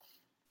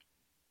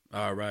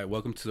All right,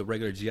 welcome to the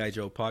regular GI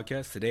Joe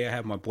podcast. Today I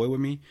have my boy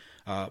with me,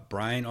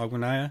 Brian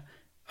Ogmanaya,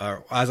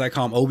 as I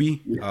call him Obi,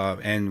 Yeah,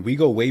 and we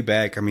go way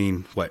back. I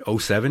mean, what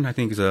 '07 I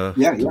think is yeah,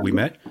 yeah, we yeah.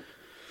 met.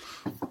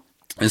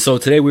 And so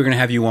today we're gonna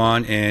have you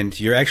on, and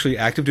you're actually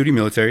active duty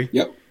military.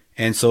 Yep.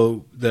 And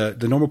so the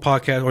normal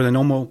podcast or the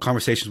normal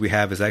conversations we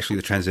have is actually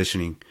the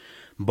transitioning.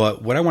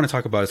 But what I want to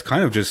talk about is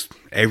kind of just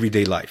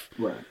everyday life.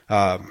 Right.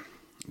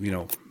 You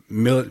know,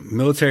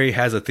 military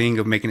has a thing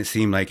of making it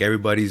seem like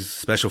everybody's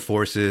special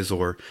forces,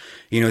 or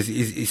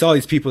it's all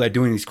these people that are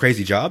doing these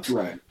crazy jobs,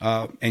 Right.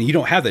 and you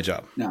don't have that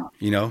job.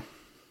 No.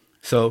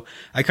 So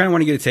I kind of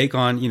want to get a take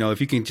on,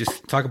 if you can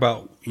just talk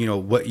about,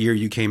 what year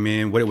you came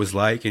in, what it was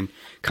like, and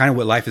kind of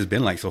what life has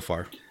been like so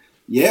far.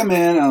 Yeah,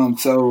 man.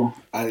 So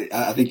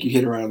I think you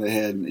hit it right on the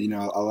head.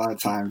 A lot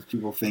of times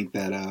people think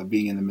that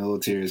being in the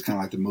military is kind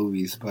of like the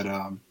movies, but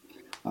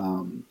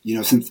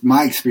since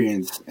my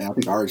experience, and I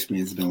think our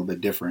experience has been a little bit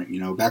different.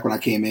 Back when I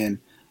came in,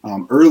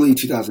 early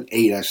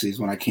 2008 actually is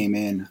when I came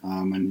in,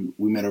 and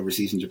we met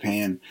overseas in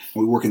Japan.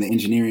 And we work in the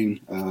engineering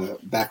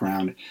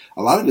background.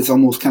 A lot of it's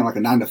almost kind of like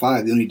a 9 to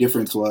 5. The only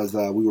difference was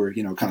we were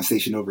kind of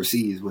stationed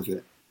overseas with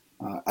it.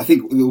 I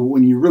think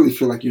when you really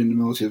feel like you're in the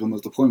military is when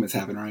those deployments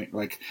happen, right?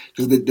 Like,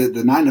 because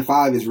the 9 to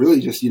 5 is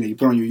really just, you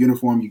put on your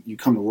uniform, you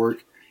come to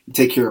work, you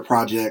take care of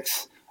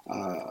projects,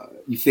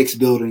 you fix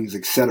buildings,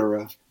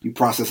 etc. You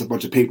process a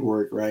bunch of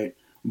paperwork, right?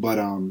 But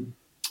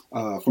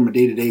from a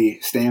day-to-day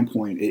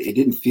standpoint, it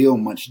didn't feel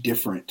much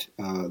different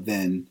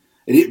than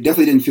it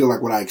definitely didn't feel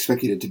like what I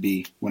expected it to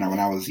be when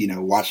I was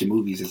watching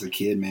movies as a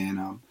kid,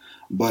 man.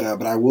 But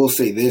I will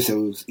say this: it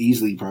was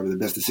easily probably the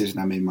best decision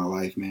I made in my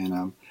life,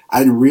 man. I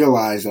didn't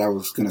realize that I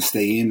was going to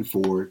stay in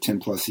for 10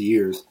 plus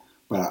years,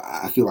 but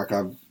I feel like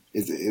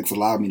it's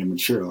allowed me to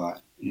mature a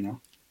lot.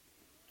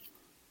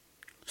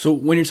 So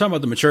when you're talking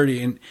about the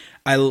maturity, and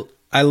I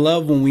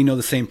love when we know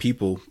the same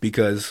people,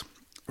 because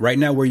right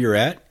now where you're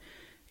at,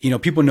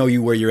 people know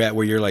you where you're at,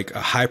 where you're like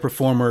a high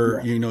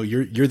performer. Yeah.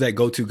 You're that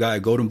go-to guy,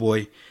 golden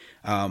boy.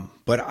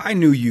 But I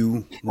knew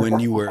you when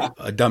you were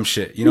a dumb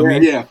shit. You know Yeah, what I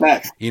mean? yeah,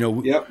 facts. You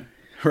know, Yep,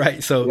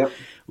 right? So, yep,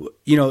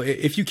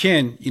 if you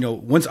can,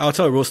 once I'll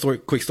tell a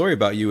quick story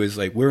about you is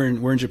like we're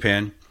in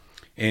Japan,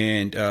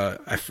 and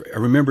I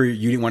remember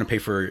you didn't want to pay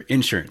for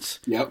insurance,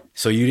 yep.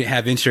 so you didn't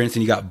have insurance,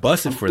 and you got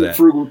busted I'm for still that.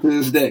 frugal to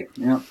this day.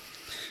 Yep.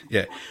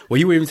 Yeah. Well,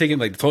 you were even taking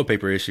like the toilet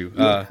paper issue.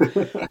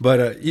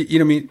 But you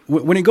know what I mean?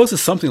 When it goes to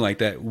something like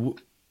that,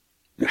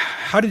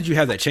 how did you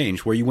have that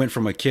change where you went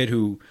from a kid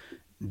who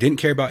didn't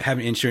care about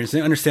having insurance,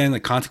 didn't understand the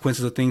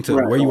consequences of things, to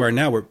Right. where you are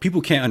now, where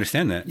people can't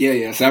understand that? Yeah,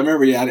 yeah. So I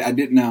remember, yeah, I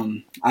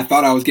didn't. I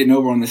thought I was getting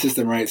over on the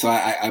system, right? So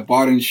I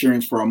bought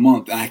insurance for a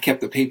month and I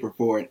kept the paper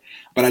for it,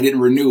 but I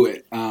didn't renew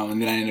it,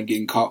 and then I ended up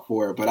getting caught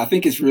for it. But I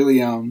think it's really,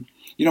 when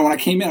I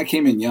came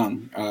in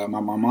young. My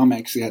mom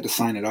actually had to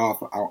sign it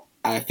off.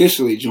 I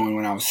officially joined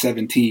when I was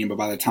 17, but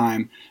by the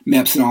time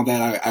MEPS and all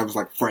that, I was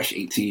like fresh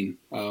 18.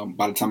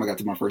 By the time I got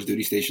to my first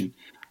duty station,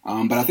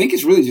 but I think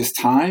it's really just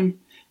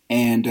time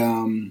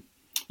and.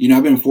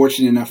 I've been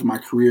fortunate enough in my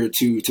career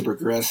to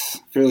progress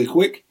fairly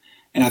quick.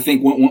 And I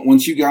think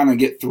once you kind of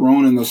get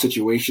thrown in those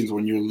situations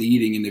when you're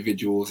leading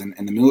individuals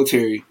and the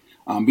military,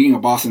 being a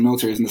boss in the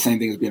military isn't the same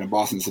thing as being a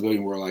boss in the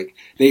civilian world. Like,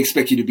 they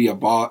expect you to be a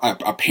boss,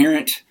 a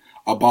parent,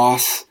 a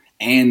boss,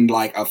 and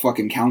like a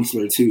fucking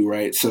counselor too,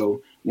 right?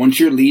 So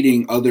once you're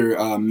leading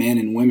other men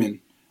and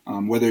women,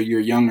 whether you're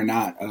young or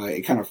not,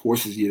 it kind of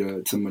forces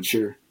you to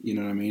mature. You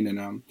know what I mean?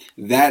 And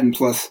that, and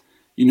plus,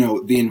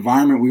 the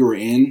environment we were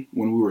in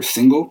when we were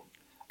single,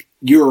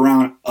 you're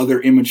around other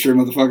immature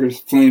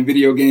motherfuckers playing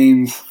video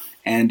games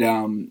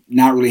and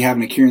not really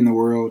having a care in the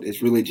world.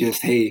 It's really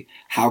just, hey,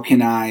 how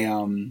can I,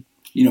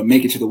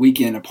 make it to the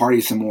weekend and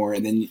party some more?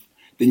 And then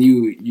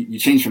you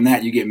change from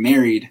that, you get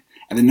married,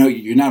 and then no,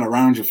 you're not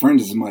around your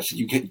friends as much.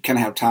 You kind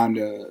of have time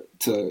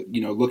to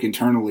look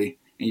internally,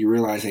 and you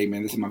realize, hey,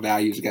 man, this is my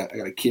values. I got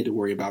a kid to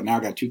worry about. Now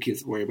I got 2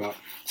 kids to worry about.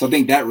 So I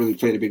think that really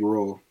played a big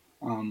role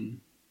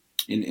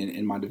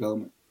in my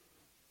development.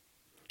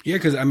 Yeah,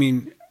 because I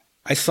mean,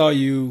 I saw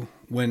you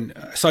when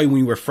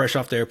you were fresh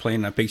off the airplane,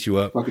 and I picked you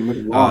up, Fucking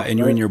looking raw, and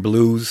you're in right? your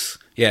blues.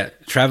 Yeah,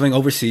 traveling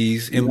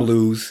overseas in Yeah.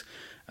 blues.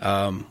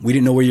 We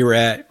didn't know where you were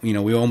at.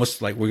 We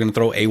almost like we're gonna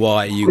throw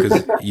AWOL at you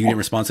because you didn't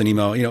respond to an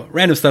email.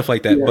 Random stuff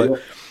like that. Yeah,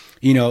 But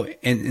yeah.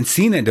 and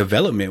seeing that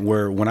development,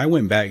 where when I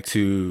went back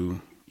to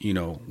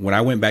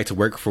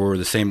work for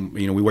the same,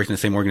 we worked in the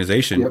same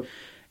organization, Yep.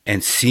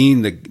 and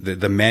seeing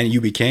the man you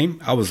became,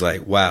 I was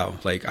like, wow.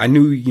 Like, I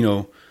knew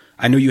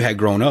you had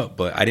grown up,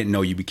 but I didn't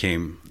know you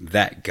became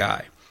that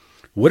guy.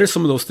 What are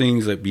some of those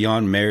things, like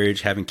beyond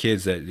marriage, having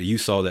kids, that you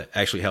saw that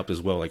actually helped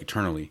as well, like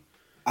eternally?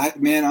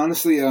 Man,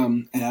 honestly,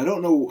 and I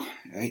don't know.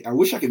 I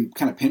wish I could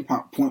kind of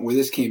pinpoint where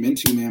this came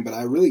into, man. But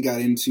I really got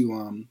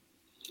into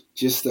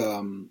just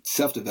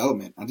self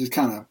development. I just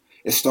kind of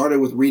it started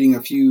with reading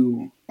a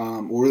few,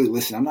 or really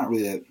listen. I'm not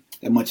really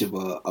that much of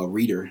a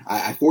reader.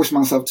 I force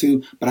myself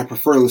to, but I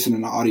prefer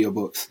listening to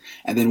audiobooks.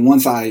 And then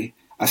once I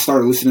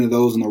started listening to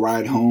those on the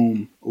ride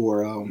home,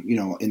 or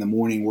in the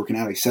morning working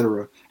out,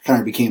 etc., I kind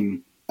of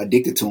became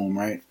addicted to them,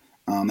 right?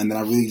 And then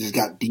I really just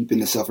got deep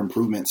into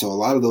self-improvement. So a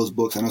lot of those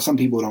books, I know some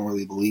people don't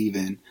really believe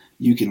in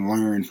you can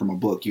learn from a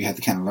book. You have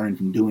to kind of learn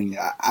from doing it.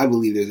 I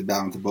believe there's a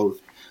balance of both.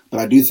 But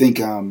I do think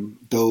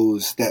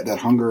those that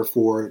hunger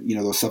for,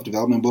 those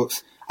self-development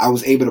books, I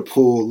was able to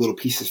pull little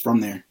pieces from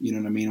there. You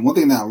know what I mean? And one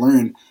thing that I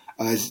learned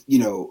is,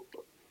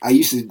 I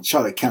used to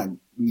try to kind of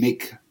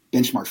make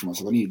benchmarks for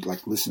myself. I need to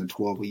listen to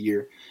 12 a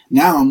year.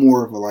 Now I'm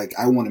more of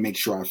I want to make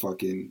sure I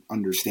fucking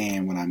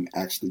understand when I'm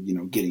actually,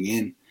 getting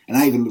in. And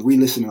I even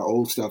re-listen to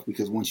old stuff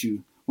because once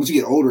you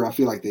get older, I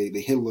feel like they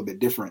hit a little bit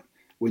different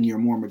when you're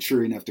more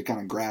mature enough to kind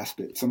of grasp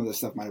it. Some of the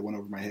stuff might have went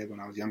over my head when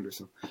I was younger.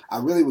 So I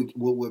really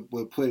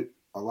would put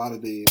a lot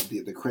of the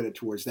credit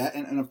towards that.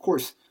 And of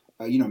course,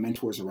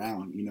 mentors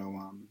around,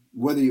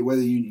 whether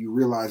you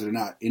realize it or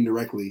not,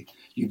 indirectly,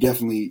 you've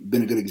definitely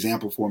been a good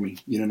example for me.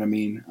 You know what I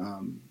mean?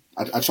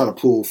 I try to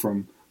pull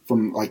from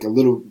a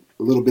little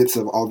bits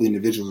of all the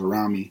individuals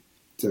around me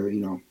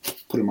to,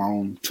 put in my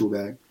own tool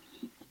bag.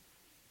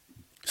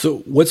 So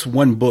what's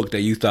one book that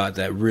you thought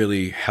that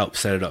really helped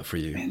set it up for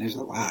you? Man, there's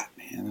a lot,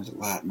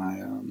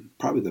 My,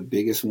 probably the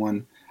biggest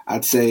one,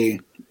 I'd say,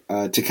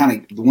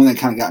 the one that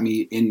kind of got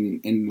me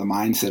in the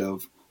mindset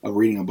of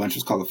reading a bunch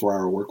was called The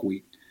 4-Hour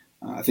Workweek.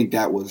 I think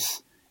it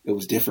was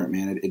different,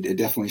 man. It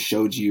definitely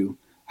showed you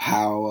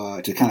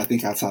how to kind of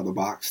think outside the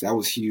box. That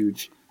was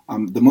huge.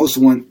 The most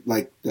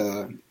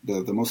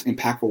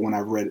impactful one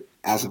I've read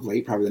as of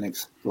late, probably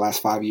the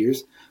last 5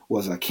 years,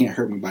 was Can't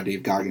Hurt Me by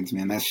Dave Goggins.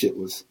 Man, that shit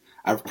was,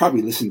 I've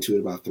probably listened to it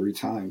about 3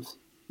 times,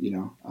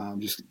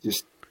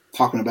 just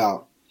talking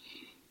about,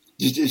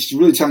 just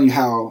really telling you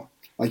how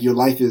your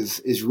life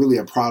is really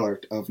a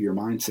product of your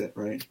mindset.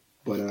 Right.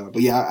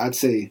 But yeah, I'd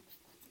say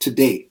to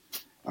date,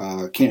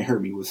 Can't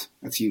Hurt Me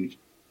that's huge.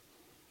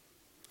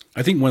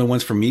 I think one of the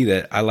ones for me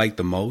that I like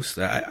the most,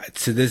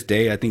 to this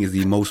day, I think is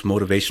the most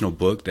motivational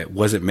book that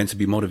wasn't meant to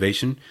be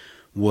motivation,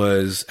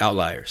 was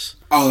Outliers.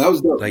 Oh, that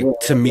was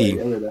dope. To me.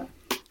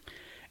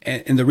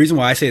 And the reason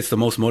why I say it's the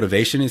most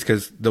motivation is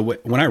because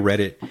when I read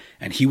it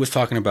and he was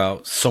talking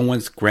about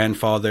someone's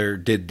grandfather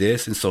did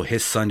this and so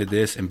his son did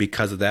this and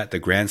because of that the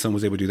grandson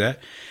was able to do that.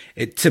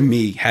 It, to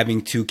me,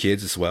 having 2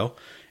 kids as well,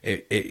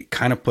 it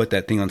kind of put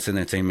that thing on sitting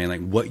there and saying,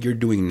 man, what you're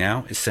doing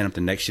now is setting up the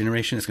next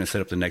generation. It's going to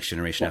set up the next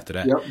generation after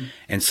that. Yep.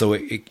 And so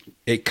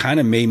it kind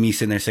of made me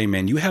sitting there saying,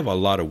 man, you have a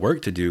lot of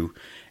work to do,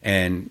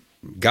 and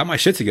got my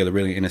shit together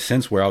really in a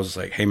sense where I was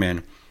like, hey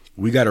man,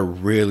 we got to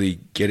really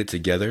get it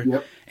together.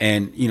 Yep.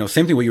 And,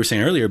 same thing what you were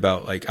saying earlier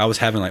about I was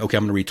having okay,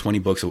 I'm going to read 20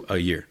 books a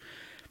year,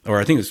 or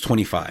I think it was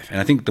 25. And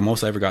I think the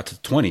most I ever got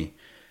to 20.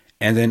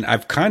 And then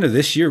I've kind of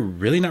this year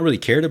really not really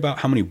cared about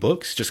how many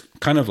books, just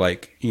kind of I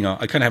kind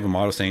of have a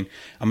model saying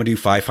I'm going to do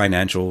 5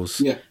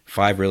 financials,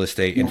 5 real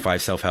estate, and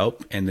 5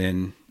 self-help. And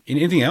then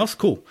anything else,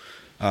 cool.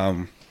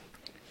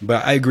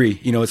 But I agree,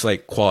 it's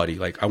quality.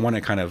 I want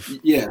to kind of, do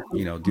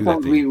that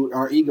thing.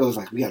 Our egos,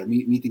 we got to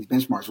meet these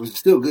benchmarks, which is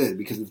still good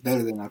because it's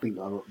better than I think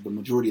the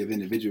majority of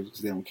individuals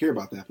because they don't care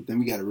about that. But then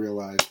we got to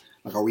realize,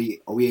 are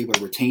we able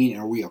to retain and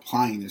are we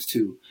applying this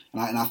too?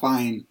 And I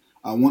find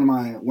one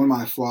of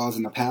my flaws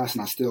in the past,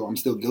 and I'm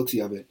still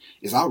guilty of it,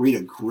 is I'll read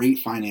a great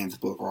finance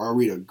book or I'll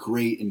read a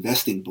great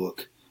investing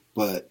book,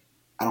 but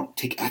I don't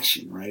take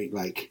action, right?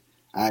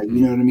 You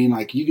know what I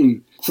mean? You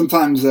can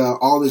sometimes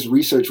all this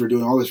research we're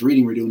doing, all this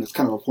reading we're doing, it's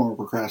kind of a form of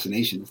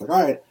procrastination. It's all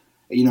right,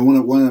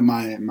 one of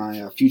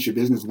my future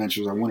business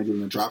ventures, I want to get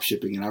into drop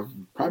shipping, and I've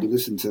probably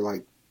listened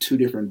to 2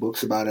 different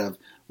books about it. I've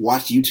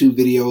watched YouTube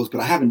videos, but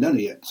I haven't done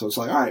it yet. So it's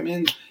all right,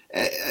 man.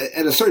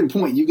 At a certain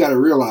point, you got to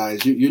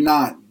realize you're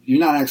not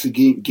actually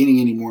getting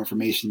any more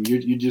information.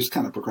 You're just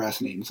kind of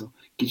procrastinating. So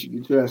get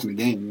your ass in the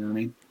game. You know what I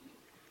mean?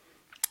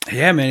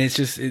 Yeah, man. It's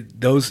just and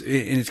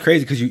it's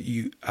crazy because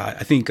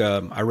I think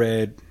I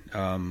read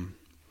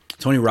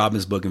Tony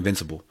Robbins' book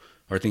Invincible,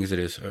 or I think it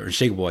is, or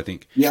Unshakable, I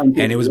think. Yeah,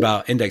 and it was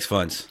about index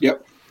funds.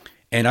 Yep.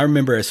 And I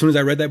remember as soon as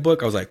I read that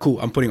book, I was like,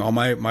 cool, I'm putting all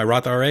my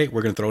Roth IRA,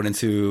 we're going to throw it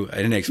into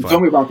an index fund. Tell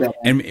me about that.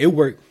 And it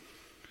worked.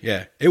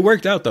 Yeah, it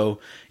worked out though.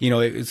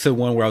 It's the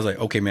one where I was like,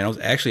 okay, man, I was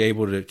actually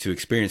able to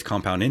experience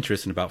compound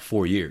interest in about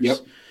 4 years. Yep.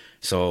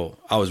 So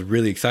I was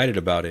really excited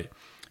about it.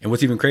 And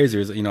what's even crazier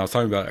is, I was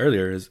talking about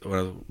earlier is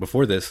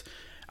before this,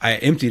 I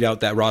emptied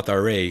out that Roth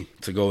IRA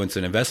to go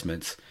into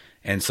investments.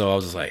 And so I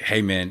was just like,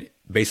 hey man,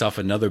 based off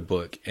another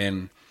book.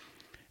 And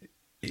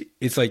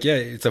it's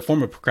it's a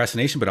form of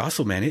procrastination, but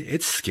also, man,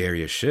 it's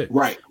scary as shit.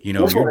 Right.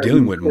 You're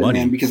dealing with money.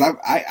 Man, because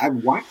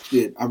I've watched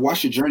it. I've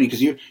watched your journey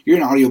because you're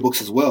in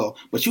audiobooks as well,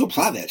 but you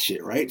apply that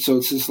shit, right? So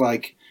it's just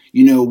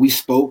we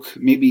spoke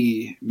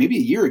maybe a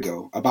year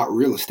ago about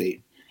real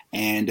estate,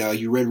 and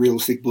you read real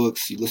estate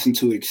books, you listened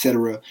to it,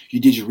 etc. You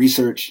did your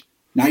research.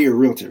 Now you're a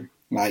realtor.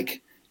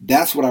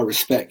 That's what I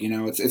respect.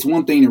 It's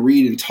one thing to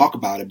read and talk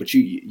about it, but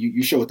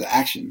you show it the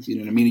actions. You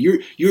know what I mean?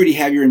 You already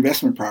have your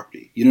investment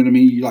property. You know what I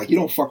mean? You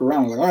don't fuck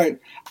around. All right,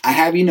 I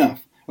have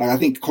enough. I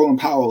think Colin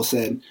Powell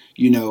said,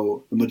 you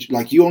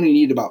only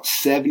need about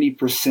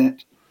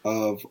 70%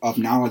 of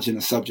knowledge in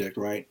a subject,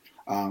 right?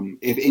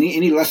 If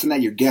any less than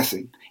that, you're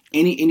guessing.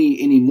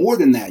 Any more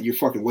than that, you're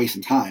fucking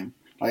wasting time.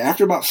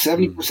 After about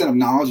 70% of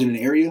knowledge in an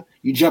area,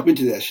 you jump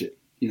into that shit.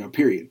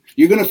 period.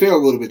 You're going to fail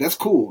a little bit. That's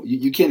cool.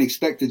 You can't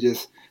expect to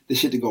just the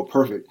shit to go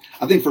perfect.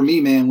 I think for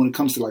me, man, when it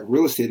comes to like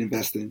real estate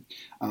investing,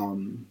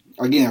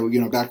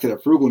 again, back to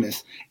that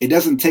frugalness, it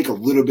doesn't take a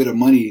little bit of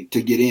money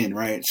to get in,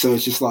 right? So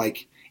it's just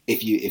like,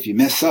 if you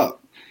mess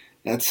up,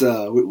 that's,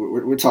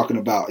 we're talking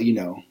about,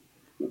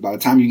 by the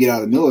time you get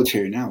out of the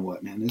military, now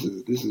what, man? This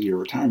is your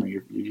retirement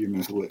you're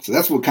messing with. So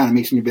that's what kind of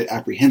makes me a bit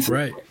apprehensive.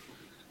 Right.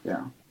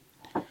 Yeah.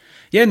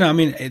 Yeah, no, I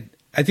mean,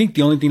 I think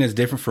the only thing that's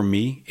different for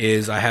me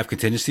is I have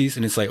contingencies,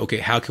 and it's like, okay,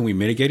 how can we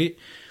mitigate it?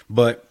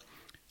 But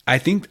I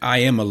think I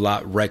am a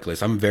lot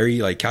reckless. I'm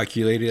very like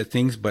calculated at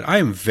things, but I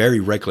am very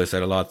reckless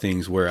at a lot of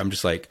things where I'm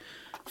just like,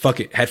 fuck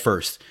it, head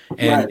first.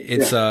 And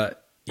right.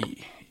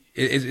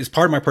 It's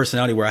part of my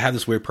personality where I have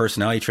this weird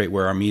personality trait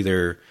where I'm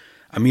either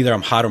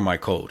I'm hot or I'm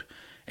cold.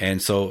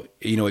 And so,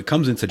 it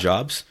comes into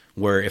jobs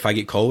where if I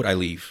get cold, I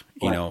leave,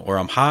 right. Or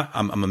I'm hot,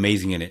 I'm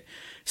amazing in it.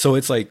 So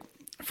it's like,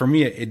 for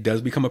me, it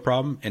does become a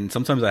problem. And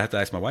sometimes I have to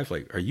ask my wife,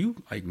 like, are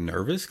you like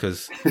nervous?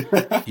 Cause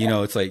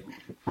it's like,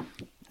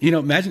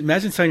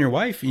 imagine telling your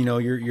wife,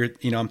 you're,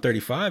 I'm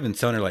 35 and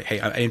telling her like, hey,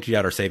 I emptied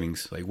out our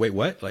savings. Like, wait,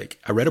 what? Like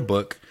I read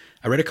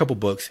a couple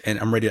books and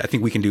I'm ready. I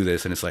think we can do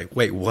this. And it's like,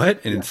 wait,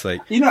 what? And it's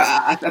like,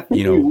 I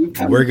think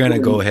we're going to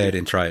go ahead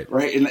and try it.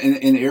 Right.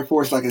 In the Air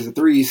Force, like as a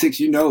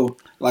 3-6,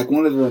 like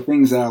one of the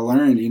things that I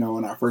learned, in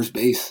our first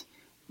base,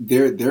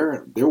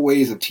 their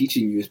ways of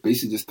teaching you is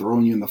basically just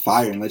throwing you in the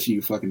fire and letting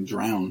you fucking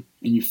drown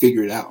and you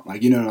figure it out.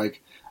 Like,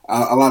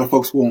 a lot of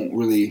folks won't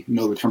really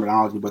know the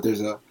terminology, but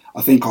there's a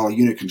thing called a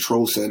unit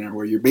control center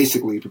where you're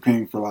basically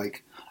preparing for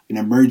like an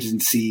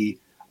emergency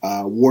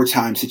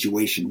wartime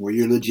situation where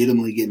you're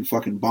legitimately getting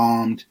fucking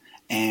bombed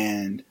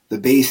and the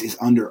base is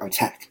under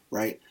attack,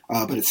 right?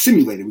 But it's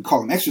simulated. We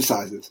call them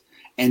exercises.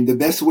 And the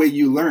best way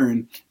you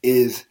learn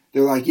is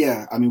they're like,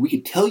 yeah, I mean, we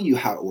could tell you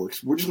how it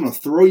works. We're just going to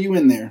throw you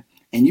in there.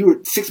 And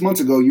 6 months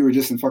ago, you were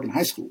just in fucking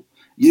high school.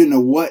 You didn't know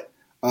what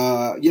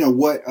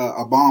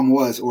a bomb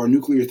was or a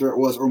nuclear threat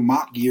was or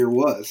mock gear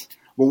was.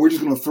 But we're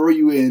just going to throw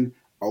you in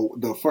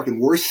the fucking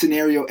worst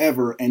scenario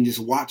ever and just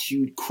watch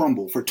you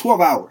crumble for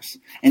 12 hours.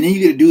 And then you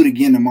get to do it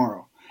again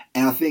tomorrow.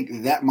 And I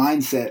think that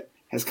mindset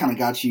has kind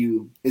of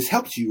it's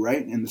helped you,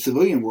 right, in the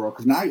civilian world.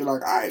 Because now you're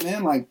like, all right,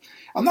 man, like,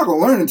 I'm not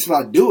going to learn until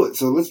I do it.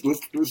 So let's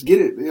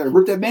get it. Yeah,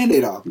 rip that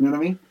Band-Aid off. You know what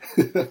I mean?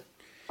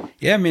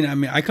 Yeah, I mean,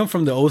 I come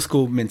from the old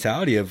school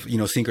mentality of,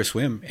 sink or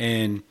swim.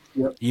 And,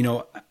 yep.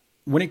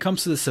 When it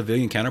comes to the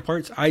civilian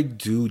counterparts, I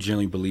do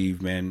generally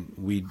believe, man,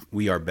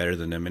 we are better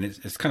than them. And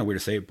it's kind of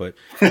weird to say it, but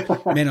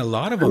man, a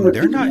lot of them,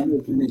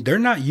 they're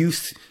not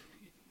used.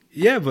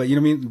 Yeah. But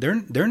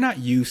they're not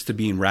used to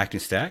being racked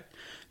and stacked.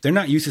 They're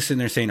not used to sitting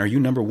there saying, are you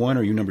number one?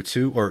 Or are you number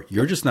two? Or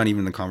you're just not even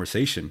in the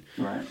conversation.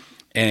 Right.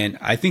 And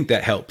I think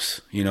that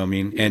helps, you know what I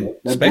mean? And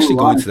especially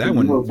going to that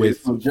one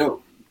with, no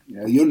joke.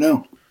 Yeah, you'll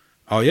know.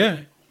 Oh yeah.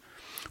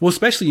 Well,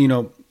 especially,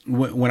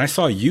 when I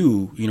saw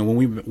you, when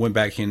we went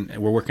back in,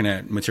 we're working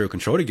at Material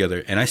Control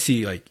together, and I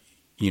see like,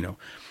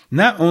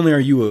 not only are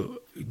you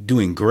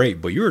doing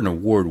great, but you're an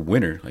award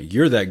winner. Like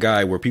you're that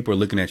guy where people are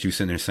looking at you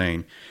sitting there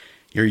saying,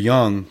 you're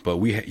young, but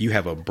you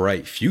have a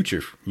bright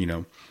future.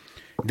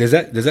 Does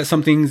that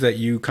some things that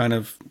you kind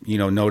of,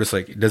 notice,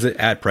 like, does it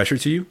add pressure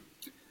to you?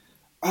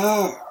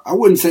 I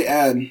wouldn't say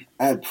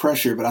add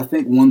pressure, but I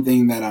think one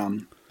thing that,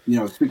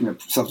 speaking of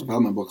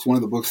self-development books, one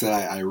of the books that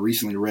I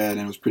recently read,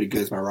 and it was pretty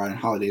good, is by Ryan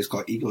Holiday. It's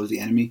called Ego is the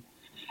Enemy.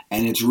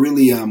 And it's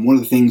really one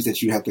of the things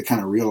that you have to kind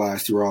of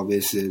realize through all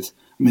this is,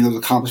 those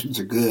accomplishments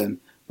are good,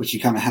 but you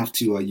kind of have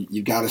to,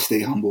 you've got to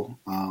stay humble.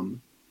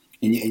 And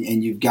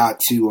you've got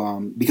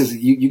to, because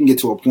you can get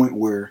to a point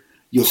where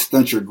you'll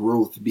stunt your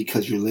growth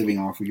because you're living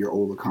off of your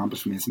old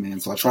accomplishments, man.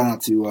 So I try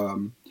not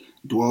to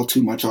dwell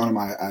too much on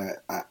them.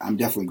 I'm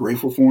definitely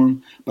grateful for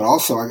them. But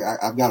also,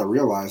 I've got to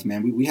realize,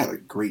 man, we had a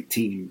great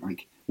team.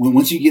 Like,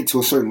 once you get to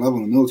a certain level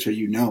in the military,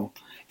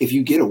 if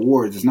you get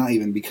awards, it's not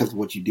even because of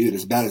what you did.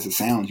 As bad as it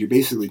sounds, you're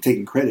basically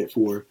taking credit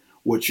for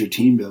what your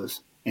team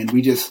does. And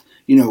we just,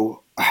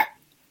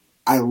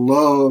 I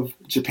love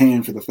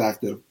Japan for the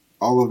fact that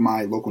all of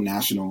my local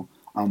national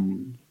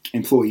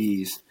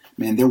employees,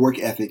 man, their work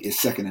ethic is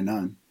second to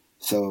none.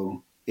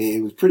 So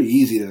it was pretty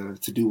easy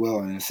to do well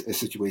in a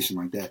situation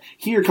like that.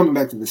 Here, coming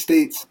back to the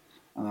States,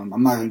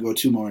 I'm not going to go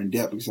too more in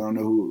depth because I don't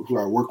know who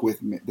I work with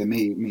that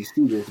may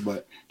see this,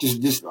 but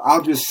just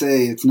I'll just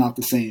say it's not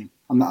the same.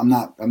 I'm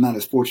not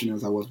as fortunate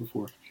as I was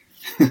before.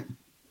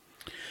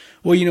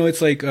 Well,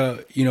 it's like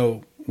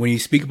when you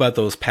speak about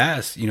those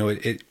past,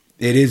 it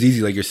is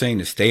easy, like you're saying,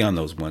 to stay on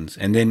those ones,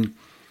 and then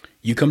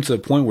you come to the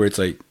point where it's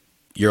like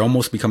you're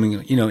almost becoming,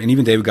 and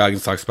even David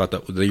Goggins talks about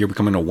that you're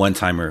becoming a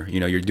one-timer.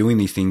 You're doing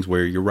these things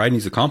where you're writing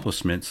these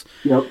accomplishments.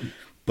 Yep.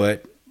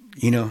 But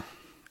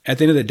at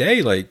the end of the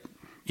day, like.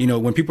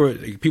 When people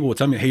will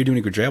tell me, hey, you're doing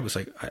a good job, it's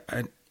like,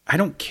 I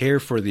don't care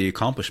for the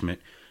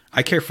accomplishment.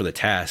 I care for the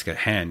task at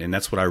hand. And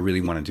that's what I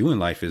really want to do in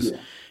life is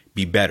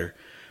be better.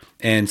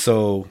 And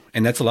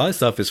that's a lot of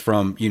stuff is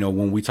from,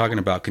 when we're talking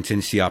about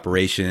contingency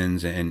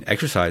operations and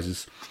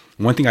exercises,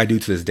 one thing I do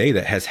to this day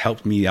that has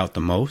helped me out the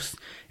most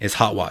is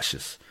hot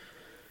washes.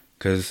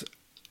 Cause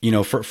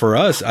for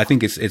us, I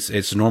think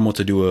it's normal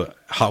to do a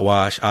hot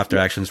wash after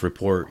actions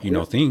report,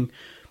 thing.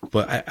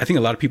 But I think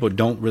a lot of people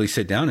don't really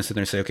sit down and sit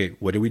there and say, okay,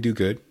 what do we do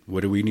good? What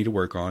do we need to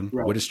work on?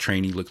 Right. What does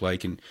training look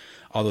like? And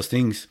all those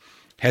things.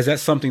 Has that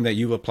something that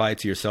you've applied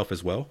to yourself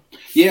as well?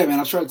 Yeah, man.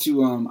 I try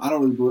to.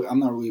 I'm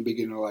not really big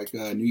into like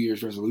New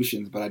Year's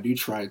resolutions, but I do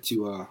try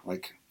to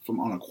like from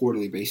on a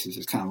quarterly basis,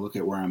 just kind of look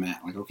at where I'm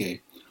at. Like,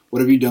 okay,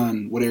 what have you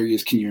done? What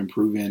areas can you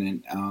improve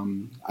in?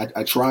 And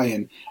I try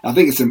and I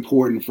think it's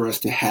important for us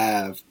to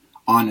have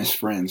honest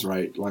friends,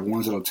 right? Like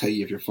ones that'll tell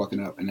you if you're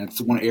fucking up, and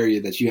that's one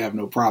area that you have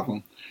no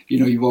problem.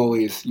 You've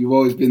always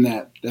been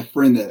that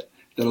friend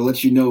that'll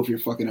let you know if you're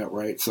fucking up,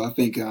 right? So I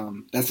think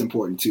that's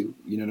important too.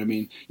 You know what I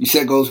mean? You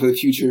set goals for the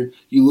future.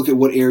 You look at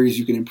what areas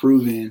you can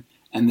improve in,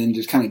 and then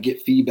just kind of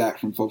get feedback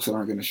from folks that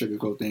aren't going to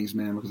sugarcoat things,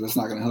 man, because that's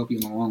not going to help you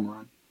in the long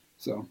run.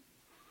 So.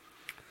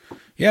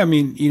 Yeah, I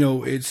mean,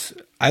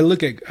 I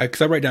look at,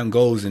 because I write down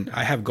goals, and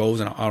I have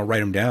goals and I'll write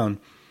them down.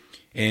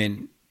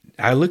 And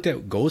I looked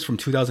at goals from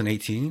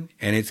 2018,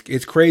 and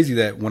it's crazy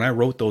that when I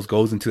wrote those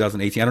goals in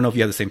 2018, I don't know if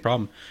you have the same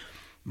problem,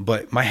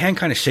 but my hand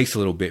kind of shakes a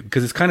little bit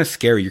because it's kind of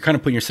scary. You're kind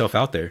of putting yourself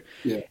out there.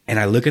 Yeah. And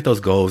I look at those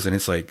goals and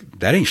it's like,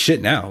 that ain't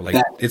shit now. Like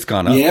it's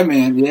gone up. Yeah,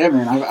 man. Yeah,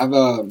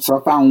 man. So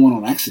I found one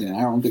on accident.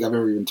 I don't think I've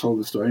ever even told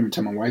this story. I didn't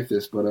even tell my wife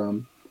this, but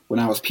when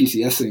I was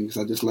PCSing, because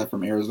I just left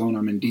from Arizona,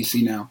 I'm in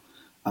DC now.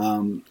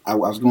 I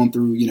was going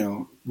through,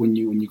 when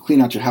you clean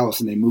out your house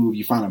and they move,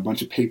 you find a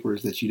bunch of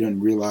papers that you didn't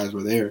realize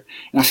were there.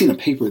 And I seen a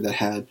paper that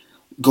had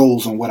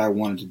goals on what I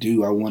wanted to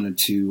do. I wanted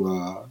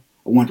to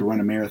run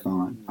a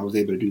marathon. I was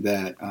able to do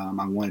that.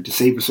 I wanted to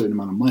save a certain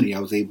amount of money. I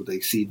was able to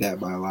exceed that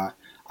by a lot.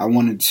 I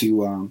wanted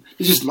to,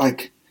 it's just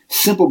like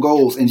simple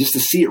goals, and just to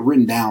see it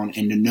written down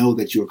and to know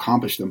that you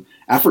accomplished them.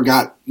 I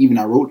forgot even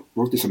I wrote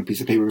this on a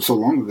piece of paper so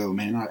long ago,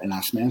 man. And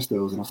I smashed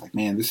those, and I was like,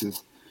 man, this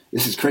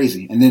is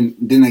crazy. And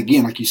then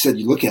again, like you said,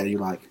 you look at it,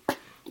 you're like,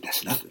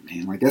 that's nothing,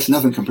 man. Like that's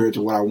nothing compared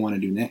to what I want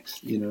to do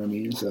next. You know what I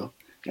mean? So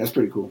that's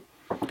pretty cool.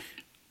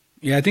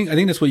 Yeah, I think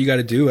that's what you got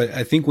to do.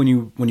 I think when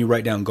you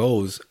write down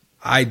goals,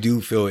 I do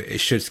feel it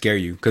should scare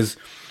you because,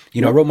 I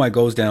wrote my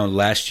goals down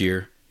last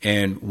year,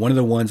 and one of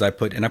the ones I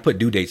put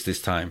due dates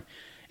this time.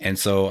 And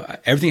so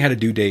everything had a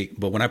due date,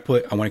 but when I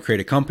want to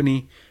create a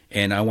company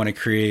and I want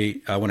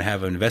to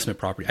have an investment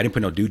property, I didn't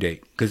put no due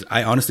date because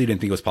I honestly didn't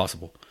think it was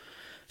possible.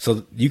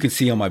 So you can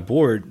see on my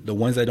board, the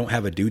ones that don't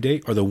have a due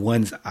date are the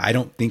ones I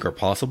don't think are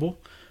possible,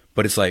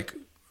 but it's like,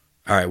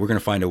 all right, we're going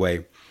to find a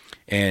way.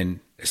 And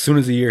as soon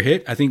as the year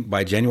hit, I think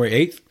by January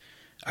 8th,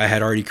 I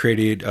had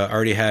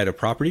already had a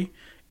property.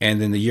 And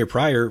then the year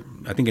prior,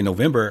 I think in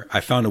November, I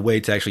found a way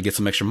to actually get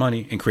some extra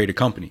money and create a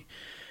company.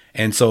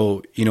 And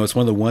so, it's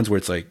one of the ones where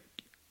it's like,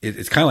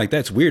 it's kind of like that.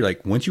 It's weird.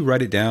 Like once you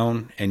write it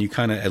down and you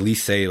kind of at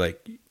least say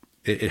like,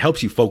 it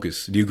helps you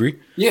focus. Do you agree?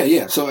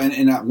 Yeah. So,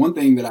 and one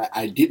thing that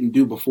I didn't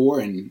do before,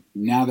 and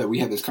now that we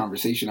have this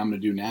conversation, I'm going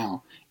to do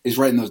now, is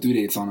writing those due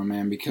dates on them,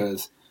 man,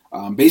 because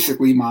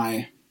basically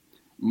my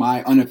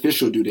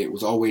unofficial due date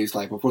was always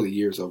like before the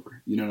year's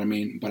over. You know what I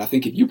mean? But I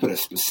think if you put a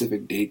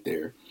specific date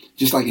there,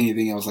 just like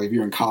anything else, like if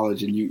you're in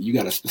college and you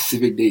got a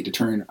specific date to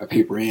turn a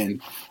paper in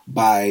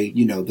by,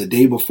 the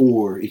day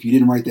before, if you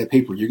didn't write that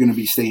paper, you're going to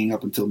be staying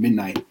up until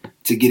midnight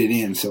to get it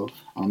in. So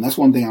that's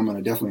one thing I'm going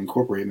to definitely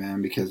incorporate,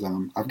 man, because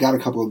I've got a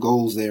couple of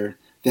goals there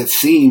that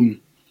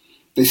seem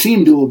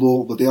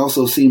doable, but they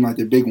also seem like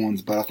they're big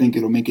ones. But I think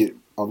it'll make it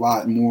a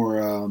lot more.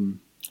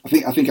 I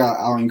think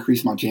I'll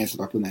increase my chances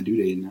by putting that due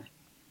date in there.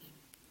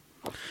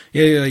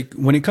 Yeah, like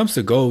when it comes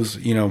to goals,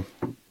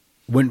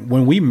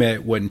 when we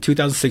met, in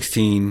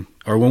 2016,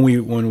 or when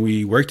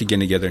we worked again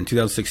together in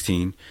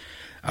 2016,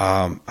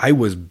 I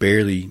was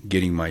barely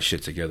getting my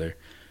shit together,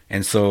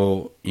 and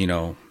so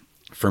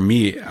for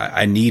me,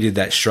 I needed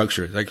that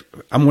structure. Like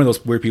I'm one of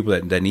those weird people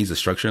that needs a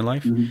structure in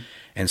life, mm-hmm.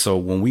 And so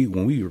when we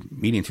were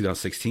meeting in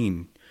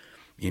 2016,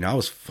 I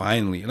was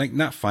finally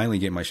not finally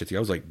getting my shit together.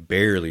 I was like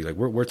barely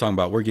we're talking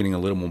about we're getting a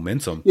little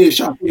momentum. Yeah,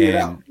 sure.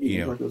 And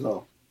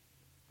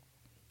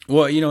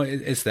well,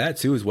 it's that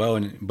too as well.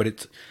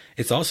 But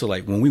it's also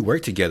like when we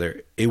worked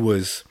together, it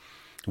was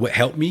what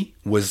helped me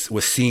was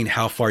seeing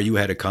how far you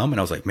had to come. And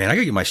I was like, man, I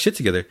gotta get my shit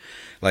together.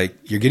 Like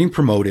you're getting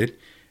promoted.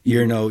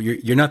 You're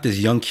not this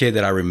young kid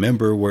that I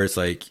remember where it's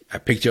like, I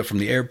picked you up from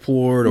the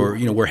airport or,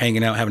 we're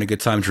hanging out, having a good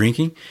time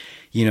drinking.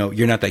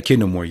 You're not that kid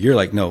no more. You're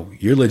like, no,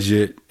 you're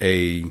legit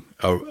a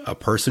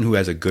person who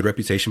has a good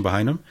reputation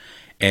behind him.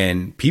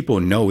 And people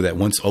know that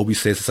once Obi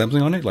says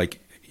something on it, like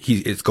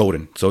it's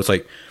golden. So it's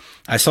like,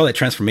 I saw that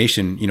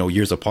transformation,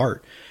 years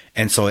apart.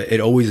 And so it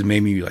always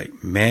made me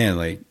like, man,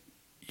 like,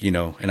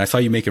 and I saw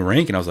you making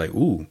rank and I was like,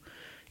 ooh,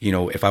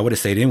 if I would have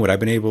stayed in,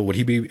 would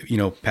he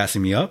be,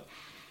 passing me up?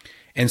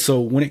 And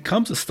so when it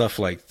comes to stuff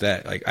like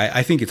that, like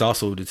I think it's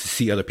also to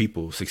see other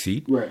people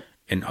succeed. Right.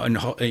 And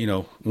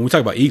when we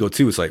talk about ego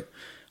too, it's like,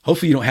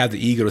 hopefully you don't have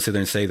the ego to sit there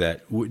and say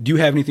that. Do you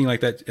have anything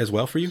like that as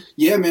well for you?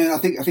 Yeah, man. I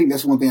think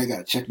that's one thing I got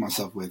to check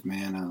myself with,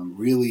 man.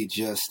 Really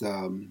just,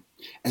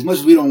 as much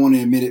as we don't want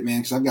to admit it,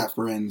 man, because I've got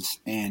friends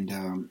and,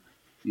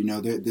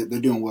 they're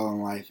doing well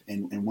in life.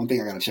 And one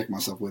thing I got to check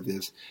myself with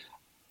is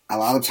a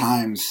lot of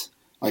times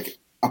like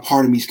a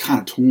part of me is kind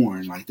of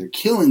torn. Like they're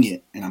killing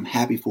it, and I'm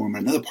happy for them.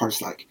 But another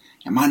part's like,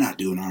 am I not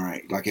doing all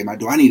right? Like,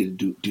 do I need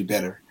to do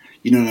better?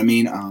 You know what I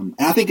mean? And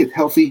I think it's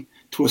healthy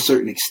to a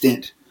certain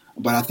extent.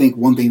 But I think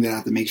one thing that I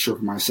have to make sure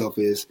for myself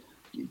is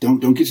don't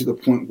get to the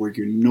point where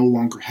you're no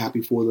longer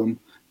happy for them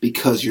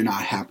because you're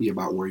not happy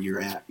about where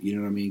you're at. You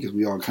know what I mean? Because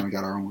we all kind of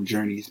got our own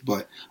journeys.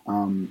 But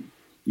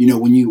you know,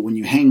 when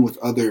you hang with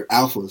other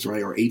alphas,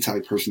 right, or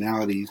A-type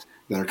personalities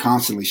that are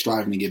constantly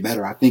striving to get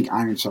better, I think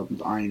iron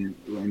sharpens iron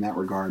in that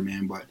regard,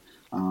 man. But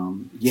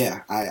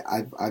yeah,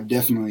 I've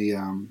definitely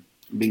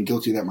been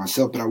guilty of that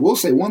myself. But I will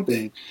say one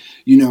thing,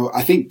 you know,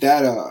 I think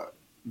that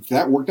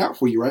that worked out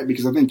for you, right?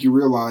 Because I think you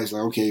realized,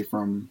 like, okay,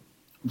 from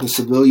the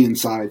civilian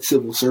side,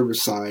 civil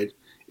service side,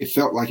 it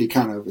felt like it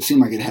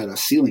seemed like it had a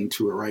ceiling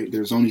to it, right?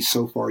 There's only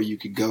so far you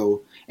could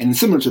go. And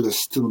similar to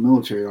the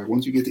military, like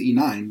once you get to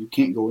E9, you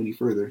can't go any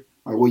further.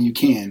 Well, you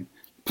can,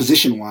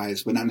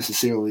 position-wise, but not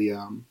necessarily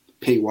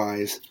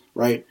pay-wise,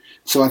 right?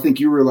 So I think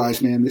you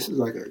realize, man, this is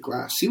like a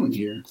glass ceiling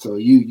here. So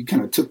you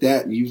kind of took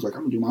that and you was like,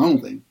 I'm going to do my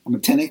own thing. I'm a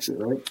 10X it,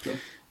 right? So.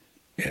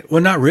 Yeah,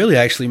 well, not really,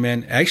 actually,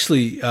 man.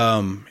 Actually,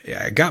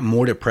 I got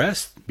more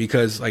depressed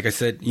because, like I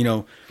said, you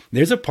know,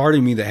 there's a part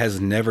of me that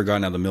has never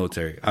gotten out of the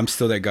military. I'm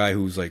still that guy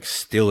who's like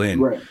still in.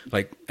 Right.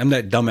 Like, I'm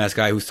that dumbass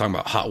guy who's talking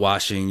about hot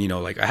washing. You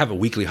know, like I have a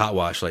weekly hot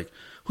wash. Like,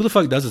 who the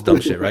fuck does this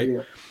dumb shit, right?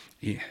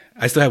 Yeah.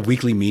 I still have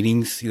weekly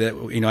meetings that,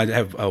 you know, I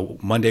have a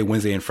Monday,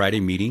 Wednesday, and Friday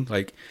meeting.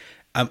 Like,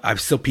 I'm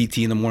still PT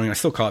in the morning. I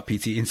still call it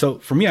PT. And so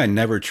for me, I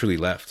never truly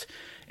left.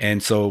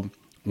 And so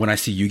when I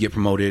see you get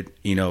promoted,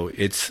 you know,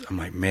 I'm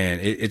like, man,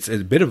 it's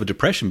a bit of a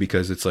depression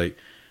because it's like,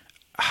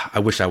 I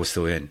wish I was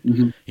still in.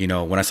 Mm-hmm. You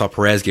know, when I saw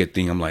Perez get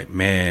thing, I'm like,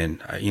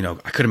 man, you know,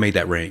 I could have made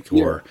that rank.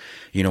 Yeah. Or,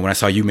 you know, when I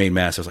saw you made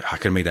mass, I was like, I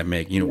could have made that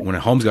make. You know, when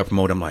Holmes got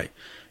promoted, I'm like,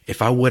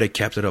 if I would have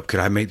kept it up, could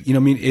I make, you know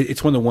what I mean?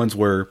 It's one of the ones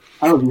where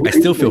I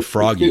still feel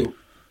froggy.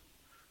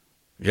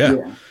 Yeah.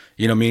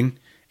 You know what I mean?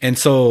 And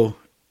so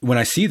when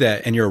I see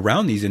that and you're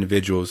around these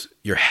individuals,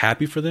 you're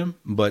happy for them.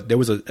 But there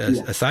was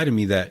a side of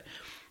me that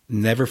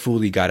never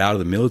fully got out of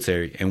the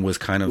military and was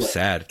kind of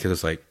sad because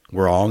it's like,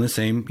 we're all in the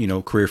same, you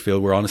know, career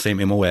field. We're all in the same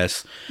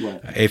MOS,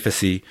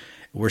 AFSC.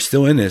 We're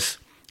still in this.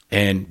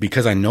 And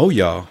because I know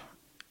y'all,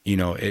 you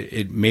know,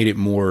 it made it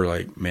more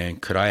like, man,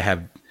 could I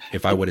have,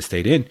 if I would have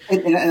stayed in.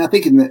 And I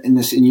think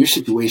in your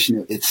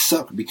situation, it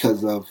sucked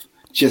because of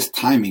just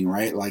timing,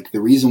 right? Like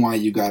the reason why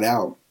you got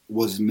out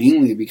was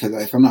mainly because,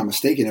 if I'm not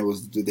mistaken, it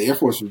was the Air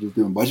Force was just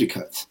doing budget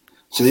cuts.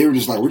 So they were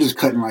just like, we're just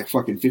cutting like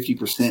fucking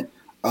 50%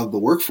 of the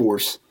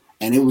workforce.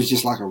 And it was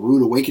just like a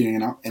rude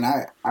awakening. And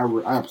I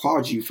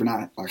applaud you for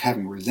not like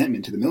having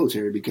resentment to the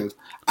military, because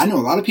I know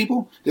a lot of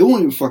people, they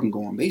won't even fucking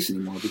go on base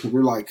anymore because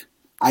they're like,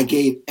 I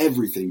gave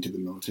everything to the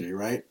military,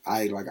 right?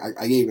 I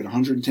gave it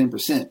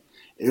 110%.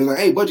 It was like,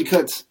 hey, budget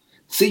cuts,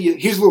 see you.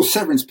 Here's a little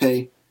severance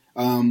pay.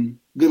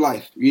 Good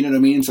life. You know what I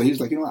mean? So he was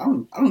like, you know what?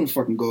 I don't even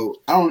fucking go.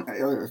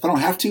 If I don't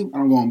have to, I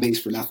don't go on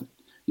base for nothing.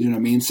 You know what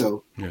I mean?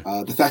 So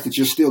the fact that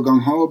you're still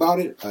gung ho about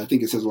it, I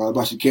think it says a lot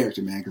about your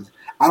character, man. Because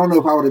I don't know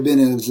if I would have been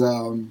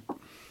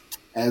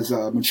as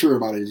mature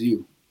about it as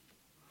you.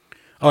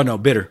 Oh no,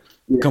 bitter,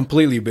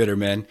 completely bitter,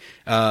 man.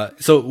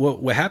 So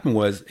what happened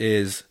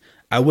is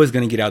I was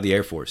gonna get out of the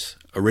Air Force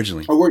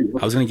originally. Oh, were you?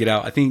 I was gonna get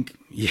out.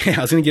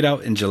 I was gonna get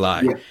out in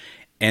July. Yeah.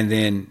 And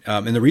then,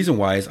 and the reason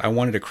why is I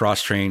wanted to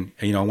cross train.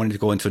 You know, I wanted to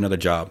go into another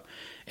job,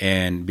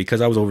 and because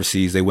I was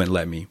overseas, they wouldn't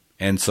let me.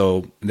 And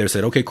so they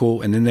said, okay,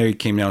 cool. And then they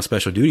came down on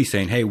special duty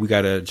saying, hey, we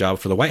got a job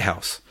for the White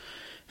House,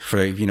 for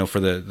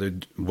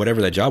the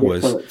whatever that job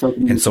was.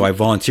 And so I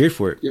volunteered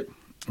for it. Yep.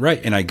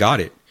 Right. And I got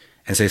it.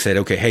 And so they said,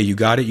 okay, hey, you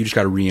got it. You just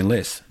got to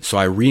re-enlist. So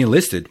I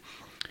re-enlisted.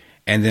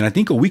 And then I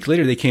think a week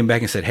later, they came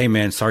back and said, hey,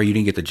 man, sorry you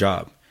didn't get the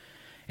job.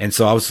 And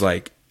so I was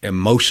like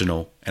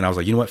emotional. And I was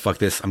like, you know what? Fuck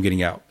this. I'm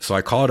getting out. So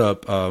I called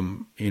up,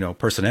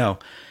 personnel.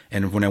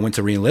 And when I went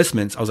to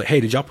re-enlistments, I was like, hey,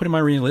 did y'all put in my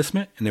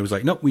re-enlistment? And they was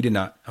like, nope, we did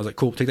not. I was like,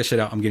 cool, take that shit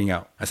out. I'm getting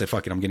out. I said,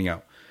 fuck it, I'm getting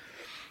out.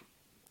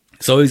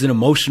 So it was an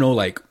emotional,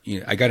 like,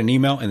 you know, I got an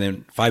email, and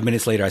then 5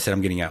 minutes later, I said,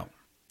 I'm getting out.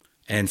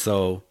 And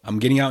so I'm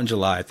getting out in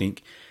July, I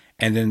think.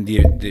 And then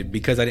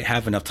because I didn't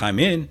have enough time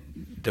in,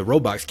 the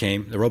roadblocks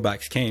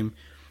came,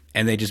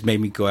 and they just made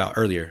me go out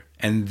earlier.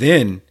 And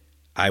then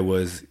I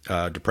was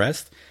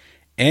depressed,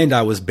 and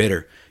I was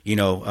bitter. You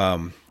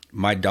know,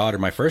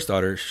 my first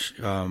daughter,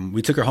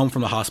 we took her home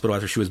from the hospital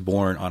after she was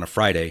born on a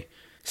Friday.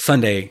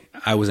 Sunday,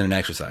 I was in an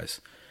exercise.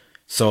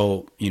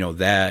 So, you know,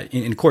 that,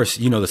 and of course,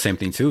 you know, the same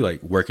thing too,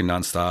 like working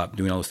nonstop,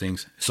 doing all those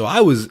things. So I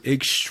was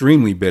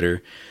extremely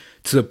bitter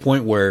to the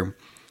point where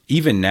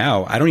even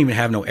now I don't even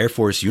have no Air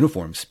Force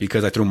uniforms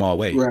because I threw them all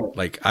away. Right.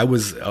 Like I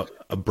was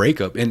a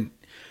breakup. And,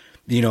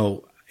 you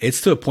know, it's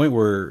to a point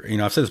where, you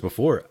know, I've said this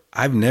before,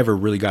 I've never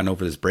really gotten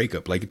over this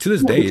breakup. Like to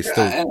this day, it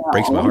still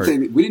breaks my heart.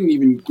 We didn't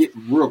even get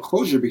real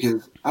closure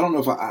because I don't know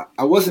if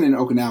I wasn't in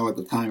Okinawa at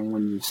the time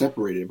when you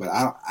separated, but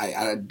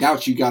I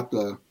doubt you got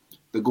the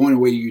going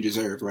away you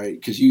deserved, right?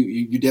 Because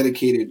you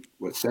dedicated,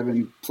 what,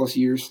 7+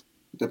 years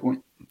at that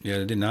point?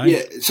 Yeah, I did 9.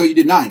 Yeah, so you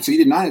did 9. So you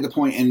did 9 at the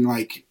point, and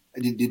like,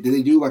 did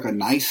they do like a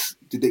nice?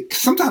 Did they?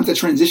 Sometimes that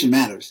transition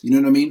matters. You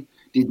know what I mean?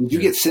 Did you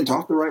get sent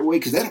off the right way?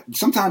 Because that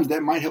sometimes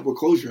that might help with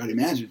closure, I'd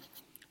imagine.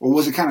 Or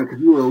was it kind of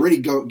because you were already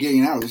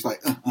getting out? It was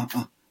like,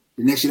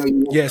 The next you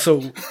know, yeah.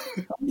 So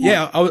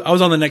yeah, I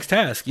was on the next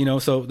task, you know.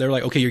 So they're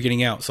like, okay, you're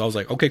getting out. So I was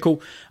like, okay,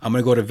 cool. I'm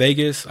gonna go to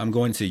Vegas. I'm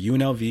going to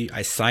UNLV.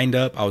 I signed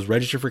up. I was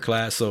registered for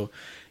class. So,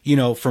 you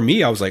know, for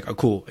me, I was like, oh,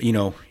 cool. You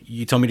know,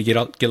 you told me to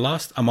get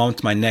lost. I'm on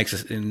to my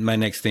next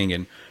thing.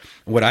 And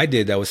what I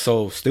did that was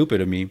so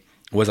stupid of me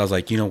was I was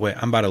like, you know what?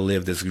 I'm about to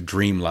live this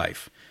dream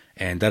life,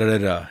 and da da da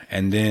da.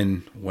 And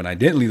then when I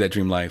didn't live that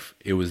dream life,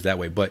 it was that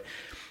way. But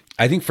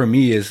I think for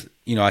me is,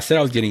 you know, I said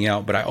I was getting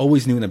out, but I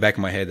always knew in the back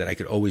of my head that I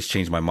could always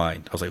change my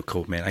mind. I was like,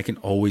 cool, man, I can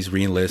always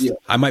re-enlist. Yeah.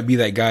 I might be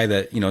that guy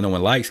that, you know, no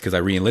one likes because I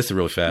re-enlisted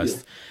real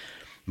fast,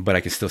 but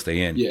I can still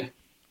stay in. Yeah.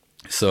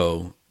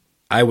 So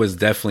I was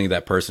definitely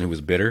that person who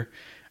was bitter.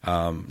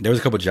 There was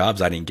a couple of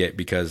jobs I didn't get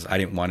because I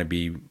didn't want to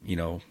be, you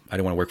know, I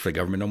didn't want to work for the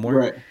government no more.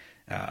 Right.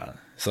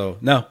 So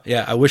no,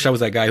 yeah, I wish I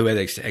was that guy who had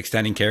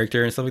extending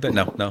character and stuff like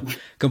that. No,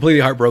 completely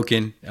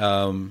heartbroken.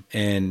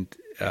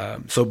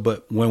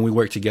 But when we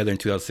worked together in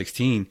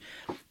 2016,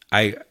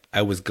 I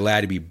was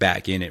glad to be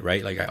back in it,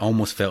 right? Like I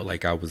almost felt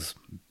like I was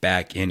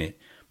back in it,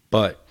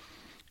 but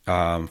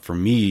for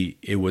me,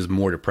 it was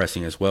more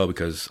depressing as well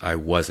because I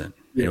wasn't.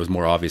 Yeah. It was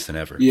more obvious than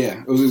ever.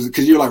 Yeah, it was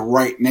because you're like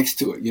right next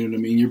to it. You know what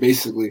I mean? You're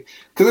basically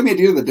because I mean, at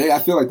the end of the day, I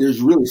feel like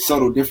there's really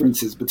subtle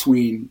differences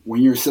between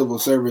when you're civil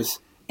service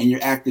and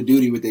your active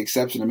duty, with the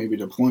exception of maybe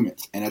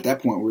deployments. And at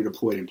that point, we're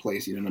deployed in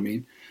place. You know what I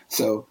mean?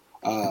 So,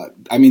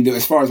 I mean,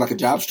 as far as like a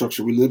job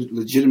structure, we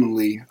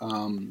legitimately.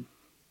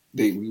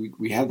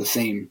 We have the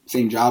same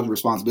jobs and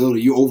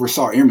responsibility. You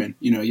oversaw airmen,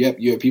 you know,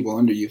 you have people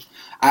under you.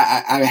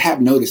 I have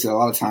noticed that a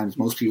lot of times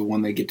most people,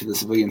 when they get to the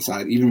civilian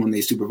side, even when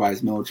they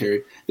supervise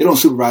military, they don't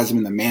supervise them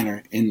in the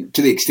manner and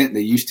to the extent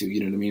they used to,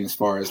 you know what I mean, as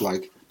far as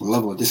like the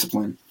level of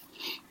discipline.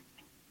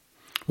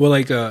 Well,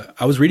 like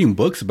I was reading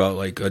books about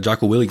like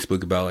Jocko Willink's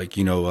book about like,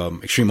 you know,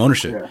 extreme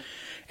ownership. Yeah.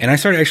 And I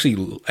started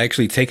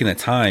actually taking the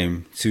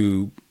time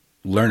to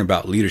learn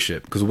about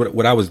leadership because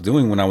what I was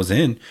doing when I was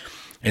in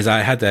is I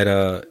had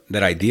that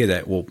idea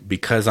that, well,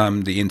 because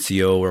I'm the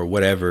NCO or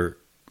whatever,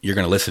 you're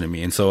going to listen to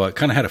me. And so I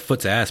kind of had a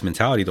foot to ass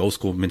mentality, the old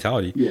school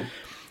mentality. Yeah.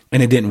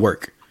 And it didn't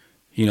work.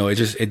 You know,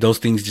 those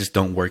things just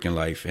don't work in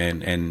life.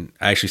 And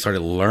I actually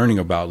started learning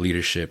about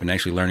leadership and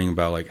actually learning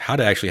about like how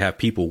to actually have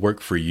people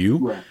work for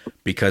you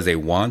because they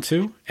want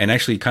to and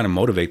actually kind of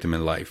motivate them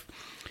in life.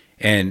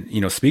 And,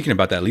 you know, speaking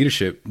about that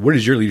leadership, where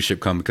does your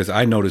leadership come? Because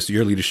I noticed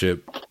your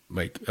leadership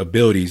like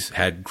abilities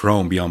had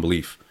grown beyond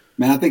belief.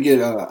 Man,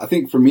 I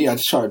think for me, I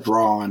just try to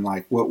draw on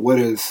like what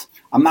is.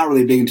 I'm not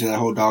really big into that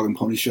whole dog and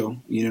pony show.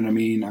 You know what I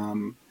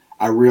mean?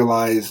 I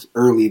realized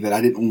early that I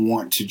didn't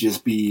want to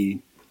just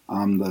be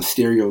the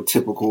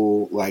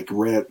stereotypical like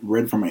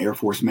read from an Air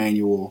Force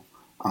manual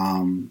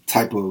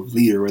type of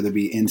leader, whether it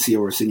be NCO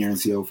or senior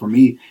NCO. For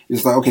me,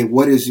 it's like, okay,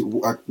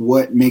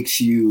 what makes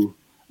you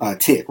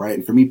tick, right?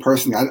 And for me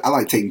personally, I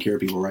like taking care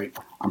of people, right?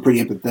 I'm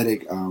pretty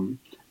empathetic.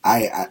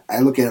 I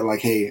look at it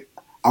like, hey,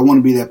 I want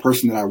to be that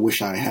person that I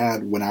wish I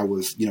had when I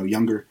was, you know,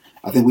 younger.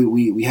 I think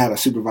we had a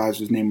supervisor.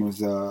 His name was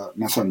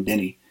my son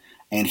Denny,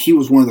 and he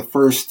was one of the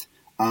first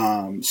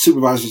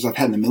supervisors I've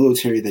had in the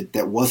military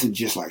that wasn't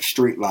just like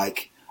straight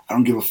like, I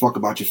don't give a fuck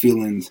about your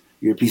feelings.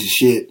 You're a piece of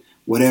shit.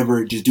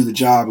 Whatever, just do the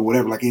job or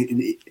whatever. Like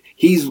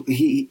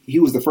he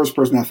was the first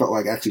person I felt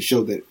like actually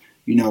showed that,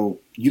 you know,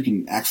 you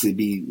can actually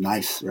be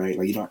nice, right?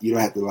 Like you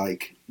don't have to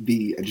like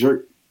be a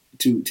jerk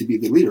to be a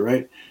good leader,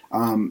 right?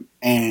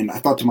 And I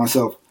thought to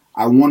myself,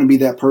 I want to be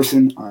that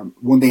person.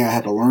 One thing I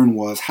had to learn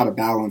was how to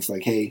balance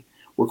like, hey,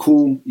 we're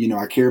cool. You know,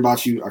 I care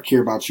about you. I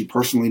care about you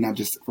personally, not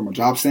just from a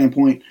job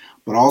standpoint,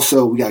 but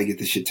also we got to get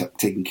this shit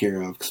taken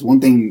care of. Because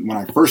one thing when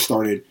I first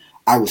started,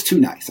 I was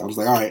too nice. I was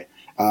like, all right.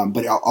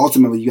 But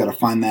ultimately you got to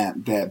find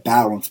that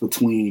balance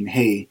between,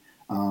 hey,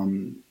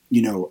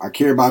 you know, I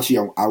care about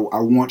you. I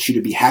want you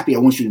to be happy. I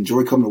want you to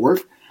enjoy coming to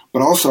work,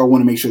 but also I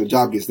want to make sure the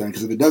job gets done.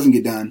 Because if it doesn't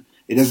get done,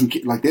 it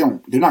doesn't like they're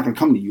not going to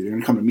come to you. They're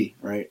going to come to me,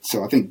 right?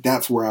 So I think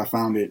that's where I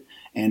found it.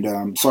 And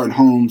Sergeant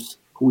Holmes,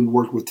 who we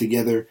worked with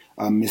together,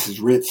 Mrs.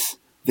 Ritz,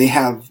 they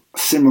have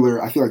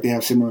similar. I feel like they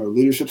have similar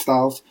leadership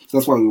styles. So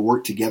that's why we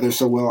work together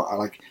so well.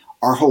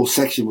 Our whole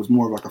section was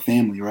more of like a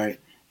family, right?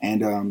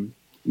 And I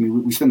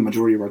mean, we spend the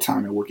majority of our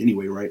time at work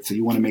anyway, right? So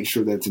you want to make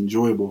sure that it's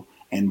enjoyable.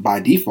 And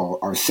by default,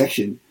 our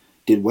section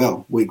did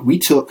well. We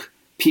took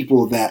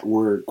people that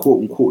were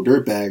quote unquote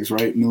dirtbags,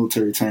 right?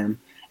 Military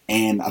term.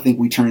 And I think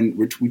we turned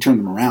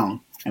them around,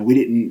 and we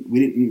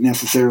didn't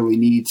necessarily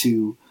need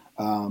to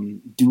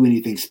do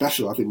anything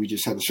special. I think we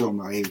just had to show them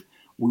like, hey,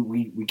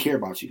 we care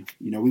about you.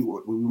 You know,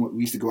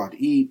 we used to go out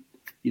to eat.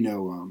 You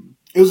know,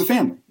 it was a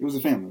family.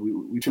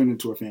 We turned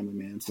into a family,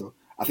 man. So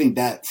I think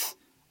that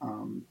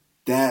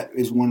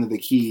is one of the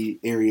key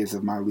areas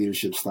of my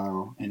leadership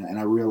style. And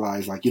I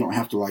realized like you don't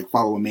have to like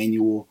follow a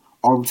manual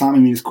all the time. I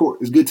mean,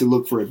 it's good to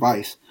look for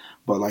advice,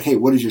 but like, hey,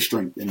 what is your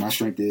strength? And my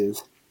strength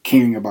is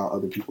caring about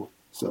other people.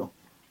 So,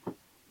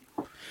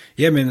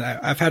 yeah, man,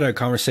 I've had a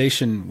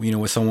conversation, you know,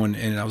 with someone,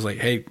 and I was like,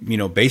 hey, you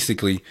know,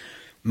 basically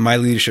my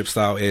leadership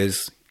style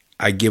is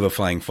I give a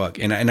flying fuck.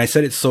 And I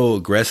said it so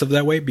aggressive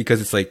that way because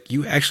it's like,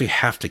 you actually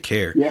have to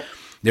care. Yeah.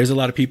 There's a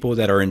lot of people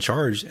that are in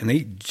charge,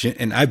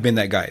 and I've been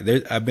that guy.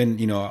 I've been,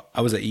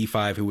 I was at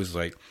E5 who was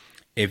like,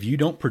 if you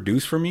don't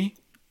produce for me,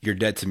 you're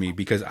dead to me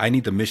because I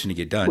need the mission to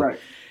get done. Right.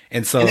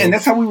 And so, and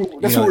that's how we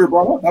were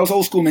brought up. That was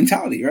old school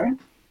mentality, right?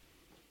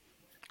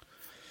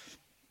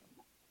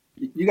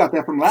 You got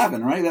that from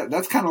Lavin, right?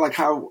 That's kind of like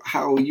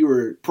how you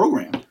were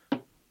programmed.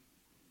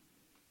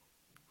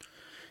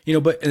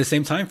 But in the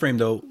same time frame,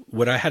 though,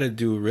 what I had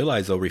to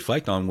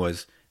reflect on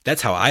was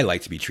that's how I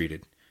like to be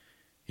treated.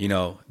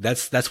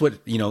 That's what,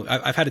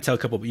 I've had to tell a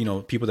couple,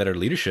 people that are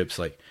leaderships,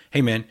 like,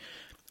 hey man,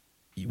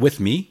 with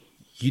me,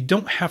 you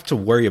don't have to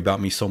worry about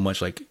me so much.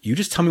 Like, you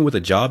just tell me what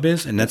the job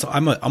is. And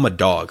I'm a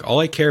dog. All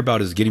I care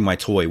about is getting my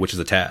toy, which is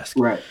a task.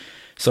 Right.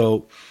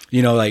 So,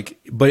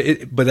 but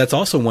that's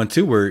also one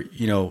too, where,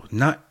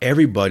 not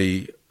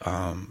everybody,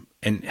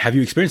 and have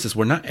you experienced this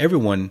where not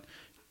everyone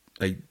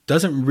like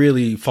doesn't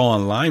really fall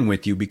in line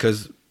with you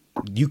because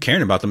you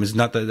caring about them is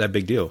not that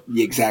big deal.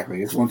 Yeah,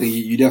 exactly. It's one thing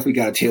you definitely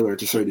got to tailor it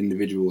to certain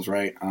individuals,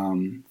 right?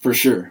 For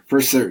sure,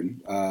 for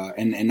certain,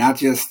 and not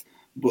just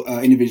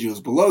individuals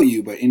below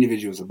you, but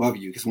individuals above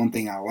you. Because one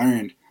thing I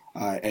learned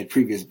at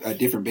previous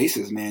different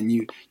bases, man,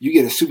 you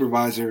get a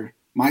supervisor,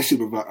 my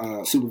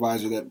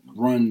supervisor that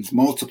runs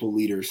multiple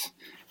leaders,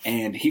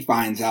 and he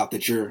finds out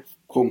that you're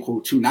quote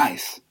unquote too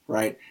nice,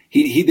 right?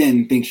 He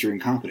then thinks you're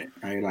incompetent,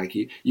 right? Like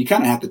you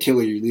kind of have to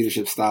tailor your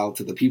leadership style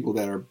to the people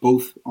that are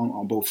both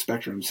on both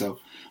spectrums.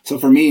 So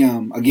for me,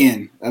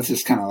 again, that's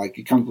just kind of like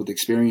it comes with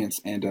experience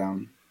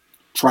and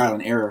trial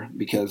and error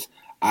because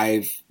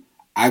I've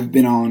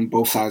been on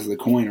both sides of the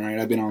coin, right?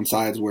 I've been on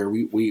sides where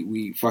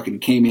we fucking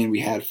came in, we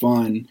had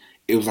fun,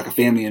 it was like a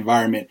family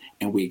environment,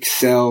 and we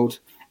excelled.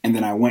 And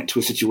then I went to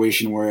a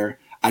situation where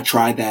I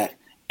tried that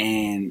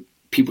and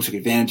people took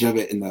advantage of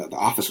it and the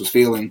office was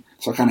failing.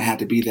 So I kind of had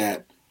to be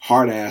that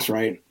hard ass,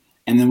 right?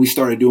 And then we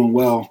started doing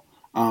well.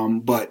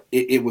 But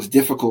it was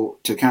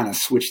difficult to kind of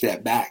switch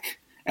that back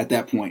at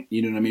that point.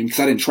 You know what I mean? Because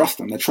I didn't trust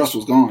them. That trust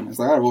was gone. It's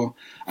like, all right, well,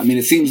 I mean,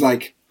 it seems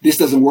like this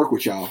doesn't work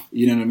with y'all.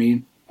 You know what I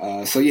mean?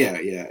 So yeah,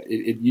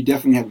 you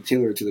definitely have to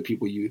tailor it to the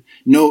people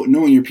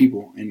knowing your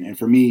people. And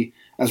for me,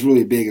 that's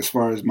really big as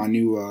far as my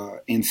new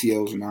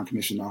NCOs or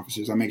non-commissioned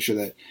officers. I make sure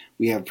that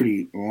we have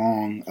pretty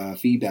long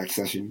feedback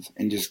sessions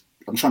and just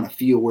I'm trying to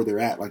feel where they're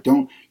at. Like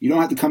you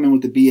don't have to come in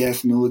with the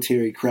BS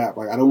military crap.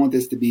 Like I don't want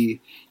this to be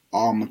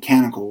all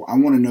mechanical. I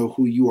want to know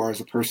who you are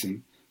as a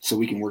person so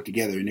we can work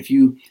together. And if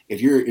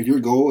your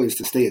goal is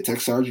to stay a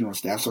tech sergeant or a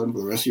staff sergeant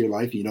for the rest of your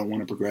life and you don't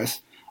want to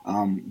progress,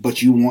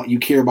 but you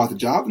care about the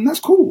job, and that's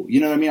cool. You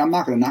know what I mean? I'm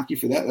not going to knock you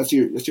for that. That's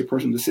your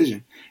personal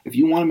decision. If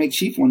you want to make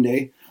chief one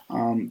day,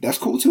 that's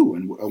cool too.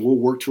 And we'll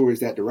work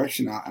towards that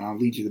direction and I'll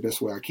lead you the best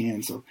way I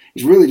can. So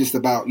it's really just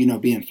about,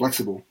 being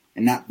flexible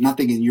and not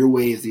thinking your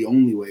way is the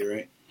only way,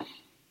 right?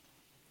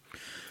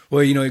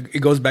 Well, it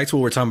goes back to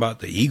what we're talking about,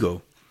 the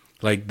ego.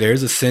 Like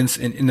there's a sense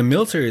in the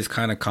military is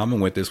kind of common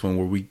with this one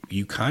where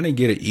you kind of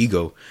get an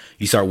ego.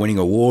 You start winning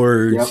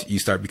awards. Yep. You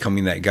start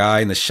becoming that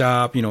guy in the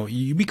shop.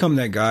 You become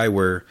that guy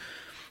where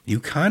you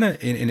kind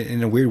of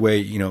in a weird way,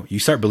 you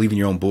start believing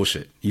your own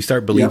bullshit. You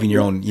start believing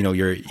your own,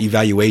 your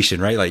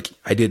evaluation, right? Like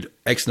I did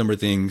X number of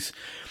things.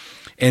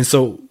 And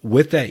so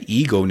with that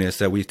ego-ness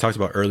that we talked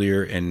about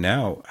earlier and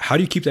now, how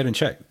do you keep that in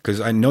check?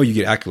 Because I know you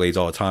get accolades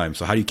all the time.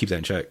 So how do you keep that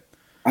in check?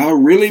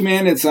 Really,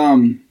 man, it's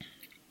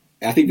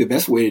I think the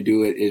best way to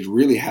do it is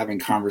really having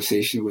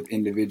conversation with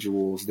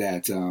individuals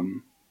that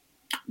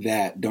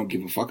don't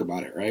give a fuck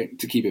about it, right?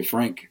 To keep it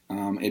frank,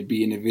 it'd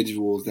be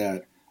individuals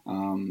that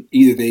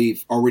either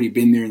they've already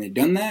been there and they've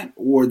done that,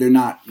 or they're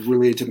not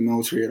related to the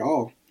military at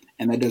all,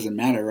 and that doesn't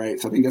matter, right?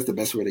 So I think that's the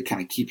best way to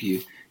kind of keep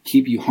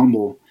you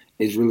humble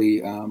is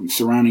really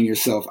surrounding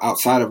yourself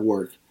outside of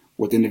work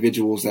with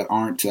individuals that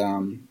aren't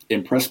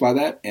impressed by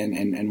that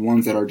and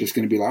ones that are just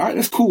going to be like, all right,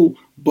 that's cool,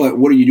 but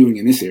what are you doing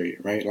in this area,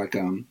 right? Like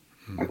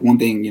one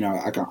thing,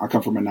 I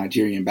come from a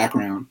Nigerian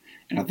background,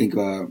 and I think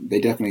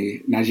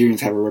Nigerians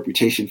have a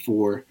reputation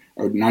for,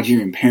 or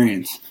Nigerian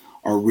parents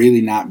are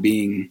really not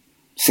being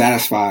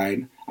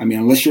satisfied. I mean,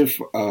 unless you're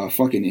a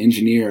fucking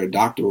engineer, a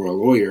doctor, or a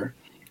lawyer,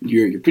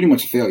 you're pretty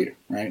much a failure,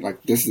 right?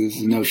 Like this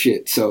is no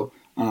shit. So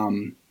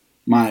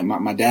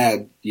my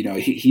dad, he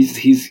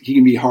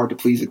can be hard to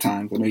please at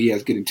times. I know he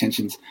has good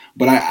intentions,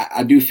 but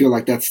I do feel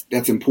like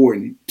that's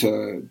important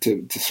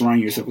to surround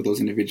yourself with those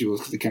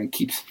individuals because it kind of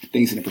keeps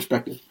things in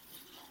perspective.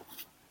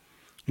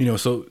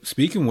 So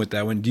speaking with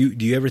that one, do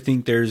you ever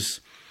think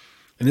there's,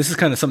 and this is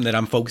kind of something that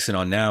I'm focusing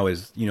on now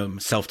is,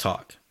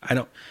 self-talk.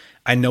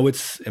 I know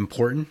it's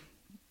important,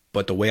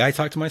 but the way I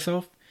talk to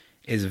myself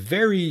is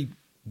very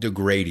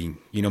degrading.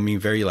 You know what I mean?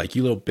 Very like,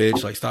 you little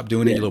bitch, like stop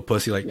doing it, you little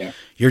pussy. Like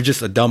you're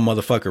just a dumb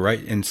motherfucker.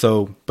 Right. And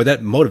so, but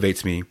that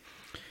motivates me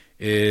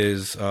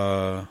is,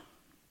 let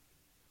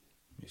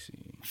me see.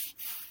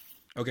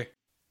 Okay.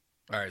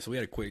 All right. So we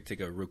had to take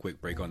a real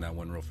quick break on that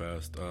one real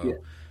fast.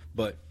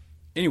 But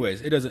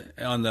anyways, it doesn't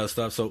on the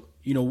stuff. So,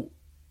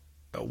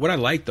 what I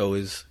like though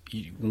is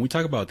when we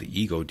talk about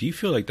the ego, do you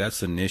feel like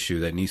that's an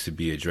issue that needs to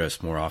be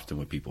addressed more often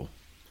with people?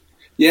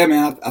 Yeah,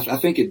 man, I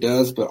think it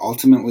does, but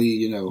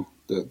ultimately,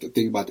 the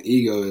thing about the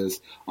ego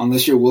is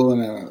unless you're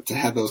willing to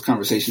have those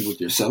conversations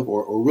with yourself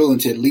or willing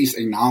to at least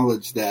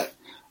acknowledge that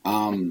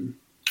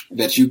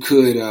that you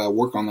could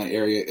work on that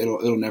area,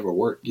 it'll never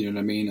work. You know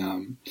what I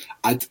mean?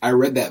 I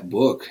read that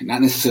book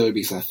not necessarily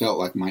because I felt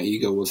like my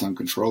ego was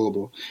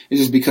uncontrollable. It's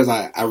just because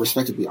I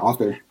respected the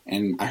author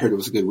and I heard it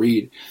was a good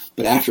read.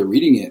 But after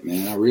reading it,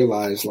 man, I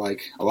realized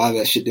like a lot of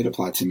that shit did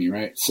apply to me,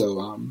 right?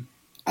 So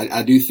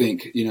I do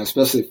think,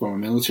 especially from a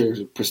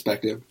military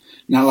perspective,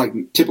 not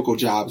like typical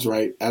jobs,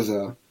 right?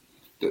 The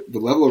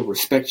level of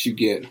respect you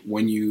get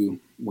when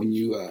you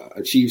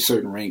achieve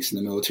certain ranks in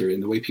the military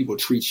and the way people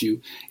treat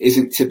you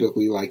isn't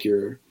typically like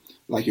your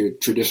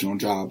traditional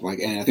job. Like,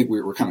 and I think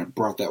we're kind of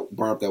brought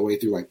up that way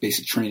through like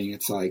basic training.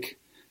 It's like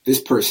this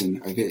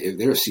person, if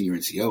they're a senior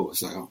NCO,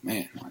 it's like, oh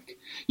man, like,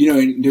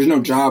 there's no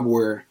job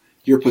where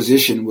your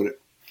position would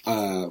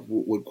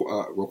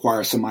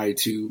require somebody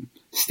to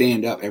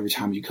stand up every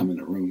time you come in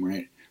the room,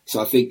 right?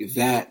 So I think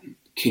that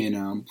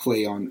can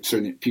play on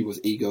certain people's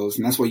egos,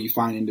 and that's why you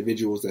find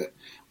individuals that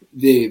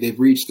they've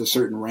reached a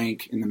certain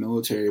rank in the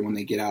military. When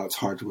they get out, it's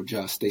hard to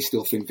adjust. They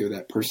still think they're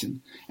that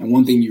person. And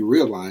one thing you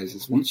realize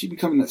is once you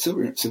become in that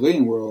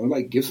civilian world,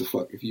 nobody gives a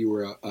fuck if you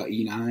were a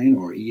E9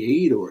 or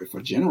E8 or if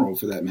a general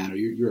for that matter.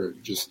 You're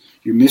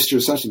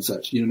Mr. Such and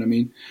such. You know what I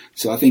mean?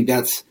 So I think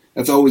that's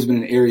always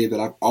been an area that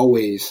I've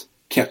always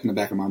kept in the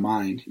back of my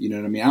mind. You know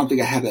what I mean? I don't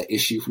think I have that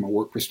issue from a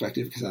work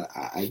perspective because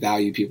I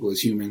value people as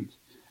humans.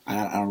 I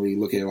don't really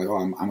look at it like, oh,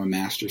 I'm a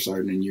master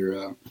sergeant and you're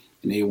an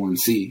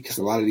A1C, because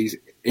a lot of these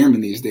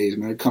airmen these days,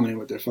 man, they're coming in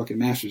with their fucking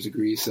master's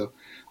degrees. So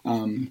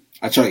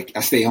I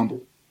stay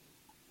humble.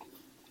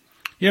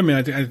 Yeah, man,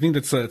 I think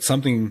that's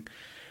something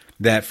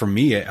that for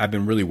me, I've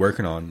been really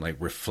working on, like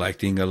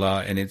reflecting a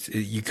lot. And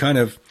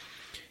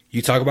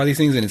you talk about these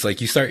things and it's like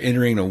you start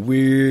entering a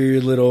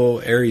weird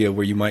little area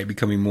where you might be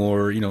becoming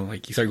more,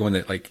 like you start going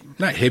that, like,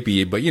 not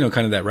hippie, but,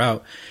 kind of that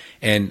route.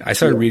 And I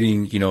started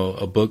reading,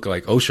 a book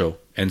like Osho.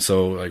 And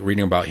so like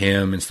reading about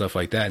him and stuff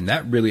like that. And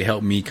that really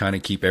helped me kind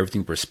of keep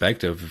everything in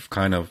perspective,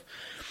 kind of,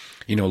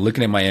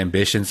 looking at my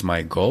ambitions,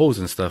 my goals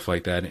and stuff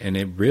like that. And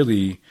it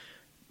really,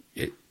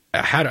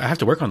 I have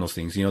to work on those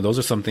things. Those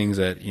are some things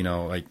that,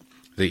 like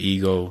the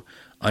ego,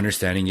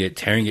 understanding it,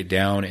 tearing it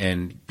down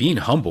and being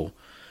humble,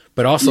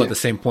 but also at the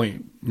same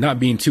point, not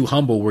being too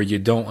humble where you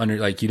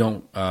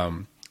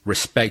don't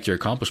respect your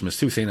accomplishments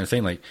too,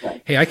 saying like,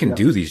 hey, I can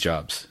do these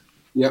jobs.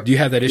 Yep. Do you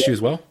have that issue as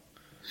well?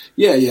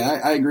 Yeah,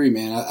 I agree,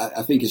 man.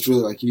 I think it's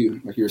really like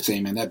you were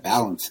saying, man, that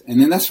balance.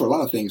 And then that's for a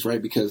lot of things,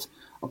 right? Because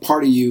a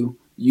part of you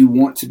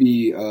want to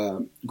be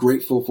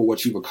grateful for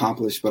what you've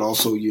accomplished, but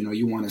also,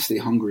 you want to stay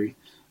hungry.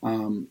 A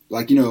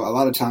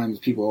lot of times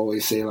people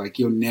always say like,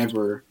 you'll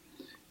never,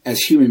 as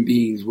human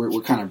beings, we're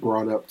kind of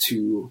brought up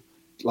to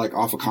like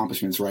off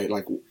accomplishments, right?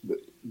 Like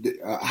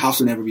a house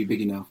will never be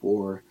big enough,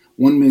 or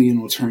 1 million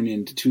will turn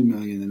into 2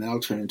 million and that'll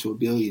turn into 1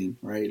 billion,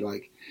 right?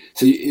 Like,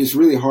 so it's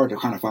really hard to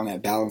kind of find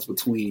that balance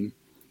between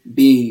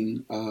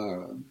being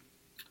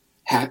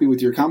happy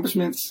with your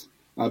accomplishments,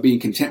 being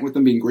content with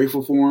them, being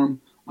grateful for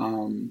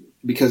them,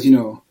 because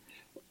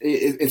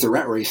it's a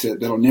rat race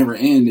that'll never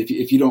end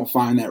if you don't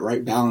find that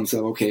right balance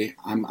of, okay,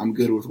 I'm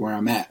good with where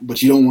I'm at,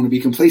 but you don't want to be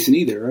complacent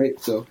either, right?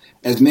 So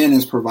as men,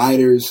 as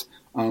providers,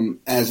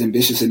 as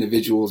ambitious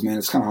individuals, man,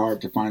 it's kind of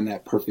hard to find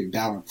that perfect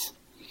balance.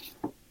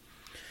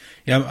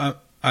 Yeah,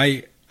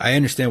 I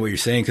understand what you're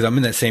saying because I'm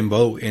in that same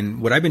boat.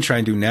 And what I've been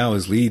trying to do now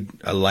is lead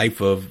a life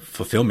of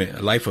fulfillment,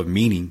 a life of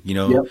meaning,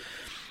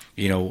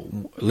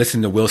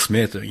 listen to Will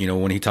Smith,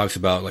 when he talks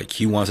about like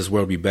he wants this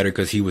world to be better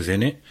because he was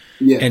in it.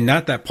 Yeah. And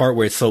not that part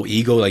where it's so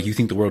ego, like you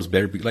think the world's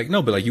better. Like,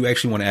 no, but like you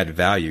actually want to add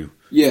value.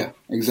 Yeah,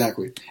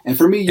 exactly. And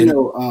for me,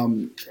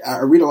 I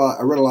read a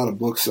lot of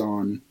books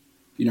on,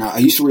 I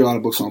used to read a lot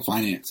of books on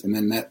finance, and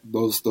then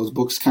those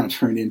books kind of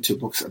turned into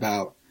books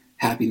about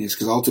happiness,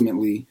 because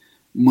ultimately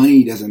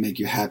money doesn't make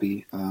you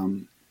happy.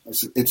 It's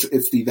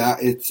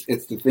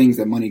the things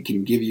that money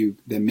can give you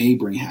that may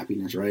bring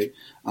happiness, right?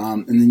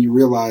 And then you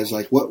realize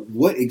like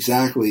what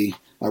exactly,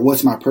 like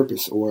what's my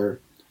purpose, or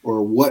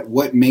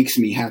what makes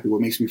me happy,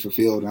 what makes me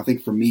fulfilled. And I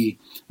think for me,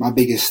 my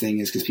biggest thing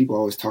is, because people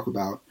always talk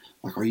about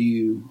like, are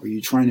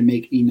you trying to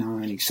make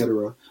E9,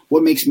 etc.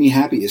 What makes me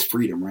happy is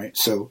freedom, right?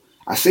 So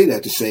I say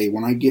that to say,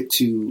 when I get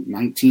to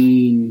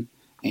 19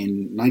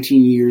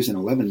 years and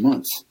 11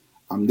 months,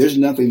 there's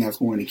nothing that's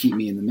going to keep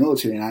me in the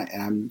military.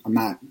 And I'm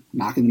not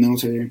knocking the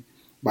military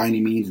by any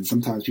means. And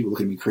sometimes people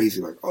look at me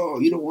crazy, like, oh,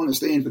 you don't want to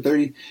stay in for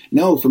 30.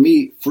 No, for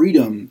me,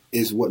 freedom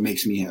is what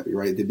makes me happy,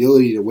 right? The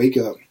ability to wake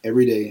up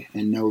every day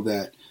and know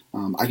that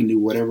I can do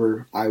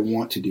whatever I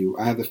want to do.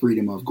 I have the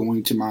freedom of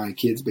going to my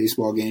kids'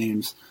 baseball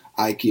games.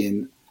 I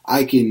can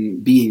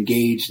be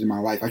engaged in my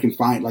life. I can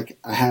find, like,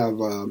 I have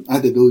the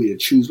ability to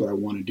choose what I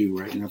want to do,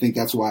 right? And I think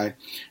that's why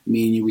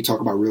me and you, we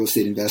talk about real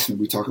estate investment.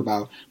 We talk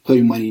about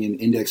putting money in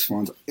index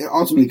funds. It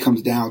ultimately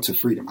comes down to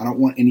freedom. I don't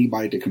want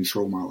anybody to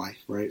control my life,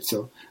 right?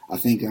 So I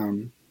think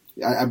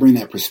I bring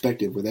that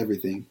perspective with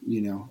everything.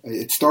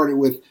 It started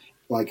with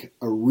like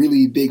a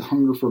really big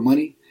hunger for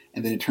money.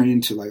 And then it turned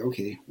into like,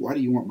 okay, why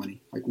do you want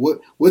money? Like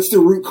what's the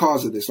root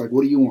cause of this? Like,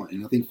 what do you want?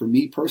 And I think for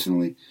me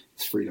personally,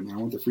 it's freedom. I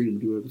want the freedom to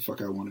do whatever the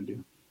fuck I want to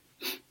do.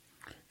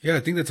 Yeah, I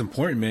think that's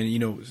important, man. You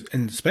know,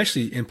 and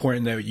especially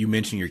important that you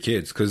mention your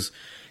kids, because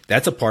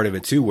that's a part of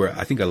it too, where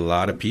I think a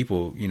lot of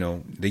people, you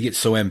know, they get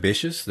so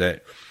ambitious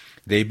that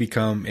they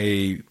become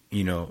a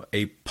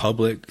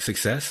public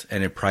success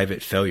and a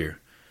private failure.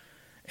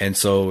 And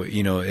so,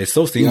 you know, it's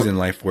those things in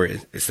life where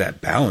it's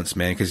that balance,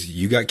 man, because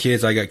you got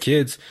kids, I got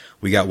kids,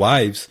 we got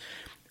wives.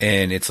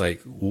 And it's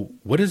like,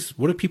 what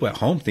do people at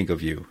home think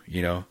of you?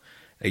 You know,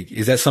 like,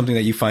 is that something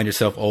that you find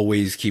yourself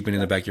always keeping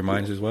in the back of your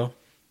minds as well?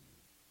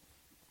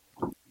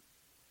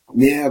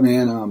 Yeah,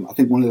 man. I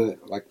think one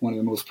of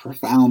the most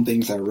profound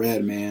things I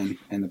read, man,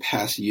 in the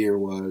past year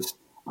was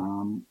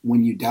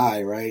when you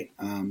die, right?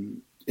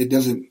 It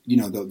doesn't, you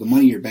know, the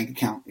money in your bank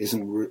account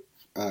isn't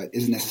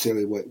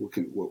necessarily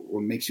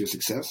what makes you a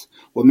success.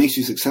 What makes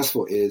you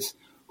successful is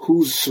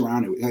who's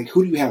surrounded with, like,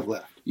 who do you have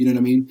left? You know what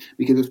I mean?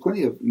 Because there's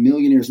plenty of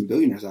millionaires and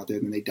billionaires out there,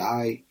 and they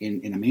die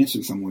in a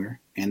mansion somewhere,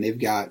 and they've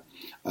got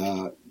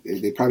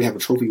they probably have a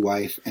trophy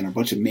wife and a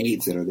bunch of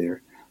maids that are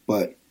there,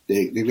 but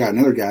they've got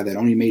another guy that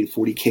only made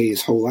 $40K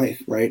his whole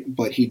life, right?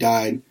 But he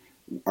died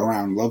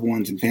around loved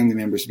ones and family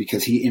members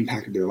because he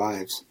impacted their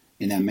lives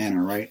in that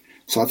manner, right?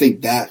 So I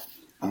think that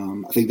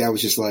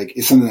was just like,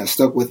 it's something that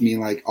stuck with me.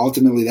 Like,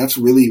 ultimately, that's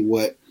really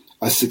what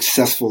a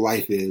successful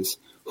life is.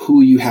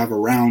 Who you have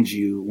around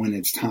you when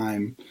it's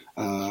time,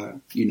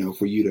 you know,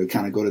 for you to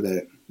kind of go to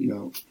that, you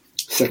know,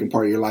 second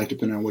part of your life,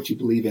 depending on what you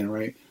believe in,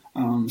 right?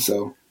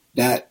 So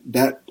that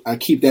I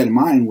keep that in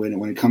mind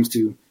when it comes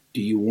to,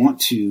 do you want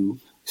to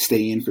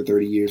stay in for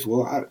 30 years?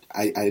 Well,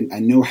 I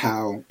know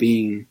how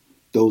being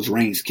those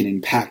ranks can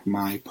impact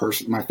my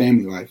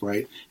family life,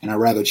 right? And I'd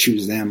rather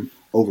choose them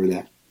over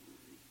that.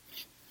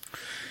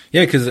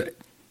 Yeah, because,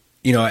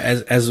 you know,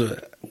 as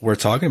we're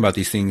talking about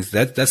these things,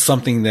 that's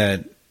something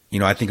that, you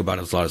know, I think about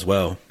it a lot as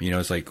well. You know,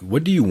 it's like,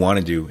 what do you want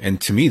to do?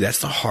 And to me, that's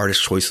the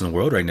hardest choice in the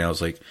world right now.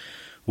 It's like,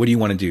 what do you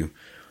want to do?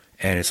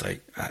 And it's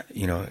like,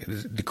 you know,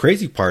 the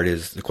crazy part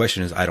is, the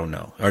question is, I don't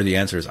know, or the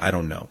answer is, I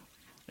don't know.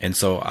 And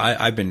so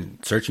I've been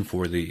searching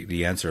for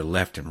the answer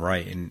left and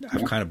right, and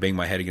I've kind of banged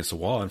my head against the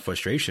wall in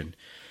frustration.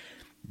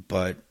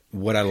 But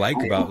what I like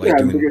about like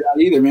doing, figure it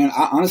out either, man.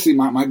 Honestly,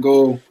 my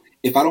goal,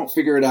 if I don't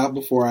figure it out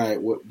before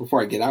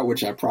I get out,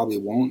 which I probably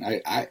won't,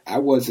 I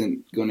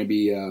wasn't going to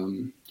be.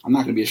 I'm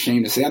not going to be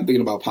ashamed to say I'm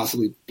thinking about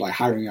possibly like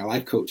hiring a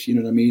life coach. You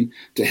know what I mean?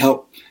 To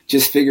help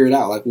just figure it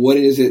out. Like, what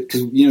is it?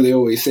 Because, you know, they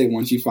always say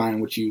once you find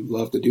what you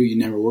love to do, you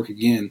never work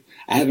again.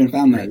 I haven't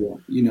found that yet.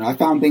 You know, I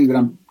found things that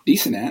I'm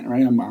decent at,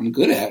 right? I'm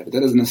good at, but that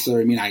doesn't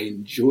necessarily mean I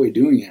enjoy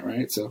doing it,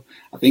 right? So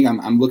I think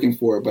I'm looking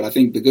for it. But I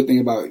think the good thing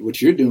about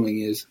what you're doing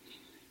is,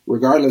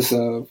 regardless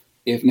of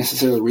if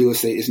necessarily real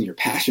estate isn't your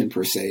passion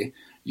per se,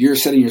 you're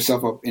setting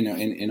yourself up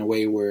in a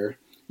way where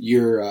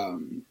your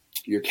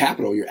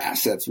capital, your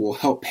assets will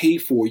help pay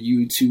for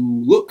you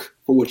to look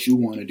for what you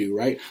want to do,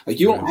 right? Like,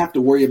 you don't have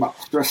to worry about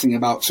stressing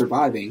about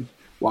surviving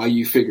while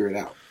you figure it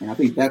out. And I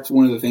think that's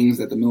one of the things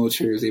that the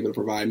military is able to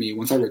provide me.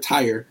 Once I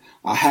retire,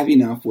 I'll have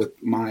enough with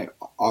my,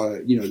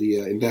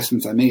 the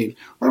investments I made,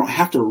 where I don't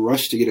have to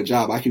rush to get a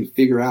job. I can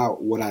figure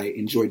out what I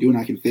enjoy doing.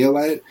 I can fail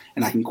at it,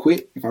 and I can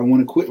quit if I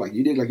want to quit, like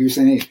you did, like you were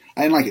saying, hey,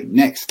 I didn't like it,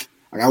 next.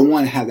 Like, I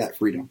want to have that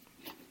freedom.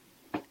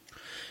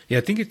 Yeah,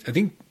 I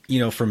think, you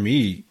know, for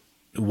me,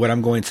 what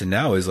I'm going to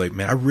now is like,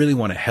 man, I really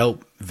want to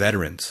help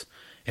veterans.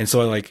 And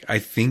so I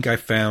think I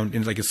found,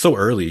 and like, it's so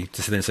early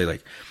to sit there and say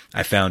like,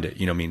 I found it,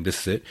 you know what I mean?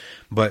 This is it.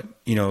 But,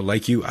 you know,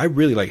 like you, I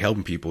really like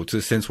helping people, to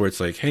the sense where it's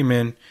like, hey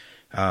man,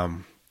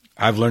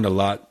 I've learned a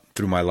lot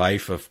through my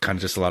life of kind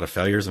of just a lot of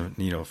failures and,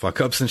 you know, fuck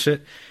ups and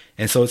shit.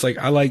 And so it's like,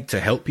 I like to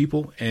help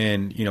people,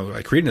 and, you know,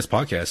 like creating this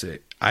podcast,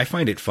 I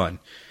find it fun.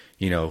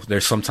 You know,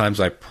 there's sometimes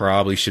I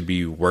probably should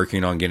be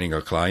working on getting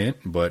a client,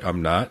 but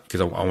I'm not, because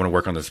I want to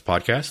work on this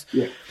podcast.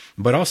 Yeah.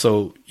 But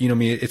also, you know, I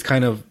mean, it's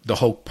kind of the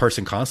whole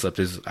person concept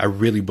is, I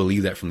really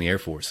believe that from the Air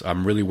Force.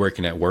 I'm really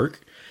working at work,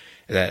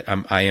 that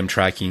I am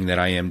tracking that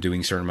I am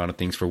doing a certain amount of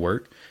things for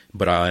work,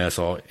 but I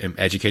also am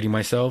educating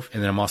myself,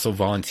 and then I'm also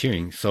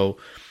volunteering. So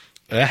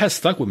that has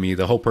stuck with me,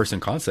 the whole person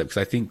concept,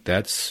 because I think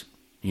that's,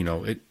 you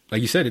know, it,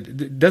 like you said,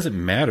 it doesn't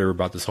matter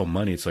about this whole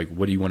money. It's like,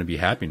 what do you want to be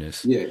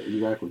happiness? Yeah,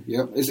 exactly.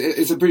 Yep.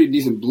 It's a pretty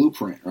decent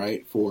blueprint,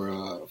 right,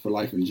 for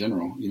life in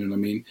general. You know what I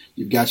mean?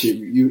 You've got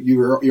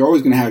you're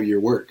always going to have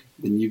your work.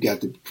 Then you've got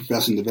the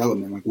professional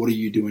development. Like, what are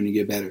you doing to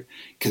get better?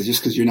 Because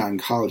just because you're not in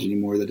college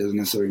anymore, that doesn't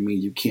necessarily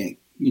mean you can't,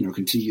 you know,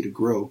 continue to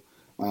grow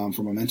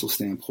from a mental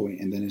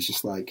standpoint. And then it's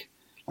just like,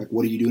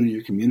 what are you doing in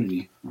your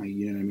community?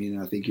 You know what I mean?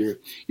 And I think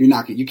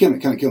you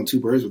can't kind of kill two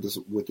birds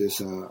with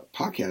this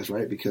podcast,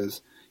 right?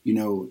 Because, you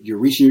know, you're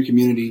reaching your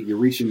community, you're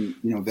reaching,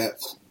 you know,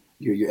 vets,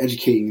 you're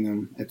educating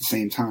them at the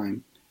same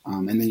time,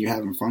 and then you're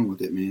having fun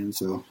with it, man.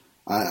 So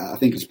I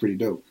think it's pretty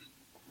dope.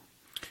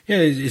 Yeah,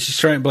 it's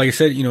just trying. But like I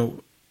said, you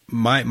know,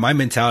 my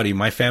mentality,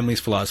 my family's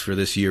philosophy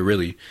this year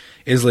really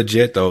is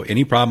legit. Though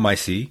any problem I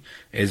see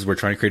is, we're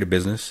trying to create a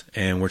business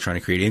and we're trying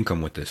to create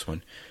income with this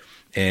one.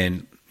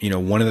 And you know,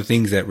 one of the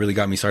things that really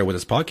got me started with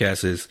this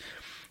podcast is,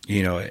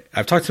 You know,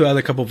 I've talked to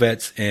other couple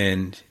vets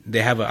and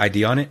they have an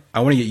idea on it. I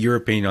want to get your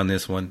opinion on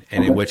this one,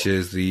 and which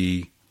is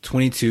the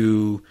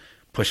 22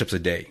 push-ups a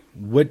day.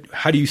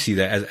 How do you see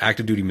that as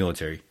active duty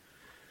military?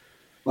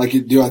 Like,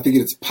 do I think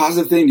it's a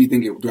positive thing?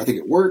 Do I think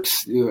it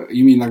works? You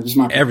mean like just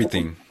my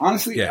everything?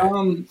 Honestly, yeah.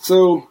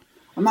 So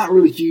I'm not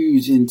really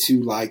huge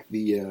into like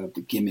the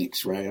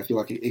gimmicks, right? I feel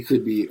like it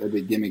could be a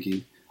bit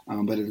gimmicky,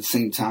 but at the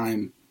same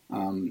time,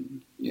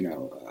 you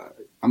know,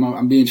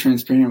 I'm being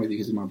transparent with you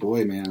because you're my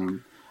boy,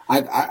 man.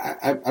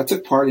 I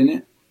took part in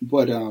it,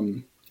 but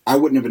I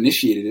wouldn't have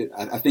initiated it.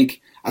 I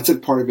think I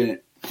took part in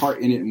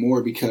it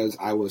more because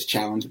I was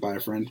challenged by a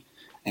friend,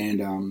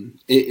 and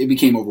it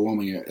became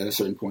overwhelming at a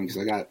certain point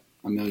because I got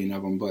a million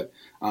of them. But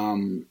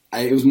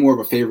it was more of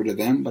a favor to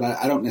them. But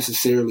I don't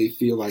necessarily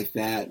feel like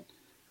that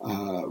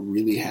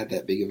really had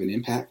that big of an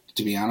impact.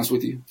 To be honest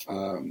with you,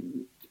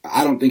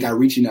 I don't think I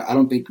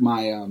don't think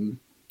my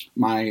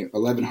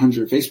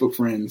 1,100 Facebook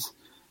friends.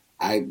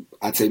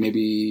 I'd say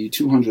maybe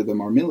 200 of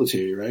them are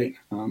military, right?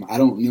 I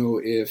don't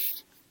know if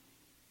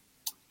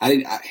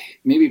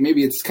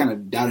maybe it's kind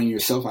of doubting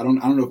yourself. I don't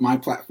know if my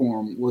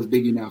platform was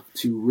big enough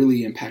to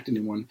really impact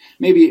anyone.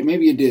 Maybe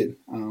it did,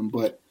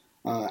 but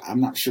I'm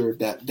not sure if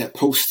that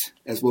post,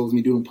 as well as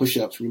me doing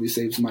push-ups, really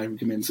saved somebody from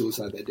committing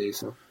suicide that day.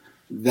 So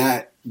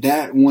that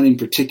one in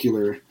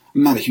particular,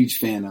 I'm not a huge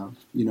fan of,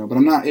 you know. But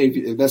I'm not.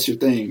 If that's your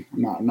thing,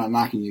 I'm not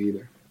knocking you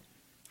either.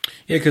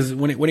 Yeah, because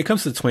when it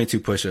comes to 22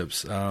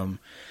 push-ups,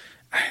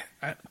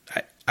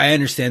 I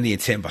understand the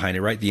intent behind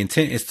it, right? The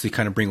intent is to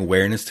kind of bring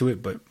awareness to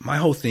it, but my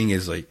whole thing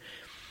is like,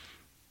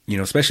 you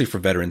know, especially for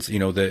veterans, you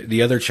know,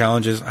 the other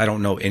challenges, I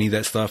don't know any of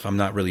that stuff. I'm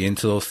not really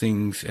into those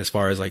things as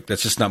far as like,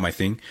 that's just not my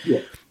thing.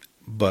 Yeah.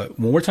 But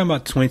when we're talking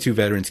about 22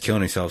 veterans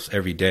killing themselves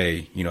every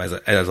day, you know,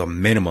 as a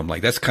minimum,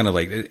 like that's kind of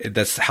like,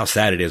 that's how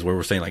sad it is, where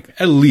we're saying like,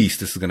 at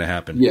least this is going to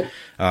happen. Yeah.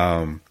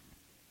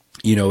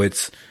 You know,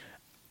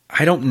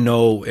 I don't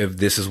know if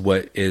this is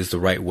what is the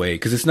right way.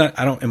 Cause it's not,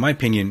 in my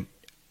opinion,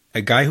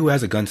 a guy who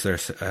has a gun to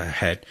their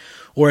head,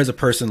 or as a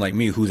person like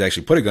me who's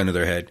actually put a gun to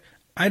their head,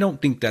 I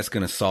don't think that's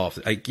going to solve,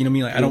 like, you know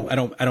what I mean? Like,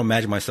 I don't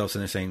imagine myself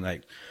sitting there saying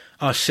like,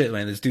 oh shit,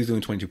 man, this dude's doing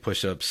 22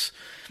 push-ups.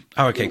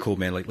 Oh, okay, cool,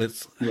 man. Like,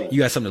 you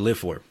got something to live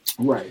for.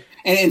 Right.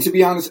 And to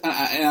be honest,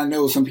 I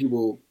know some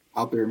people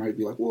out there might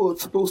be like, well,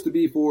 it's supposed to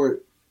be for,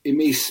 it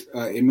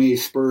may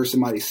spur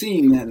somebody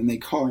seeing that, and they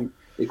call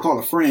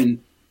a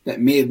friend that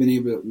may have,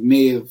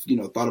 you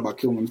know, thought about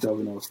killing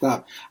themselves and they'll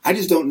stop. I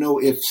just don't know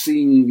if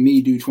seeing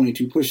me do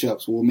 22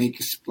 push-ups will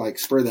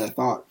spur that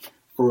thought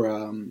for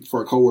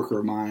a coworker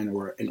of mine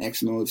or an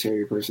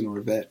ex-military person or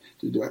a vet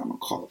to be like, I'm gonna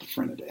call up a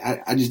friend today.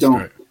 I just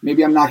don't. Right.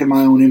 Maybe I'm knocking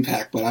my own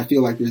impact, but I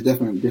feel like there's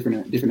definitely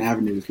different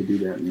avenues to do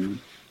that,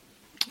 man.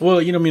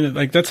 Well, you know, I mean,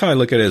 like that's how I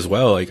look at it as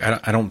well. Like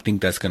I don't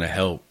think that's gonna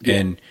help. Yeah.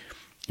 And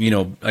you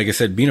know, like I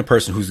said, being a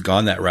person who's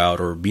gone that route,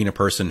 or being a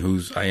person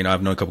who's, you know,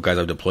 I've known a couple guys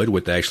I've deployed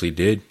with that actually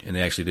did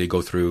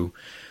go through,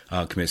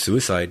 commit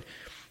suicide.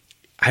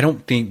 I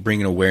don't think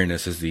bringing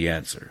awareness is the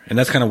answer. And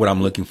that's kind of what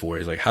I'm looking for,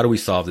 is like, how do we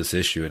solve this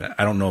issue? And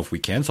I don't know if we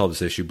can solve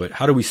this issue, but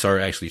how do we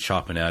start actually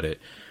chopping at it?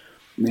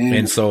 Man.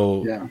 And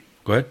so, yeah.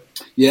 Go ahead.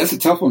 Yeah, that's a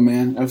tough one,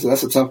 man.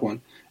 That's a tough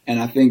one. And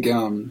I think,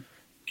 you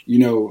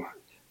know,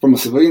 from a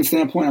civilian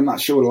standpoint, I'm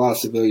not sure what a lot of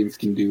civilians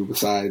can do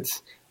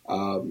besides,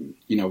 you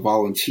know,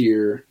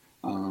 volunteer,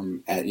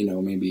 at, you know,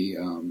 maybe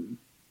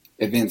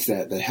events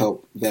that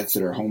help vets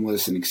that are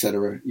homeless and et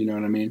cetera, you know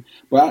what I mean?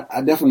 But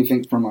I definitely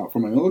think from a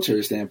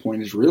military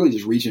standpoint, it's really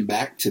just reaching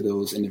back to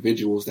those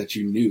individuals that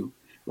you knew,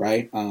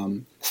 right?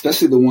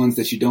 Especially the ones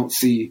that you don't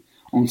see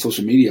on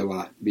social media a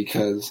lot,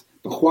 because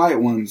the quiet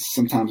ones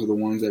sometimes are the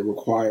ones that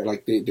require,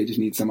 like they just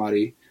need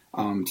somebody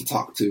to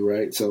talk to,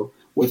 right? So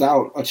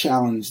without a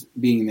challenge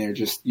being there,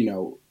 just, you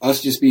know,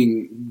 us just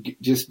being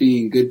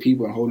good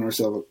people and holding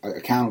ourselves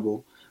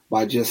accountable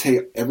by just,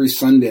 hey, every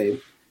Sunday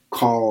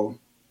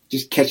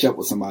just catch up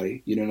with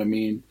somebody. You know what I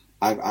mean?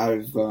 I'm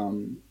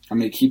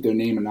going to keep their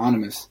name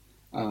anonymous.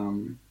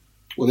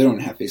 Well, they don't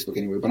have Facebook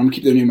anyway, but I'm gonna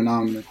keep their name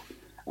anonymous.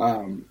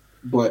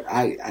 But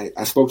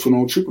I spoke to an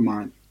old troop of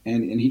mine,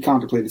 and he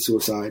contemplated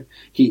suicide.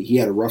 He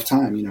had a rough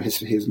time. You know,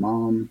 his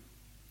mom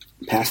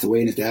passed away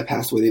and his dad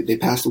passed away. They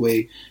passed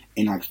away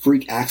in like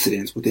freak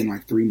accidents within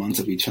like 3 months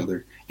of each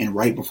other, and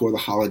right before the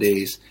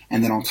holidays.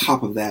 And then on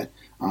top of that,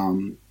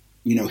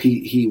 you know,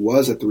 he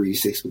was a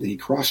 3-6, but then he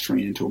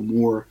cross-trained into a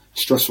more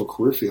stressful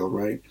career field,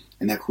 right?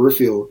 And that career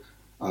field,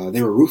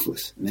 they were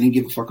ruthless, and they didn't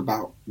give a fuck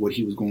about what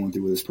he was going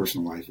through with his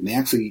personal life. And they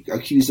actually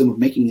accused him of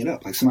making it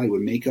up, like somebody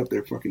would make up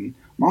their fucking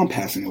mom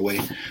passing away.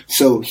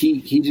 So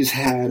he just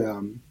had,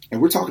 and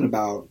we're talking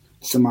about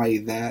somebody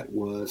that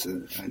was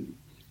an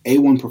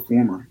A1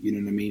 performer, you know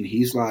what I mean?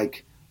 He's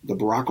like the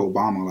Barack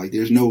Obama. Like,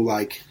 there's no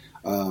like,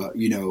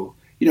 you know,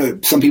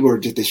 some people are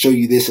just, they show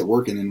you this at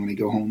work, and then when they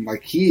go home,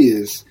 like, he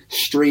is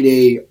straight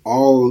A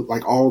all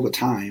the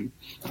time.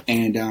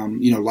 And,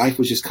 you know, life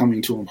was just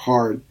coming to him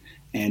hard.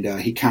 And,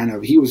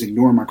 he was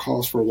ignoring my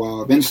calls for a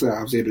while. Eventually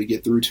I was able to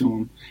get through to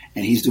him,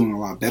 and he's doing a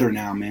lot better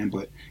now, man.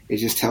 But it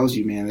just tells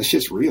you, man, this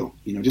shit's real.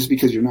 You know, just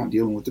because you're not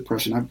dealing with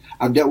depression,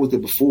 I've dealt with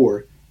it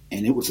before,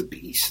 and it was a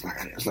beast. Like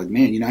I was like,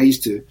 man, I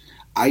used to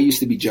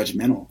be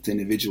judgmental to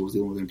individuals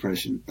dealing with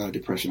depression.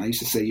 I used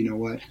to say, you know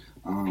what,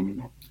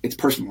 it's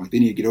personal. Like they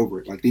need to get over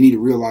it. Like they need to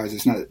realize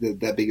it's not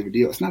that big of a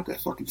deal. It's not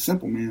that fucking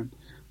simple, man.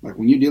 Like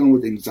when you're dealing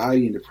with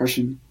anxiety and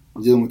depression, I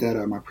was dealing with that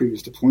at my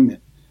previous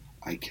deployment.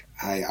 Like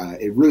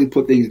it really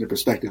put things into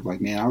perspective.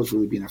 Like, man, I was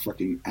really being a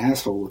fucking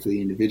asshole to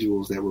the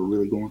individuals that were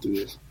really going through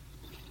this.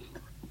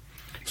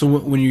 So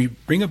when you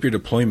bring up your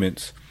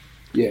deployments,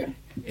 yeah,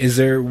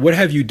 what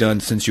have you done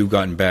since you've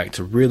gotten back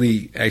to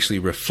really actually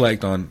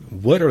reflect on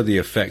what are the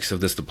effects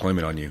of this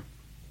deployment on you?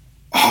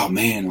 Oh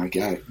man, like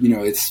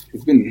it's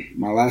been,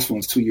 my last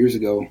one's 2 years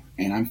ago,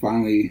 and I'm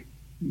finally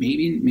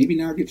maybe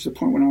now get to the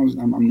point when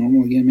I'm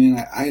normal again,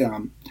 man.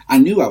 I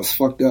knew I was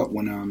fucked up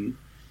when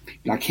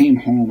I came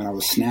home and I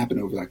was snapping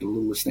over like the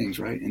littlest things,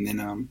 right? And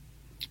then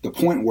the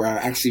point where I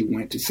actually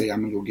went to say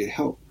I'm gonna go get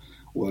help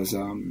was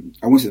I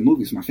went to the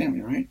movies with my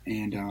family, right?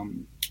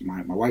 And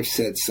my wife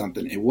said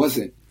something. It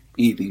wasn't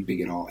anything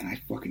big at all, and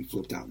I fucking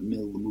flipped out in the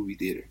middle of the movie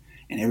theater,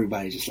 and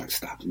everybody just like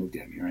stopped and looked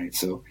at me, right?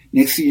 So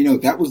next thing you know,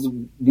 that was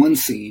the one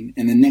scene,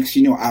 and then next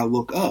thing you know, I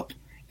look up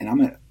and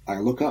I'm at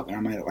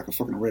like a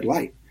fucking red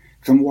light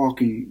because I'm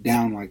walking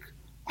down like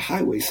a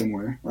highway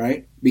somewhere,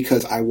 right?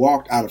 Because I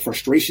walked out of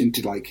frustration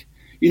to like,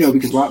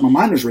 because my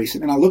mind was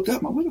racing, and I looked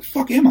up. I'm like, where the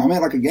fuck am I? I'm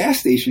at like a gas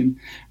station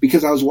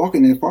because I was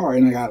walking that far,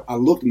 and I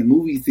looked, and the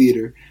movie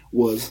theater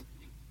was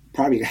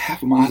probably a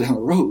half a mile down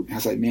the road. And I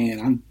was like,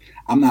 man,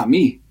 I'm not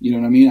me. You know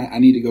what I mean? I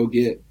need to go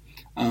get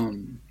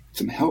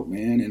some help,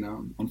 man.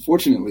 And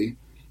unfortunately,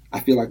 I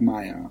feel like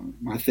my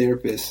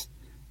therapist,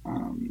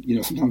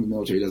 sometimes the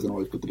military doesn't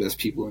always put the best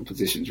people in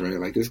positions, right?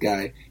 Like this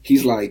guy, he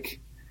was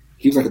like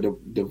a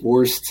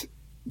divorced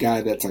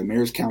guy that's like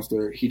marriage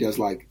counselor. He does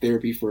like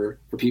therapy for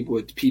people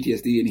with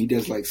PTSD, and he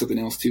does like something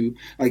else too.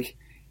 Like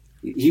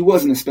he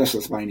wasn't a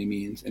specialist by any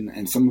means,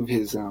 and some of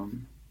his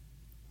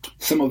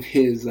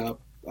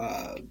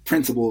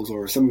principles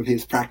or some of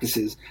his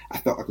practices I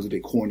felt like was a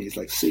bit corny. It's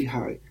like, say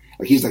how, like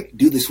he's like,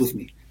 do this with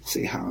me,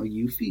 say how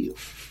you feel,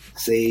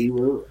 say,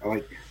 well,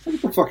 like,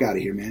 get the fuck out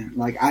of here, man.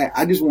 Like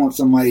I just want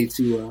somebody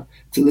to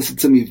listen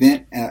to me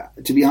vent.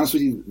 To be honest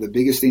with you, the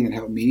biggest thing that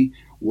helped me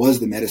was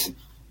the medicine.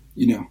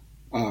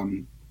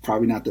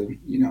 Probably not the,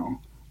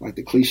 like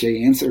the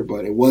cliche answer,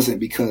 but it wasn't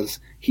because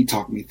he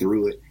talked me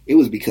through it. It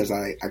was because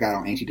I got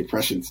on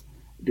antidepressants,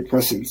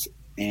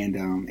 and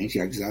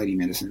anti-anxiety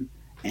medicine,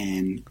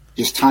 and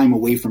just time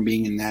away from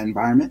being in that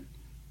environment,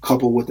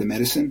 coupled with the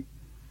medicine,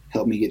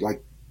 helped me get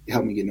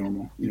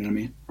normal. You know what I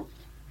mean?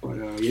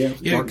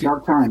 But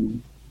dark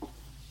time.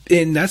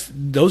 And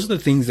those are the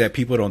things that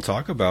people don't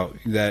talk about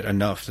that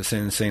enough. To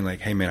saying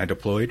like, hey man, I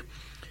deployed.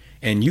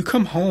 And you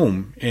come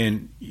home,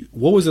 and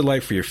what was it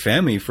like for your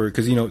family?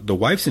 Because the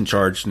wife's in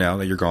charge now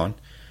that you're gone.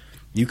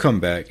 You come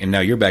back, and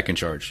now you're back in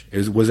charge.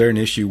 Was there an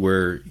issue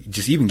where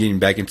just even getting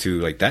back into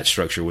like that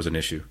structure was an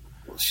issue?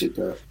 Well, shit,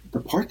 the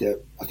part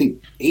that I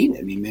think ate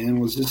at me, man,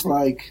 was just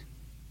like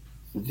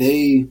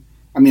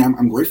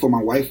I'm grateful.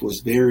 My wife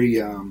was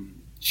very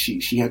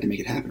she had to make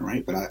it happen,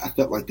 right? But I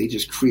felt like they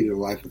just created a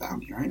life without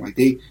me, right? Like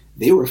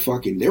they were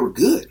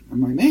good.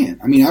 I'm like, man.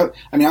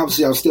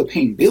 Obviously I was still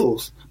paying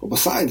bills, but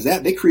besides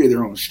that, they created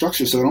their own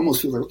structure. So it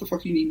almost feels like, what the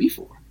fuck do you need me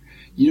for?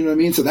 You know what I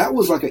mean? So that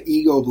was like an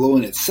ego blow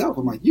in itself.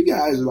 I'm like, you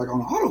guys are like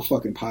on auto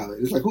fucking pilot.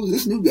 It's like, who's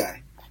this new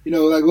guy?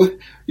 Like,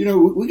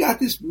 we got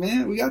this,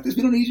 man. We got this.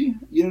 We don't need you.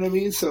 You know what I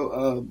mean?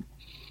 So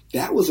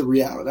that was a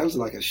reality. That was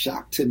like a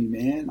shock to me,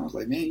 man. I was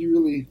like, man,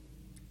 you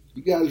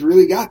guys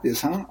really got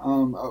this, huh?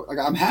 Like,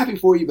 I'm happy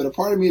for you, but a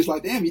part of me is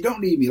like, damn, you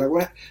don't need me. Like,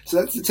 what? So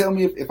that's to tell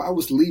me if I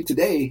was to leave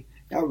today,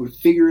 I would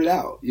figure it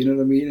out. You know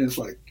what I mean? And it's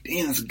like,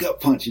 damn, that's a gut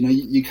punch.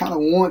 You kind of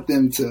want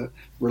them to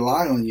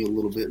rely on you a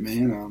little bit,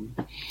 man.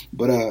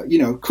 But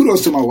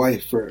kudos to my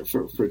wife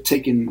for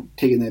taking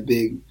that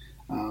big,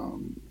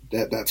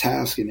 that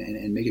task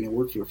and making it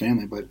work for her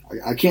family. But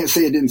I can't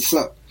say it didn't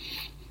suck.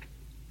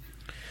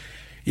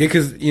 Yeah,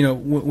 because,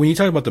 when you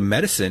talk about the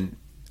medicine,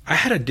 I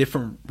had a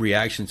different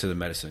reaction to the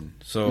medicine.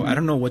 So I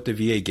don't know what the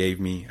VA gave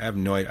me. I have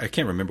no idea. I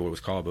can't remember what it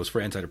was called, but it was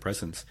for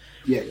antidepressants.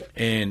 Yeah.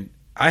 And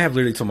I have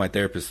literally told my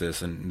therapist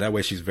this, and that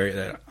way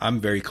I'm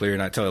very clear,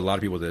 and I tell a lot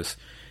of people this.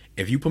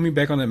 If you put me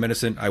back on that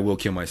medicine, I will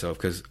kill myself,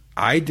 because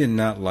I did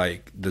not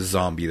like the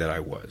zombie that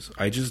I was.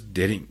 I just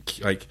didn't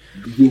like.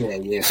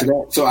 Yeah.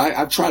 So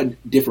I've tried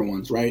different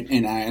ones, right?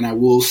 And I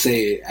will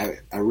say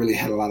I really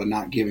had a lot of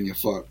not giving a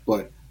fuck,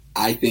 but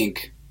I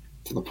think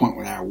to the point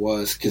where I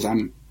was, because I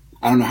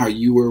don't know how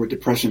you were with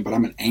depression, but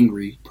I'm an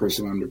angry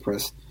person when I'm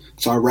depressed.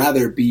 So I'd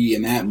rather be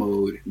in that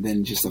mode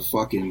than just a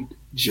fucking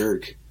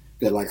jerk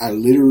that, like, I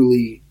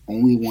literally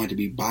only wanted to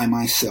be by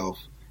myself.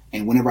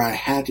 And whenever I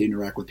had to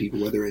interact with people,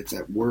 whether it's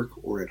at work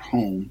or at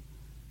home,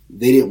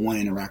 they didn't want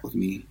to interact with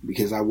me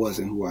because I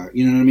wasn't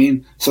you know what I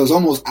mean? So it's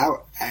almost, I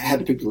had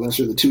to pick the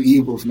lesser of the two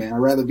evils, man. I'd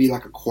rather be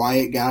like a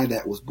quiet guy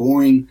that was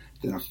boring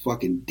than a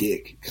fucking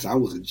dick, because I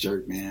was a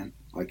jerk, man.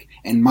 Like,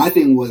 and my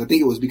thing was, I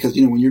think it was because,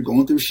 when you're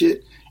going through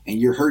shit and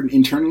you're hurting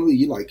internally,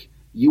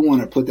 you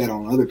want to put that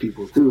on other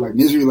people too. Like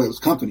misery loves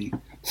company.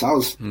 So I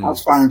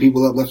was firing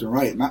people up left and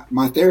right.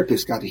 My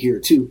therapist got to hear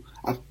it too.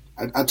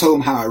 I told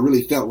him how I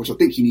really felt, which I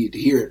think he needed to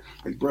hear it.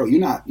 Like, bro, you're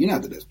not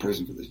the best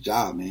person for this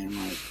job, man.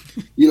 Like,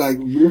 you like,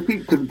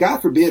 because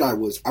God forbid I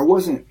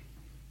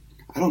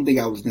don't think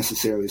I was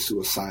necessarily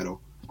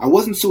suicidal. I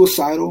wasn't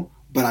suicidal,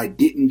 but I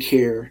didn't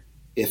care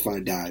if I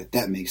died, if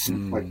that makes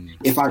sense. Like,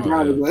 if I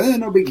died, it was like,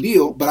 no big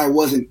deal, but I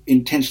wasn't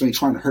intentionally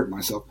trying to hurt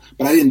myself.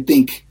 But I didn't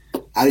think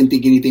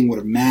anything would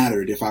have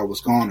mattered if I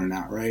was gone or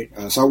not, right?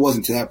 So I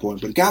wasn't to that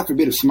point. But God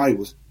forbid if somebody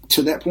was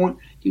to that point,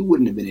 he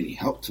wouldn't have been any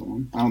help to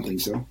him. I don't think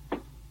so.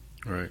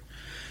 Right.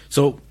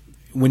 So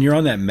when you're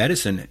on that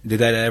medicine, did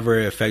that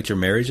ever affect your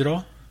marriage at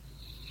all?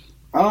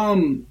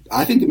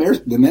 I think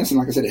the medicine,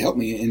 like I said, it helped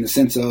me in the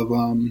sense of,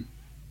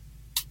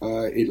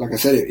 like I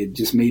said, it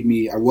just made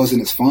me, I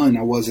wasn't as fun.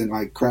 I wasn't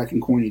like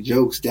cracking corny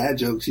jokes, dad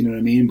jokes, you know what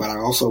I mean? But I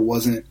also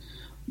wasn't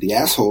the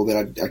asshole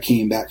that I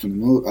came back from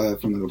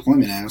the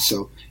deployment as.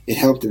 So it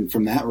helped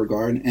from that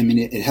regard. I mean,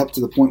 it helped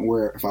to the point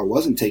where if I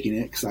wasn't taking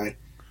it, cause I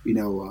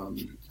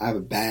have a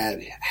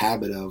bad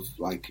habit of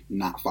like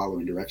not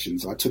following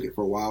directions. So I took it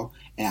for a while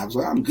and I was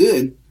like, I'm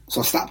good.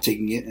 So I stopped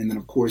taking it. And then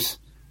of course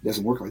it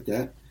doesn't work like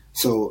that.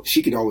 So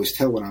she could always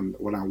tell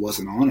when I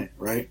wasn't on it.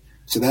 Right.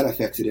 So that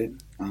affected it.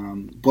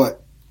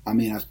 But I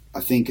mean, I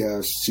think,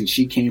 since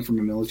she came from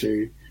the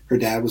military, her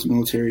dad was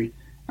military.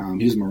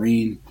 He was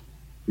Marine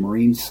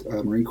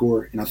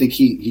Corps. And I think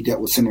he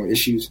dealt with similar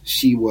issues.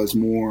 She was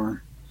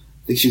more,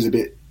 I think she was a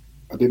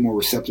bit more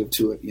receptive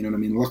to it. You know what I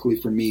mean? Luckily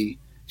for me,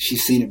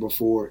 she's seen it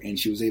before and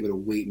she was able to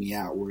wait me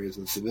out. Whereas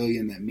a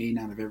civilian that may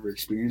not have ever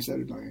experienced that,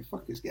 would be like,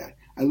 fuck this guy.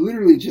 I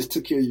literally just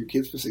took care of your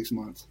kids for 6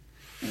 months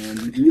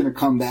and you're going to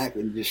come back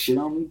and just shit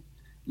on me.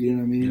 You know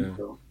what I mean? Yeah.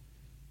 So.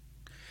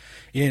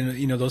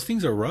 And, those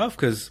things are rough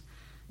because,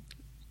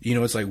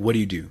 it's like, what do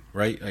you do?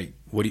 Right? Like,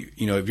 what do you,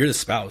 if you're the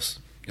spouse,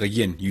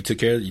 again, you took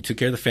care of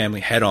the family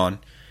head on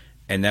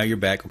and now you're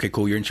back. Okay,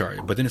 cool. You're in charge.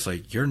 But then it's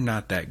like, you're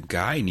not that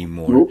guy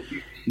anymore. Nope,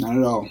 not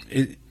at all.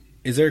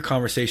 Is there a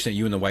conversation that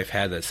you and the wife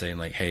had that's saying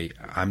like, hey,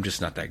 I'm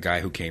just not that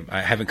guy who came,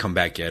 I haven't come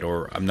back yet,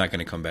 or I'm not going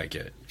to come back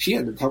yet? She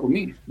had to talk with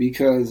me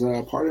because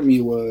part of me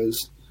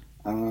was,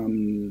 I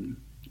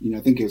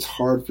think it's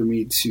hard for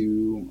me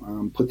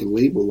to put the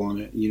label on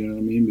it, you know what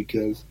I mean?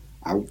 Because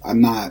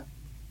I'm not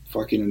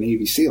fucking a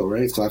Navy SEAL,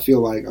 right? So I feel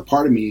like a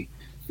part of me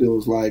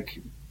feels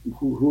like,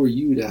 who are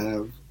you to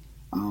have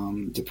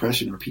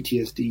depression or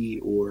PTSD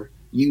or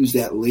use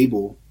that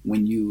label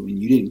when you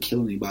didn't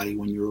kill anybody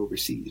when you're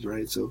overseas,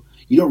 right? So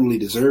you don't really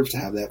deserve to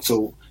have that.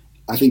 So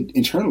I think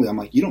internally I'm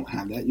like, you don't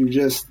have that. You're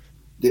just,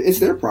 it's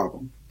their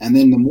problem. And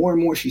then the more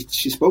and more she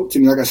spoke to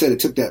me, like I said, it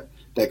took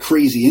that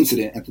crazy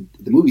incident at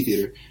the movie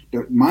theater.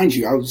 Mind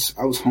you, I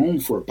was home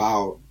for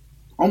about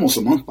almost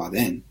a month by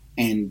then.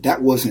 And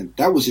that was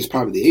just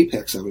probably the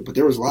apex of it, but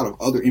there was a lot of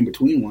other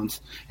in-between ones.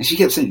 And she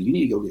kept saying, you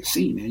need to go get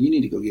seen, man. You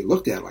need to go get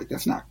looked at. Like,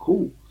 that's not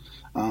cool.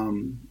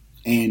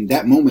 And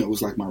that moment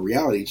was like my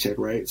reality check,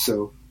 right?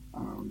 So,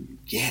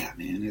 yeah,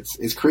 man,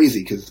 it's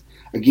crazy because,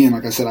 again,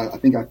 like I said, I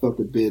think I felt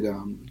a bit,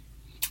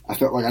 I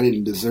felt like I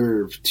didn't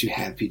deserve to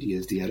have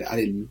PTSD. I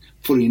didn't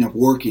put enough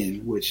work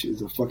in, which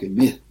is a fucking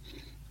myth.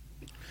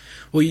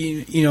 Well,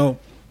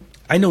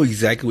 I know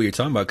exactly what you're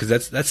talking about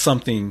because that's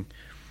something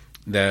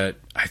that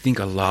I think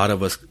a lot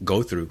of us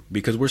go through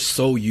because we're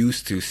so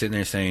used to sitting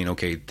there saying,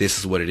 okay, this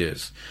is what it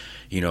is.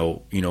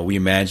 We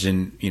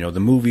imagine, the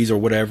movies or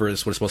whatever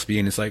is what it's supposed to be.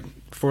 And it's like,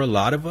 for a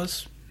lot of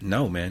us,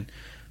 no, man.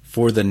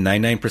 For the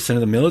 99%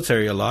 of the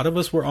military, a lot of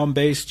us were on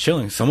base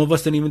chilling. Some of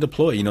us didn't even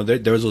deploy.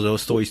 There's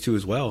those stories too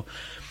as well.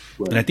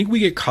 Right. And I think we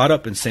get caught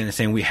up in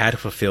saying we had to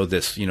fulfill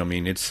this.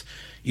 It's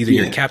either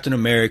you're Captain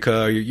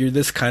America or you're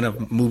this kind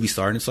of movie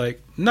star. And it's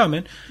like, no,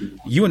 man,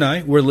 you and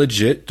I were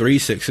legit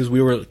 3-6s.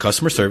 We were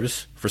customer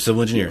service for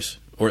civil engineers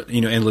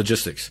and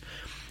logistics.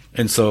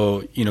 And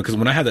so, because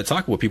when I have that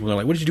talk with people, they're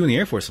like, what did you do in the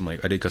Air Force? I'm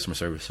like, I did customer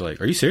service. They're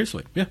like, are you serious? I'm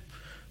like, yeah,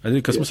 I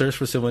did customer service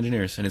for civil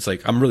engineers. And it's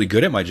like, I'm really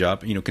good at my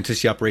job.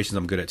 Contingency operations,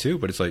 I'm good at too.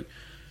 But it's like,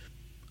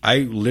 I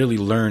literally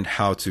learned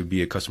how to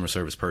be a customer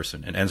service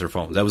person and answer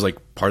phones. That was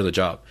like part of the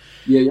job.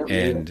 Yeah.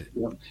 And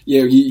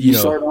you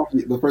start off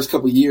the first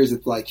couple of years.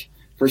 It's like,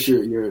 first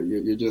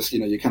you're just,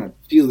 you're kind of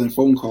fielding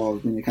phone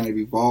calls, and it kind of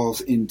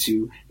evolves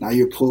into now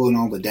you're pulling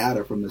all the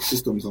data from the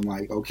systems. I'm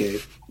like, okay.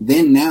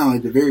 Then now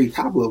at the very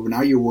top level,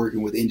 now you're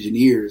working with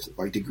engineers,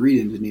 like degree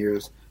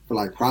engineers for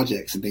like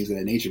projects and things of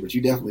that nature. But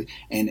you definitely,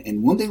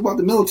 and one thing about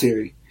the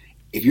military,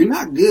 if you're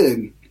not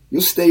good,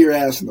 you'll stay your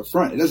ass in the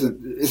front.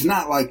 It's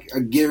not like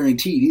a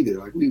guaranteed either.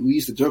 Like we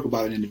used to joke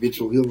about an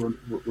individual, he'll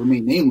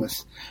remain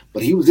nameless,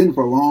 but he was in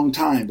for a long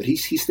time, but he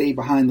stayed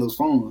behind those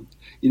phones.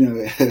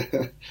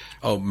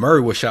 Oh,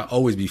 Murray shall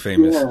always be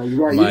famous. Yeah,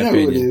 right. In my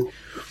opinion.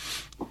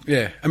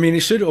 Yeah, I mean,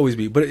 it should always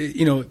be, but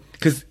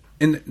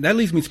and that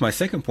leads me to my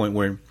second point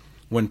where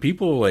when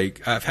people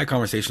like, I've had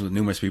conversations with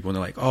numerous people and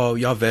they're like, oh,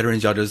 y'all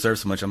veterans, y'all deserve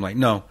so much. I'm like,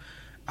 no,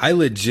 I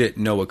legit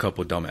know a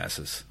couple of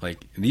dumbasses.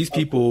 Like these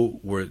people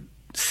were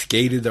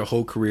skated their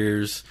whole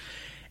careers,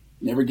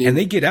 and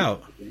they get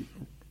out,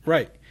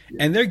 right?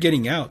 Yeah. And they're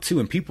getting out too,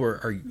 and people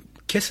are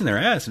kissing their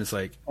ass, and it's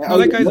like, oh,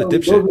 that guy's a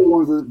dipshit. Those are the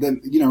ones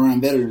that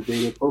around Veterans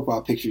Day, their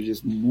profile picture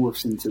just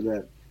morphs into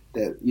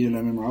that you know,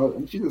 I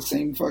remember, she's the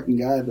same fucking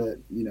guy that,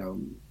 you know,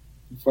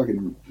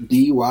 fucking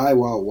DUI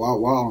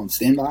while on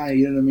standby,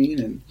 you know what I mean?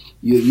 And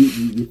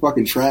you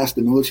fucking trash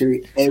the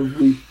military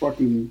every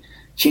fucking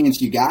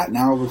chance you got.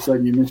 Now all of a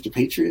sudden you're Mr.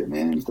 Patriot,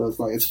 man. So it's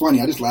like, it's funny.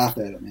 I just laughed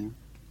at it, man.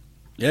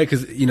 Yeah,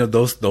 because, you know,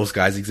 those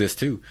guys exist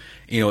too.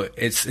 You know,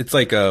 it's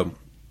like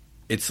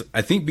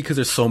I think because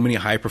there's so many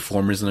high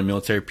performers in the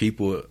military,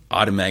 people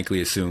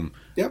automatically assume,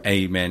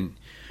 hey, man,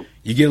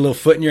 you get a little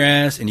foot in your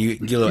ass and you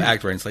get a little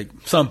act right. It's like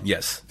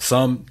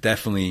some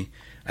definitely.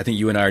 I think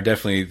you and I are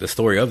definitely the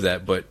story of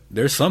that. But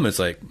there's some it's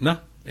like, no,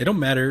 it don't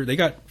matter. They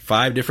got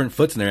 5 different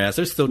foots in their ass.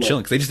 They're still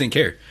chilling because they just didn't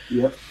care.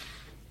 Yep.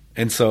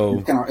 And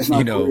so it's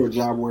not a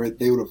job where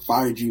they would have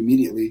fired you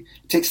immediately.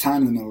 It takes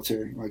time in the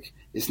military. Like,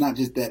 it's not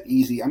just that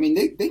easy. I mean,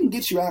 they can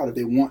get you out if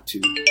they want to,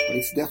 but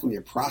it's definitely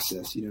a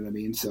process. You know what I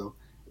mean? So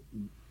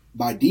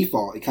by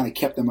default, it kind of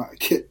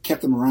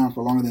kept them around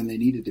for longer than they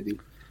needed to be.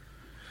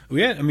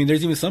 Yeah, I mean,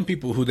 there's even some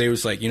people who they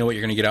was like, you know what,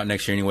 you're going to get out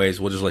next year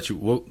anyways. We'll just let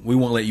you. We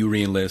won't let you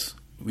re-enlist.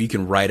 We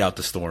can ride out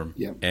the storm.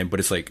 Yep.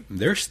 But it's like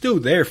they're still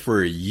there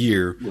for a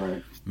year,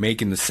 right,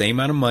 making the same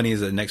amount of money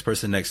as the next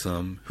person next to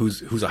them,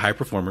 who's a high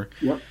performer.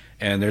 Yep.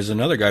 And there's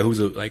another guy who's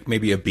like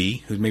maybe a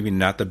B, who's maybe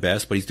not the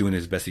best, but he's doing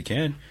his best he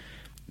can.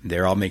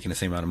 They're all making the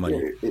same amount of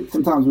money.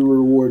 Sometimes we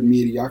reward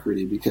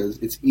mediocrity because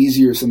it's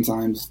easier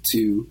sometimes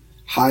to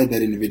hide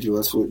that individual.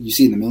 That's what you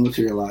see in the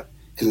military a lot.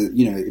 Because,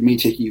 you know, it may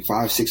take you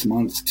 5-6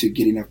 months to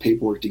get enough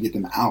paperwork to get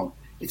them out.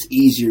 It's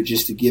easier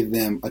just to give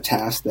them a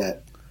task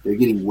that they're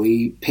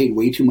getting paid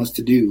way too much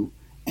to do,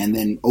 and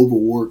then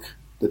overwork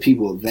the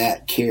people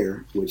that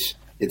care, which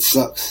it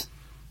sucks.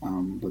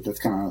 But that's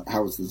kind of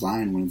how it's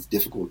designed when it's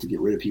difficult to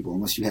get rid of people,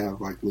 unless you have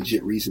like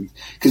legit reasons.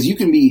 Because you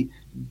can be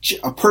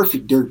a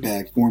perfect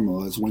dirtbag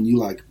formula is when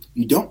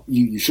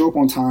you show up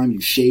on time,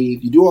 you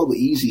shave, you do all the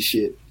easy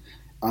shit,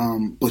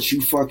 but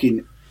you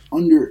fucking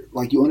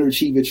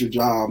underachieve at your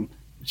job.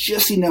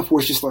 Just enough where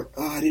it's just like,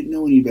 oh, I didn't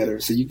know any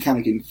better. So you kind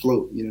of can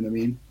float, you know what I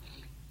mean?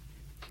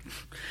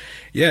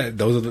 Yeah,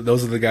 those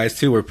are the guys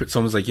too, where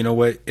someone's like, you know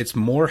what? It's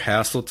more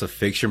hassle to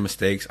fix your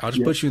mistakes. I'll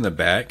just put you in the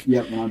back,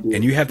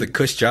 and you have the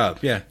cush job.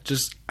 Yeah,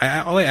 just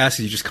all I ask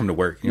is you just come to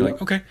work. And you're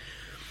like, okay.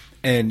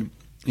 And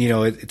you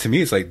know, to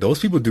me, it's like those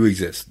people do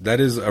exist. That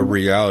is a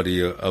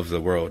reality of the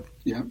world.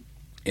 Yeah.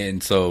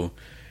 And so,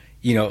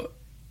 you know,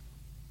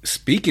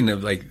 speaking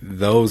of like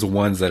those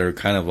ones that are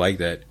kind of like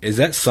that, is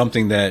that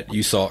something that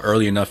you saw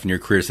early enough in your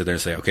career to sit there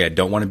and say, okay, I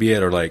don't want to be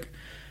it, or like,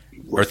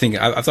 or think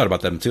I've thought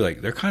about them too.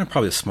 Like they're kind of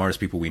probably the smartest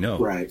people we know.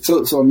 Right.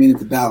 So I mean,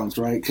 it's a balance,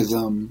 right? Because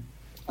I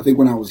think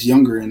when I was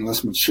younger and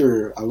less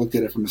mature, I looked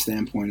at it from the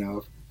standpoint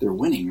of they're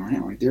winning,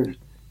 right? Like they've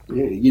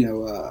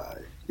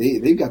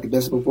got the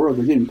best of both worlds.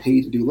 They're getting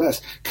paid to do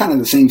less. Kind of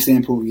the same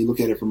standpoint when you look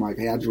at it from like,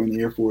 hey, I joined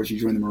the Air Force, you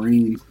joined the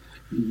Marines.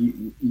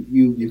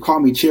 You call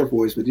me chair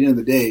voice, but at the end of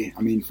the day,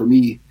 I mean, for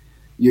me,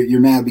 you're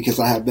mad because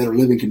I have better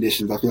living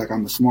conditions. I feel like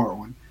I'm the smart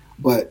one.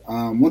 But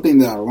one thing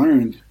that I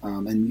learned,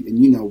 and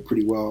you know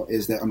pretty well,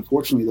 is that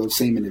unfortunately those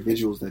same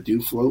individuals that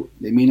do float,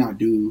 they may not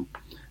do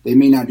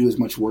as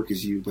much work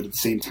as you, but at the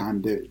same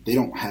time they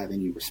don't have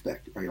any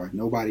respect. Right? Like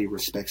nobody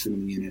respects them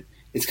in the unit.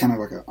 It's kind of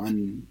like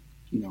an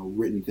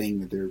written thing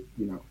that they're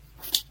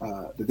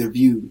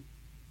viewed.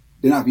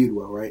 They're not viewed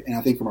well, right? And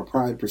I think from a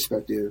pride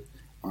perspective.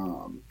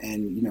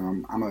 And you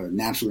know, I'm a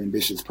naturally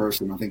ambitious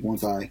person. I think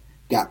once I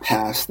got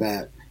past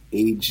that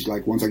age,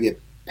 like once I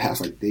get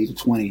past like the age of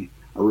 20,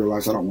 I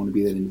realized I don't want to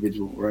be that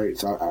individual, right?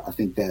 So I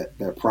think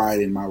that pride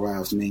in my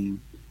last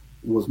name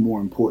was more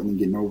important than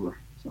getting over.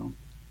 So,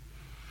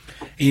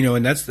 you know,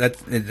 and that's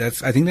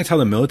I think that's how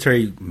the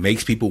military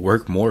makes people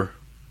work more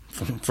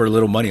for a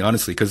little money,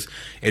 honestly, because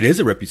it is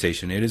a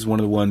reputation. It is one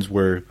of the ones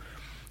where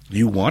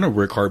you want to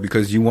work hard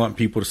because you want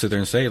people to sit there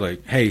and say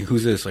like, hey,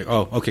 who's this? Like,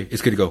 oh, okay,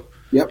 it's good to go.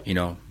 Yep. You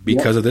know,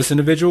 because of this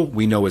individual,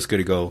 we know it's good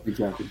to go.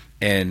 Exactly.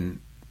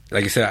 And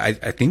like I said,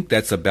 I think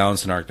that's a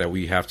balancing arc that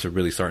we have to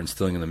really start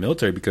instilling in the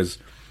military, because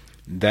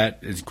that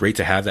is great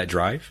to have that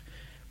drive.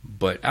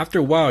 But after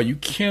a while, you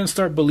can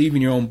start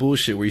believing your own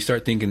bullshit where you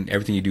start thinking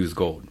everything you do is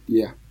gold.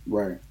 Yeah,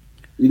 right.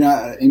 You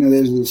know,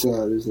 there's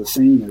a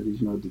saying that,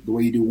 you know, the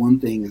way you do one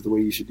thing is the way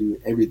you should do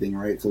everything,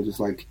 right? So just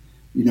like,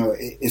 you know,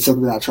 it's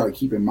something that I try to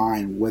keep in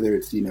mind, whether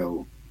it's, you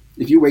know,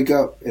 if you wake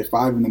up at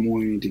 5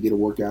 a.m. to get a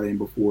workout in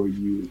before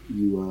you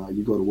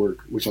go to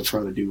work, which I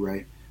try to do,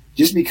 right?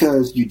 Just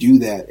because you do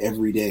that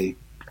every day,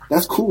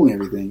 that's cool and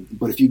everything.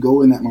 But if you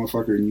go in that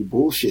motherfucker and you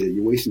bullshit it,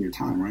 you're wasting your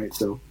time, right?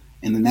 So,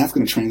 and then that's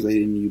going to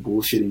translate into you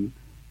bullshitting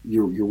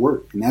your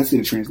work, and that's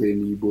going to translate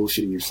into you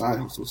bullshitting your side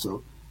hustle.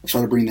 So I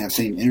try to bring that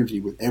same energy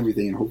with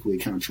everything, and hopefully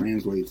it kind of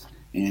translates.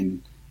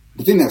 And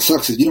the thing that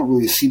sucks is you don't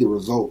really see the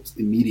results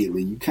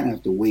immediately. You kind of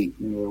have to wait,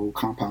 you know, the whole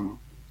compound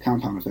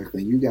effect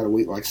thing. You got to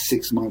wait like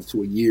 6 months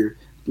to a year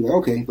to be like,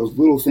 okay, those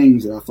little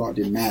things that I thought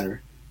didn't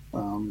matter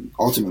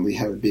ultimately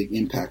had a big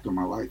impact on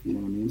my life. You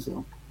know what I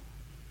mean?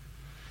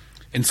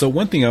 And so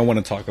one thing I want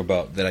to talk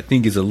about that I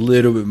think is a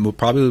little bit more,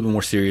 probably a little bit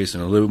more serious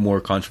and a little bit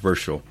more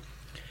controversial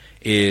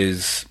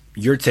is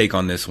your take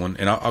on this one,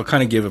 and I'll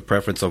kind of give a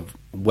preference of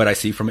what I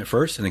see from it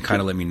first, and then kind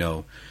of let me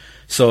know.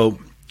 So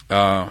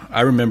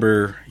I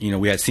remember,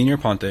 we had Senior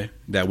Ponte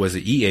that was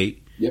an E8.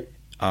 Yep.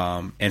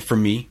 And for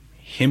me,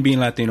 him being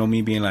Latino,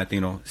 me being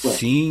Latino, right.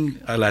 Seeing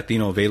a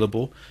Latino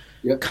available,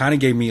 kind of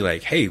gave me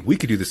like, hey, we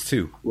could do this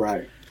too.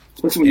 Right.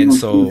 Especially when you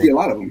see a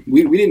lot of them.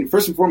 We didn't,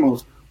 first and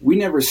foremost, we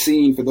never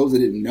seen, for those that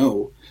didn't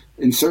know,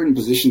 in certain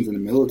positions in the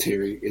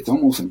military, it's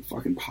almost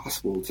fucking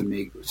impossible to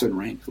make certain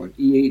ranks. Like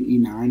E8,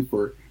 E9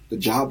 for the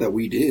job that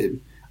we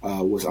did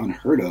was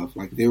unheard of.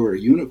 Like they were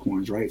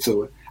unicorns, right?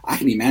 So I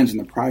can imagine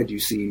the pride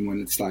you've seen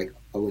when it's like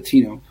a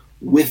Latino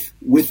with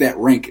that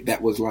rank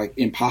that was like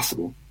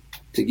impossible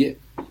to get.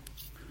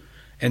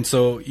 And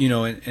so,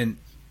 and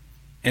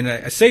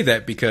I say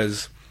that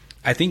because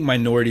I think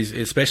minorities,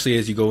 especially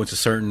as you go into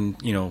certain,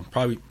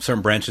 probably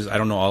certain branches, I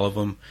don't know all of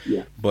them,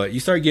 but you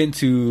start getting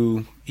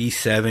to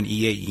E7,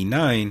 E8,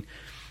 E9,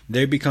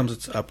 there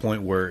becomes a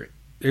point where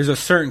there's a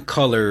certain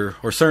color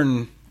or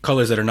certain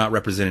colors that are not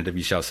representative,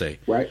 you shall say.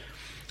 Right.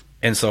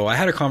 And so I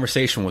had a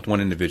conversation with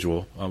one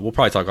individual. We'll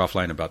probably talk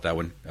offline about that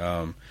one.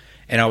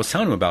 And I was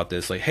telling him about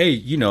this, like, hey,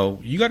 you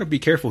got to be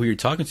careful who you're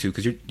talking to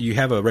because you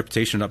have a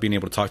reputation of not being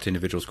able to talk to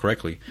individuals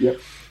correctly. Yep.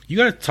 You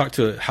got to talk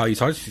to how you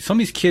talk to. Some of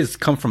these kids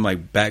come from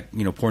like back,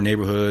 poor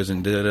neighborhoods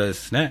and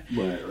this and that.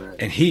 Right.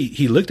 And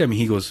he looked at me.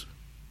 He goes,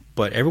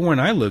 but everyone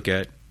I look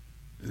at,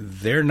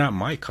 they're not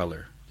my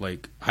color.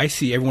 Like I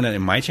see everyone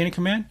in my chain of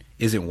command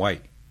isn't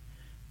white.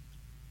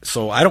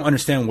 So I don't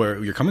understand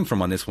where you're coming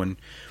from on this one,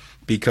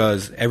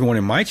 because everyone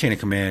in my chain of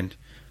command,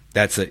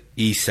 that's an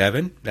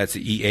E7, that's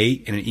an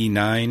E8, and an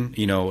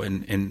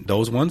E9, and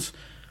those ones,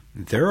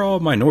 they're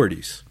all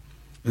minorities.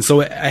 And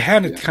so I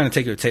had to kind of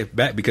take a step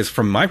back because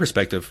from my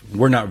perspective,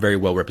 we're not very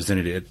well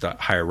represented at the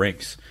higher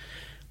ranks.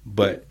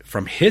 But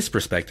from his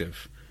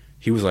perspective,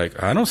 he was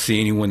like, I don't see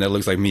anyone that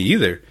looks like me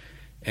either.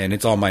 And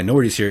it's all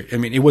minorities here. I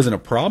mean, it wasn't a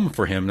problem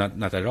for him, not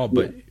that at all,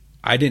 but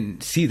I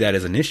didn't see that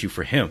as an issue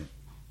for him.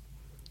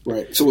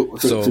 Right. So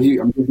he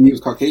was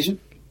Caucasian?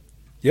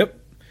 Yep.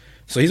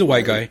 So he's a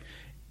white guy.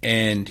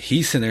 And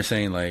he's sitting there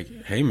saying like,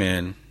 hey,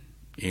 man,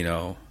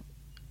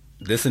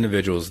 this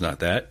individual is not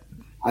that.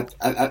 I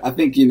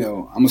think,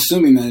 I'm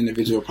assuming that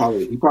individual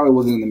probably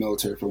wasn't in the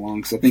military for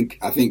long. Because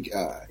I think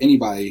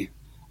anybody,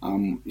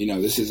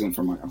 this isn't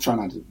from, I'm trying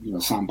not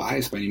to, sound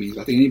biased by any means.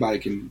 But I think anybody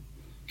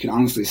can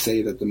honestly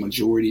say that the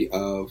majority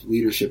of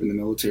leadership in the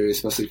military,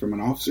 especially from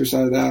an officer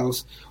side of the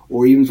house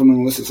or even from an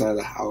enlisted side of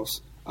the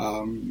house,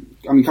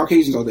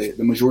 Caucasians are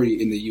the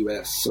majority in the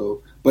U.S.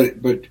 So, but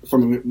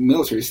from a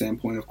military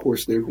standpoint, of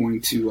course, they're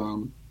going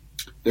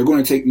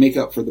to make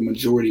up for the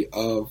majority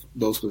of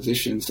those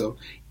positions. So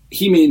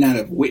he may not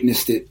have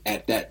witnessed it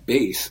at that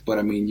base,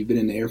 but you've been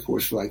in the Air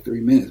Force for like 3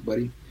 minutes,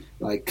 buddy.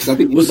 Like, because I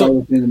think anybody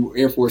who's been in the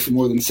Air Force for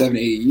more than 7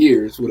 to 8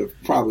 years would have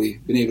probably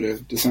been able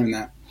to discern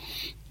that.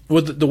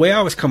 Well, the way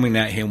I was coming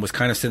at him was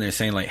kind of sitting there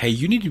saying like, hey,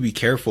 you need to be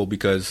careful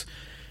because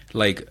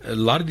like a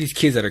lot of these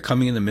kids that are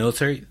coming in the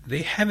military,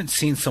 they haven't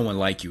seen someone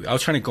like you. I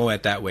was trying to go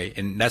at that way.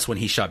 And that's when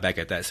he shot back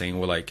at that saying,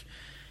 well, like,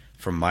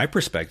 from my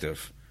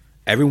perspective,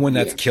 everyone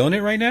that's killing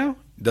it right now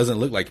doesn't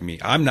look like me.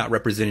 I'm not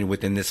represented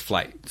within this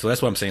flight. So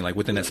that's what I'm saying, like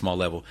within that small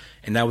level.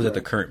 And that was at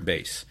the current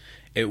base.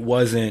 It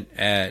wasn't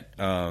at,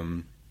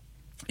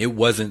 it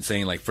wasn't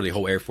saying like for the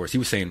whole Air Force. He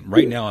was saying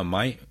right now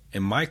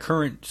in my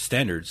current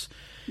standards,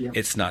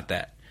 it's not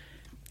that.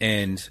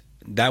 And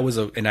that was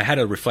and I had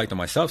to reflect on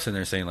myself sitting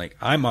there saying like,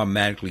 I'm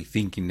automatically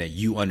thinking that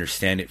you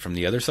understand it from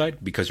the other side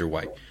because you're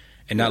white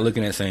and not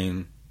looking at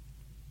saying,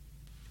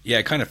 yeah,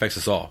 it kind of affects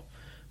us all.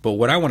 But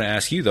what I want to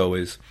ask you though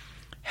is,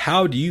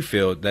 how do you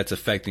feel that's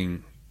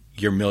affecting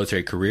your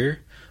military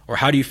career, or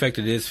how do you affect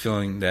it is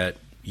feeling that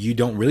you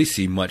don't really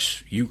see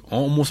much, you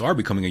almost are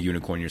becoming a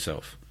unicorn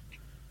yourself?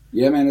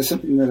 Yeah, man, it's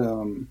something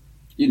that,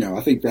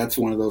 I think that's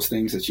one of those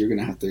things that you're going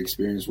to have to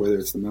experience, whether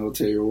it's the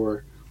military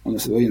or on the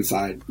civilian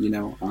side,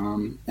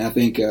 and I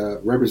think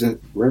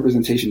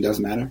representation does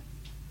matter,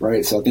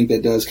 right? So I think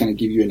that does kind of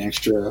give you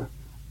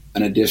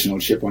an additional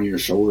chip on your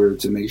shoulder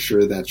to make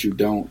sure that you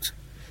don't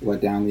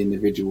let down the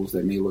individuals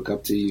that may look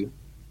up to you,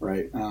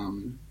 right?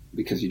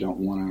 Because you don't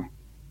want to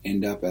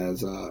end up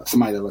as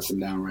somebody that lets them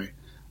down, right?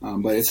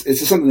 But it's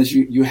just something that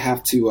you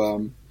have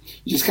to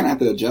you just kind of have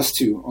to adjust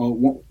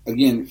to.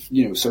 Again,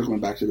 circling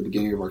back to the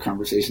beginning of our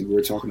conversation, we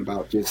were talking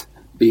about just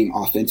being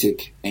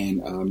authentic and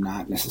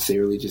not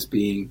necessarily just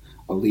being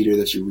a leader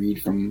that you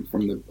read from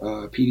the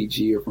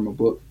PDG or from a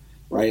book,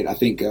 right? I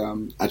think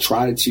I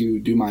try to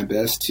do my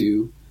best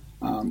to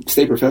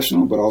stay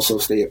professional, but also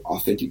stay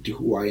authentic to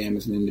who I am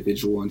as an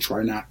individual and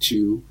try not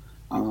to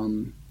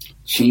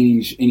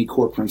change any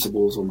core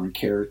principles or my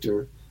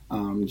character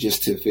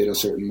just to fit a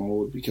certain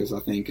mold, because I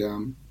think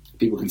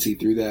people can see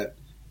through that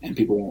and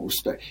people won't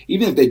respect.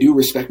 Even if they do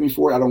respect me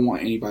for it, I don't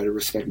want anybody to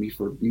respect me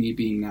for me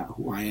being not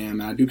who I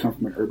am. And I do come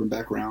from an urban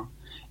background,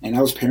 and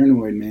I was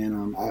paranoid,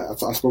 man.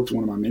 I spoke to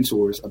one of my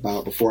mentors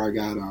about before I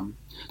got I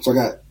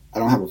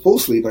don't have a full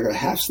sleeve, I got a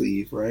half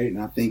sleeve, right? And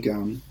I think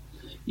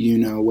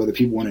whether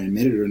people want to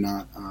admit it or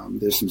not,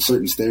 there's some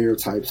certain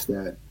stereotypes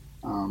that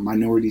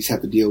minorities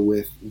have to deal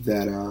with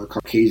that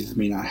Caucasians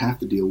may not have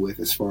to deal with,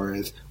 as far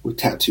as with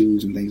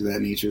tattoos and things of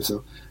that nature.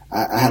 So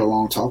I had a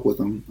long talk with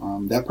him.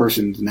 That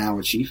person's now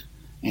a chief,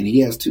 and he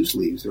has 2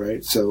 sleeves,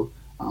 right? So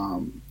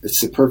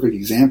it's a perfect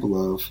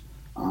example of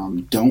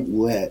don't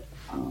let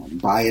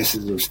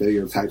biases or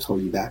stereotypes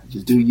hold you back.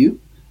 Just do you,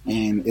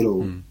 and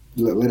it'll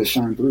let it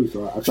shine through.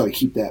 So I try to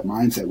keep that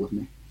mindset with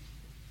me.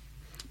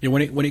 Yeah,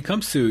 when it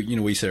comes to,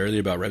 what you said earlier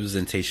about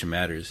representation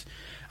matters,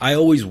 I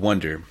always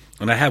wonder,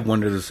 and I have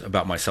wondered this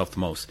about myself the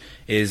most,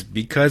 is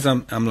because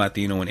I'm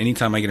Latino, and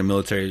anytime I get in the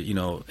military,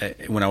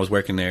 when I was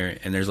working there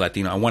and there's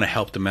Latino, I want to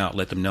help them out,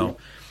 let them know.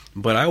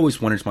 But I always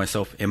wondered to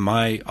myself, am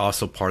I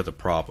also part of the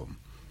problem?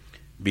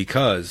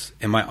 Because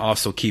am I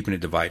also keeping it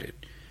divided?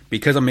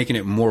 Because I'm making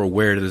it more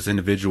aware that this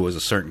individual is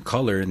a certain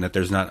color and that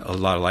there's not a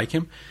lot like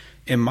him,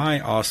 am I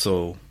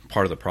also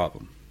part of the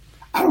problem?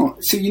 I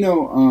don't. So,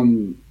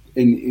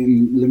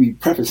 and let me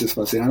preface this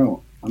by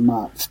saying I'm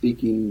not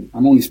speaking.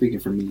 I'm only speaking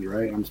for me,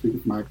 right? I'm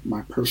speaking from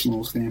my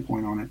personal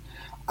standpoint on it.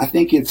 I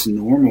think it's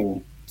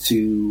normal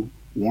to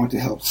want to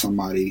help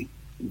somebody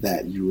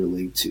that you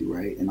relate to,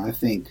 right? And I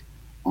think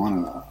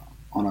on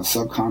a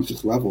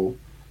subconscious level,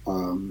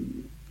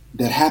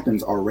 that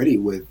happens already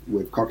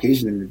with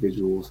Caucasian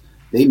individuals.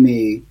 They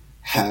may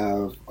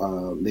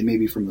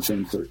be from the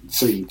same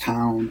certain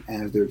town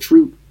as their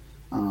troop.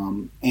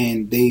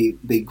 And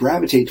they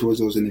gravitate towards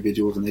those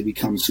individuals, and they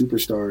become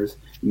superstars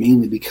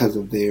mainly because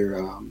of their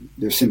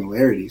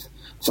similarities.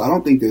 So I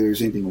don't think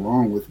there's anything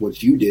wrong with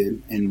what you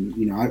did, and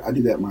I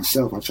do that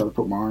myself. I try to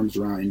put my arms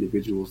around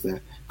individuals that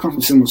come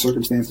from similar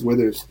circumstances,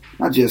 whether it's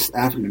not just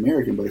African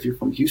American, but if you're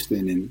from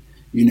Houston, and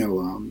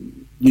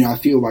I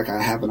feel like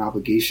I have an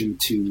obligation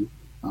to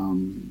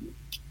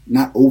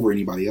not over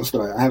anybody else,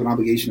 but I have an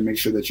obligation to make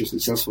sure that you're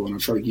successful, and I'll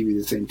try to give you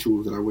the same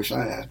tools that I wish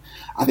I had.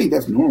 I think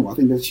that's normal. I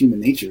think that's human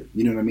nature.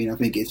 You know what I mean? I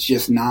think it's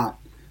just not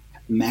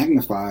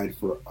magnified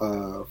for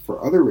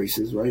other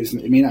races, right?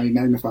 It may not be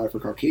magnified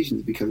for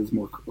Caucasians because it's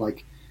more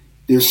like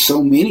there's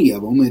so many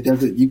of them.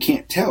 You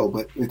can't tell.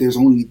 But if there's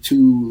only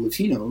 2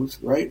 Latinos,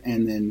 right,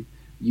 and then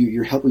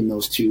you're helping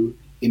those 2,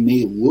 it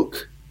may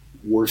look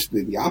worse.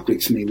 The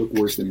optics may look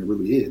worse than it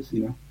really is.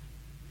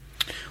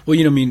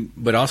 Well,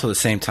 but also at the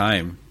same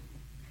time,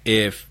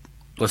 if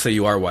let's say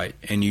you are white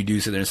and you do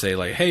sit there and say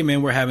like, hey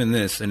man, we're having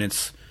this and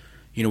it's,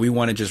 we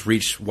want to just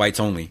reach whites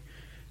only,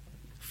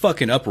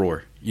 fucking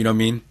uproar. You know what I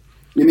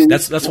mean?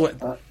 That's what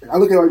I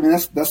look at it, man.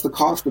 That's the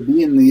cost of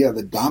being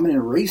the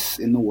dominant race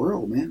in the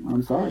world, man.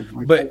 I'm sorry.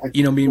 But at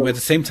the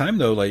same time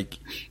though, like,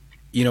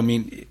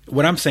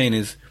 what I'm saying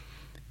is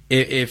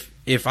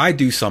if I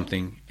do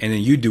something and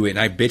then you do it and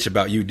I bitch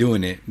about you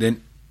doing it,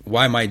 then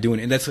why am I doing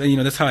it? And that's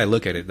how I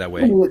look at it that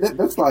way.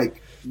 That's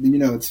like,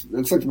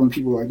 it's like when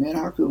people are like, man,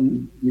 how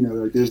come,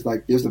 there's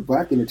a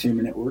black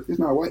entertainment network, there's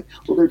not a white.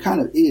 Well, there kind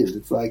of is.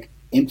 It's like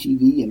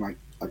MTV and like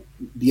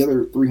the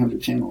other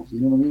 300 channels.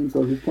 You know what I mean?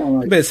 So it's kind of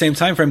like. But at the same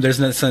time frame, there's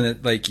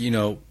nothing like,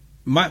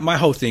 my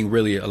whole thing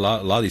really, a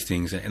lot of these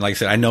things, and like I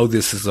said, I know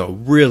this is a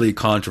really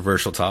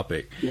controversial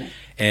topic. Yeah.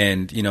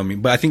 And,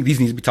 but I think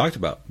these need to be talked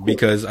about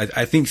because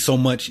I think so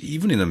much,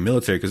 even in the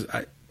military, because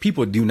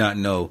people do not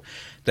know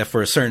that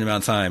for a certain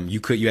amount of time, you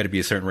had to be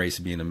a certain race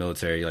to be in the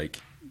military. Like,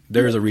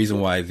 there is a reason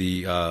why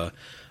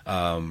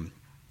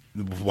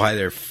why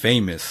they're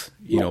famous,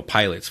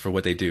 pilots for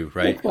what they do,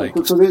 right? Yeah,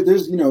 like, so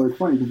there's, it's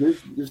funny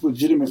because there's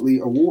legitimately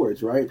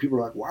awards, right? People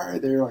are like, why are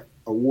there like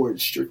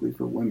awards strictly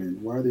for women?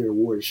 Why are there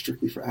awards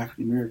strictly for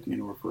African American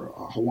or for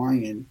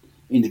Hawaiian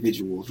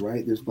individuals,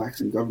 right? There's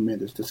blacks in government,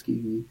 there's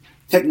Tuskegee.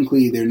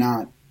 Technically, they're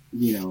not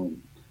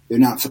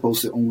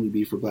supposed to only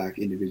be for black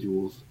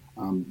individuals.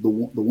 The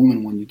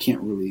woman one, you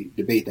can't really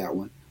debate that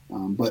one.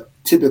 But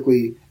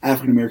typically,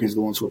 African Americans are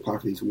the ones who apply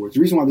for these awards.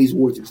 The reason why these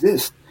awards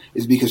exist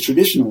is because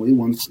traditionally,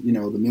 once the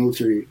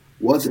military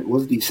was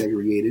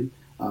desegregated,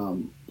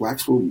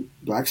 blacks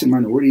and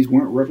minorities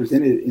weren't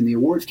represented in the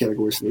awards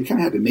category, so they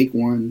kind of had to make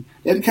one.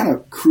 They had to kind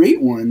of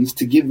create ones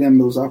to give them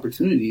those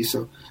opportunities.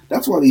 So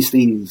that's why these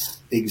things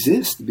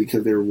exist,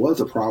 because there was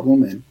a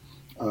problem, and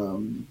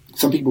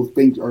some people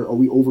think, are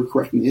we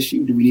overcorrecting the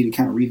issue? Do we need to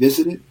kind of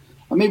revisit it?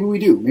 Maybe we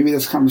do. Maybe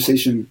that's a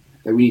conversation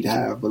that we need to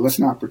have, but let's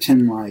not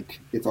pretend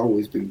like it's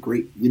always been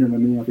great. You know what I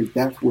mean? I think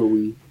that's where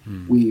we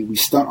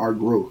stunt our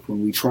growth,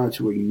 when we try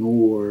to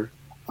ignore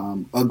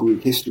ugly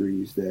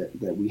histories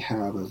that we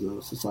have as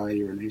a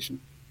society or a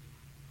nation.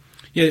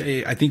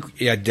 Yeah, I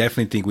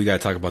definitely think we got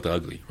to talk about the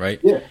ugly, right?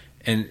 Yeah.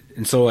 And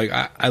so like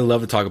I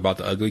love to talk about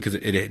the ugly because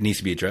it needs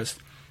to be addressed.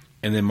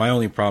 And then my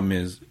only problem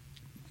is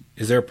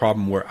there a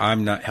problem where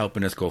I'm not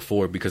helping us go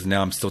forward because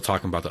now I'm still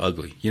talking about the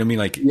ugly? You know what I mean?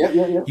 Like,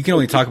 yeah. You can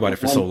only talk about it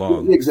for so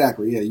long.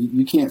 Exactly. Yeah.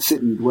 You can't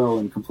sit and dwell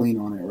and complain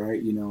on it, right?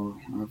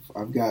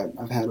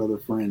 I've had other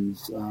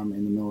friends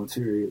in the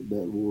military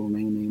that will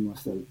remain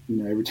nameless that,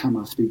 every time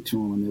I speak to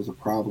them and there's a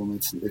problem,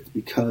 it's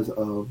because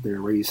of their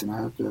race.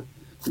 And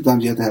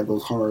sometimes you have to have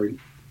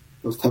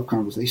those tough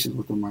conversations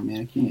with them. Like,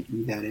 man, I can't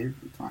do that every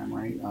time,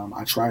 right?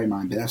 I try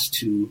my best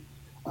to,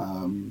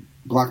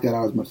 block that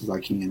out as much as I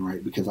can,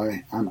 right? Because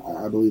I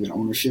believe in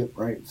ownership,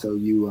 right? So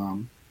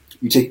you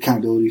you take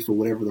accountability for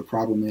whatever the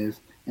problem is,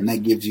 and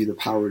that gives you the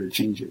power to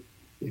change it.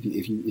 If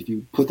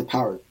you put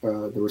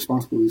the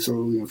responsibility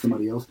solely on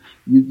somebody else,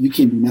 you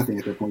can do nothing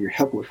at that point. You're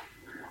helpless.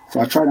 So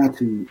I try not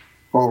to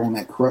fall on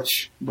that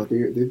crutch, but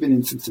there've been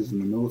instances in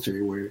the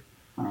military where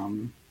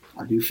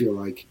I do feel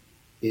like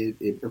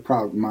it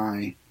probably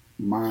my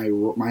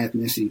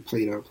ethnicity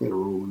played a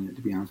role in it.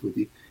 To be honest with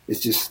you,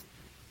 it's just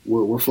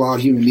we're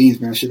flawed human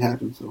beings, man. Shit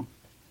happens. So.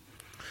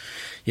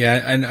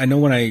 Yeah, and I know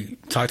when I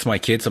talk to my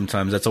kids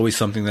sometimes, that's always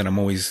something that I'm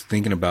always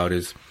thinking about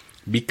is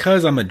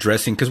because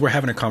we're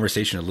having a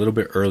conversation a little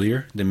bit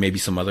earlier than maybe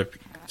some other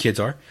kids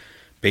are,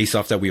 based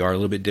off that we are a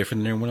little bit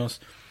different than everyone else.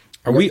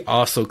 Are we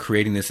also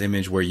creating this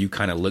image where you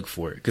kind of look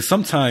for it? Because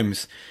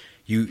sometimes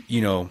you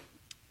and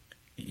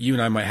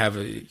I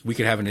we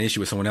could have an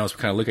issue with someone else.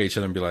 We kind of look at each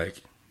other and be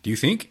like, do you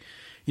think?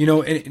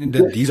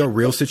 These are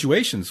real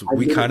situations.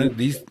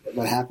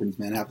 That happens,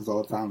 man. It happens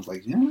all the time. It's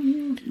like,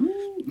 you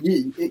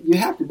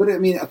have to. But I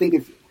mean, I think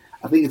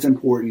it's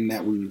important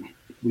that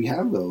we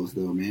have those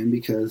though, man,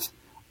 because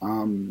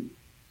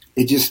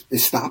it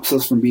stops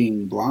us from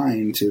being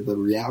blind to the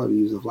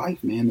realities of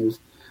life, man.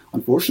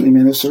 Unfortunately,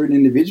 man, there's certain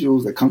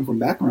individuals that come from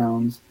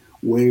backgrounds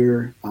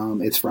where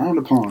it's frowned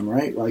upon,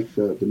 right? Like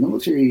the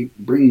military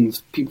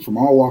brings people from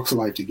all walks of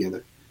life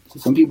together. So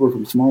some people are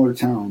from smaller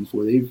towns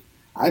where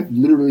I've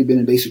literally been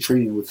in basic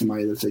training with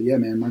somebody that said, yeah,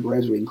 man, my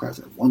graduating class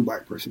has one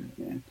black person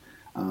in it, man.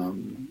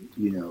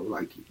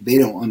 Like they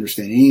don't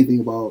understand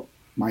anything about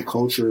my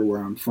culture,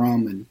 where I'm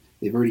from, and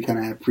they've already kind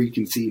of have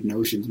preconceived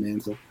notions,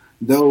 man. So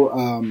though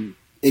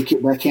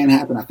that can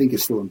happen, I think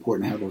it's still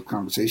important to have those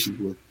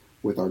conversations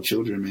with our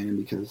children, man,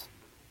 because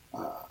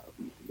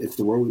it's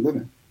the world we live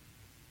in.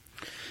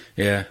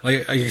 Yeah,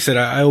 like I said,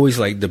 I always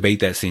like debate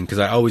that scene because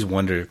I always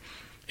wonder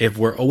if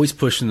we're always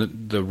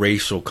pushing the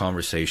racial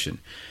conversation.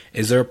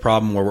 Is there a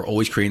problem where we're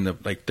always creating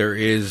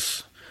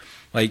if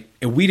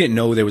we didn't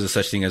know there was a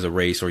such thing as a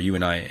race, or you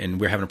and I, and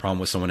we're having a problem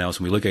with someone else,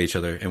 and we look at each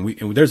other,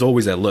 and there's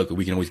always that look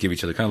we can always give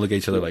each other, kind of look at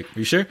each other like, are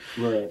you sure?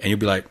 Right. And you'll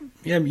be like,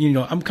 yeah,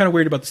 I'm kind of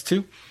worried about this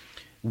too.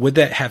 Would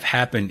that have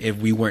happened if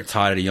we weren't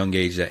taught at a young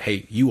age that,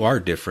 hey, you are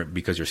different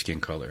because your skin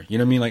color? You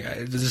know what I mean? Like,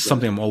 this is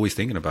something I'm always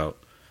thinking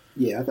about.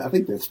 Yeah, I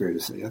think that's fair to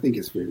say. I think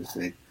it's fair to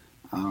say.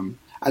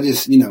 I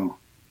just,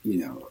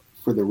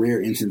 for the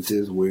rare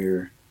instances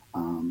where,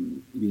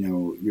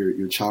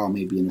 your child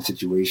may be in a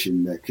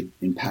situation that could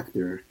impact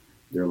their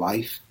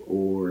life,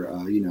 or,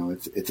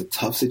 it's a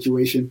tough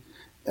situation.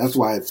 That's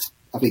why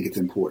I think it's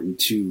important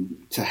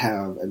to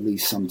have at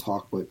least some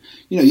talk, but,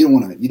 you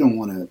don't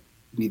want to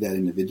be that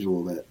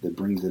individual that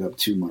brings it up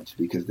too much,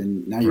 because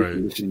then now you're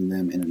conditioning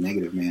them in a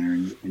negative manner,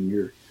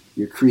 and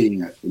you're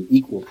creating an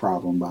equal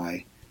problem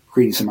by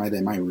creating somebody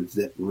that might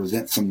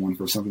resent someone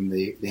for something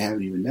they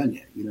haven't even done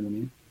yet. You know what I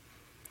mean?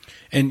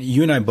 And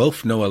you and I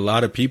both know a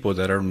lot of people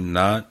that are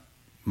not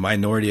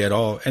minority at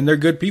all, and they're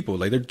good people.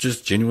 Like, they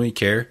just genuinely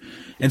care.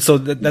 And so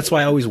that's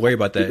why I always worry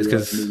about that. Is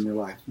because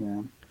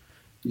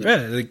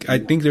I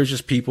think there's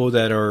just people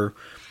that are,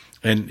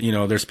 and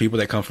there's people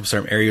that come from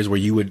certain areas where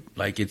you would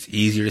it's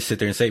easier to sit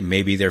there and say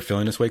maybe they're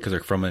feeling this way because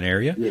they're from an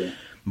area,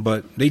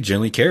 but they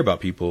genuinely care about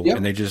people,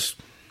 and they just,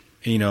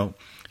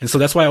 and so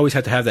that's why I always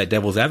have to have that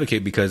devil's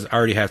advocate, because I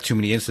already have too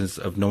many instances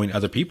of knowing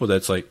other people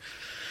that's like,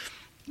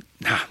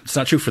 nah, it's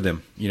not true for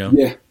them,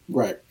 Yeah,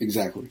 right.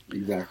 Exactly,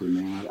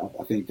 man.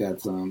 I think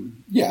that's,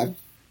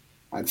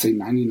 I'd say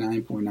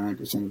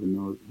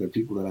 99.9% of the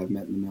people that I've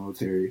met in the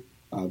military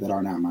that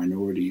are not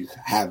minorities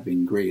have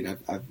been great.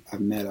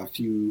 I've met a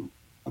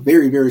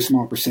very, very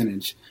small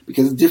percentage,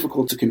 because it's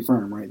difficult to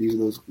confirm, right?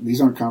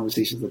 These aren't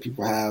conversations that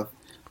people have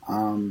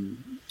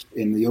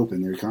in the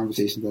open. They're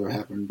conversations that are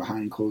happening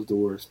behind closed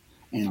doors.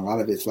 And a lot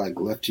of it's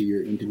left to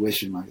your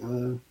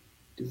intuition,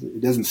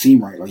 it doesn't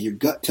seem right. Like, your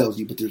gut tells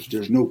you, but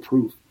there's no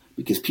proof,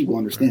 because people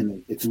understand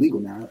that it's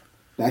illegal now.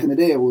 Back in the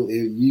day,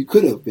 you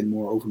could have been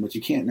more open, but you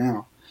can't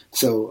now.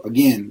 So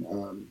again,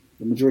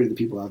 the majority of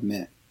the people I've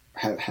met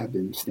have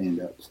been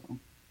stand up. So.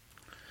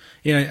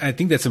 Yeah, I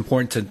think that's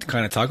important to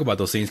kind of talk about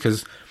those things,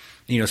 because,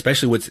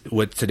 especially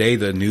with today,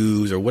 the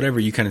news or whatever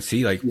you kind of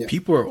see,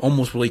 people are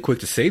almost really quick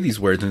to say these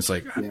words, and it's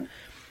like,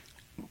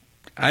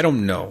 I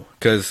don't know,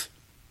 because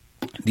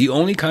the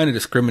only kind of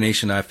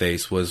discrimination I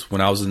faced was when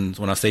I was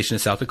stationed in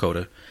South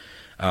Dakota.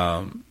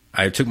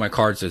 I took my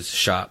car to the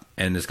shop,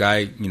 and this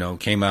guy,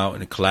 came out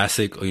in a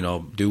classic,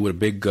 dude with a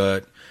big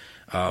gut,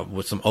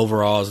 with some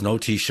overalls, no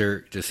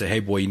t-shirt, just said,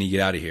 "Hey boy, you need to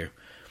get out of here."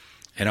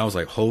 And I was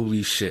like,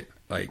 holy shit.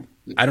 Like,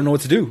 I don't know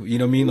what to do. You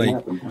know what I mean?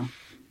 Like,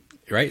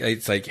 right.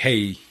 It's like,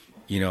 hey,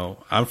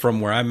 I'm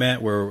from where I'm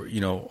at, where,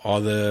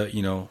 all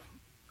the,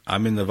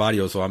 I'm in the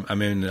Vadio, so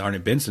I'm in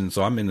Arnett Benson,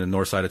 so I'm in the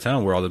north side of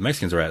town where all the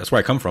Mexicans are at. That's where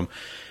I come from.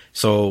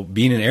 So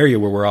being in an area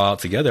where we're all out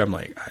together, I'm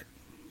like,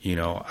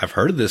 I've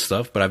heard of this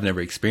stuff, but I've never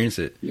experienced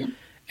it. Yeah.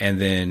 And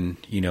then,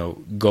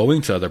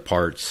 going to other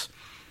parts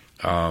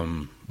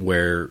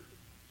where,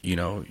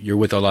 you're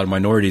with a lot of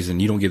minorities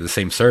and you don't get the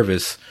same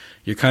service,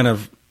 you're kind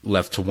of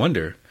left to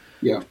wonder.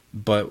 Yeah.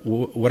 But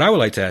what I would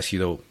like to ask you,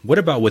 though, what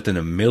about within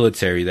the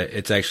military that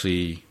it's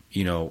actually,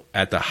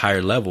 at the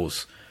higher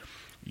levels?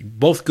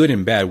 both good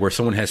and bad, where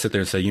someone has sit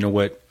there and say, you know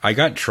what, I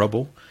got in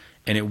trouble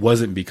and it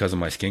wasn't because of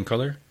my skin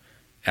color.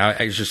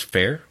 It's just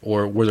fair.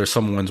 Or were there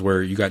some ones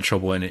where you got in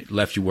trouble and it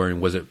left you worrying,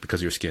 was it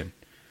because of your skin?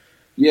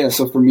 Yeah.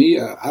 So for me,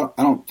 I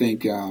don't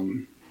think,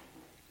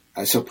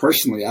 so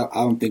personally, I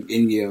don't think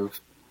any of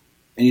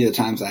the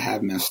times I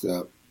have messed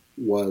up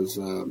was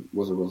a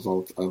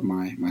result of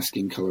my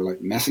skin color,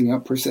 like messing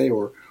up per se,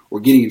 or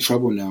getting in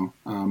trouble. No.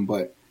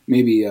 But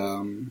maybe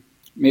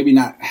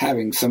not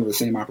having some of the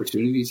same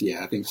opportunities.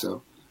 Yeah, I think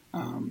so.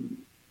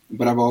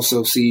 But I've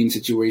also seen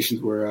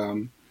situations where,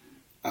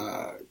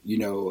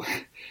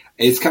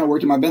 it's kind of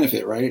worked to my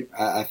benefit, right?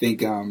 I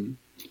think,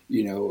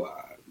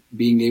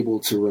 being able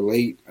to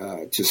relate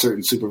to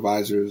certain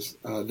supervisors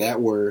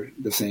that were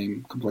the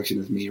same complexion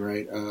as me,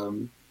 right,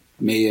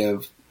 may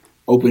have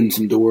opened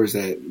some doors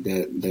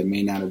that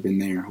may not have been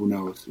there. Who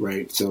knows,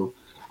 right? So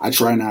I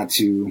try not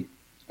to,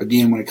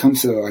 again, when it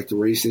comes to like the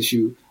race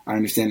issue, I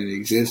understand it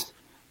exists.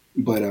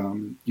 But,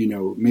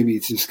 maybe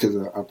it's just because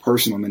of a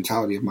personal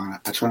mentality of mine.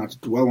 I try not to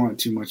dwell on it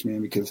too much,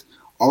 man, because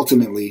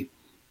ultimately,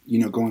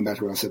 going back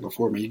to what I said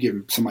before, man, you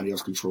give somebody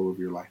else control over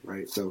your life,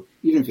 right? So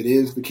even if it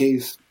is the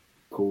case,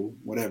 cool,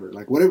 whatever.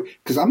 Like, whatever,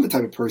 because I'm the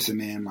type of person,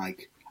 man,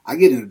 like, I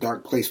get in a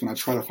dark place when I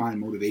try to find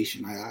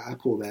motivation. I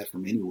pull that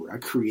from anywhere. I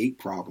create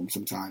problems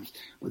sometimes.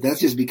 But that's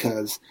just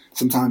because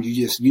sometimes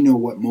you know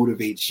what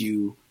motivates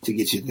you to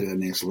get you to the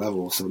next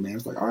level. So, man,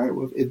 it's like, all right,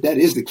 well, if that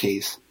is the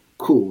case,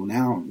 cool.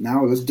 Now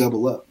let's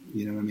double up.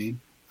 You know what I mean?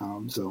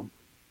 So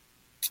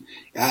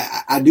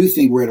I do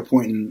think we're at a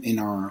point in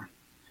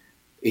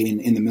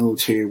the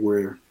military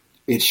where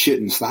it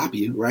shouldn't stop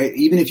you, right?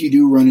 Even if you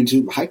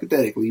do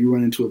hypothetically, you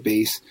run into a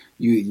base,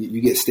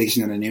 you get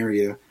stationed in an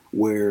area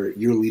where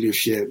your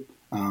leadership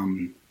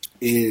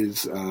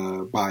is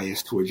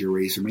biased towards your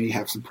race or may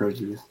have some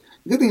prejudice.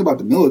 The good thing about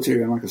the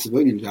military, unlike a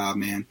civilian job,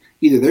 man,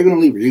 either they're going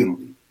to leave or you're going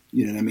to leave.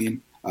 You know what I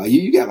mean?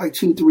 You got like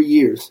 2-3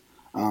 years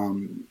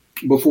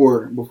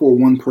before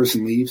one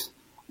person leaves.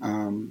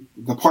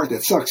 The part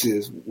that sucks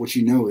is what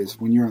is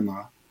when you're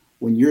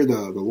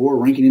the lower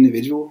ranking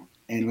individual,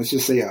 and let's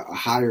just say a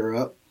higher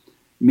up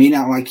may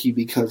not like you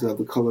because of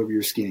the color of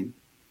your skin.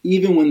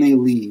 Even when they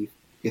leave,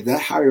 if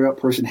that higher up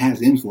person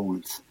has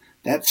influence,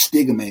 that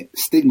stigma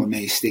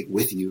may stick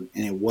with you,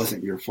 and it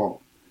wasn't your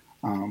fault.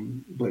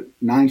 But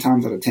 9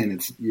 times out of 10,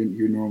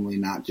 you're normally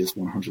not just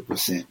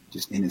 100%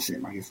 just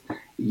innocent. Like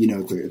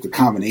it's a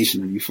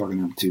combination of you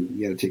fucking up too.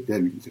 You got to take that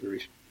into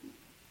consideration.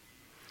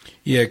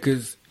 Yeah,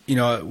 because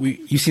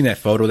you've seen that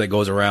photo that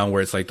goes around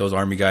where it's like those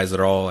army guys that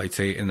are all, like,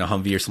 say, in the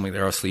Humvee or something,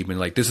 they're all sleeping.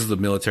 Like, this is the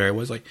military. It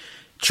was like,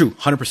 true,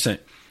 100%.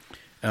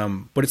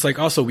 But it's like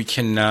also we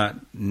cannot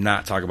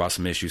not talk about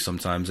some issues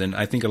sometimes. And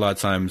I think a lot of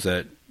times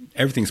that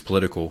everything's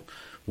political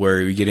where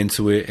we get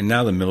into it. And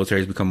now the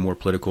military has become more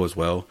political as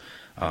well.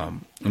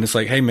 And it's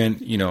like, hey, man,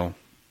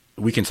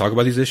 we can talk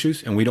about these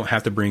issues and we don't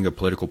have to bring a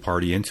political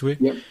party into it.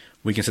 Yep.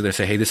 We can sit there and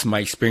say, hey, this is my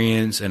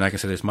experience. And I can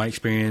say, this is my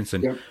experience.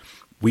 And yep.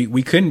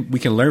 we can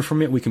learn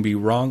from it. We can be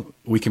wrong.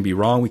 We can be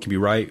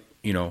right,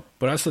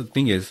 but also the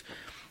thing is,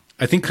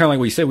 I think kind of like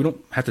what you said, we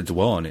don't have to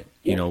dwell on it,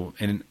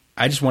 and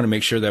I just want to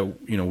make sure that,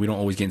 we don't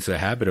always get into the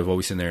habit of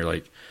always sitting there.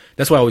 Like,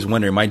 that's why I always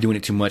wonder, am I doing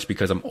it too much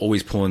because I'm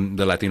always pulling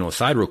the Latino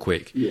aside real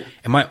quick? Yeah.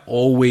 Am I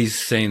always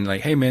saying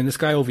like, hey man, this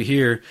guy over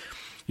here,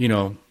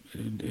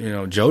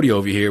 Jody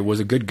over here was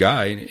a good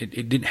guy.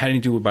 It didn't have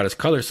anything to do about his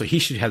color. So he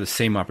should have the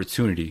same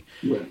opportunity.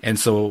 Right. And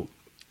so,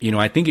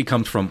 I think it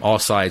comes from all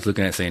sides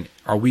looking at saying,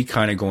 are we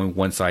kind of going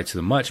one side to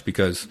the much?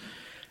 Because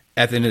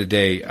at the end of the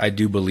day, I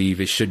do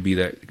believe it should be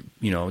that,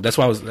 that's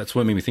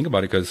what made me think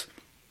about it. Because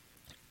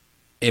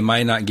am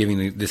I not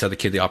giving this other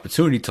kid the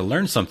opportunity to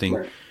learn something?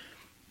 Right.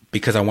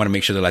 Because I want to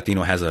make sure the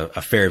Latino has a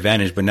fair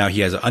advantage, but now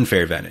he has an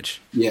unfair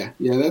advantage. Yeah.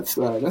 That's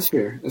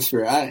fair. That's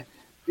fair.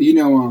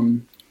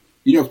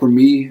 For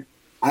me,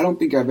 I don't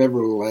think I've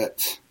ever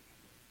let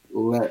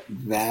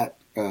that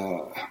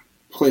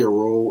play a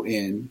role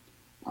in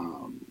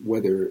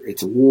whether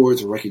it's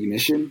awards or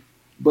recognition,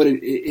 but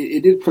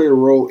it did play a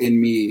role in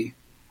me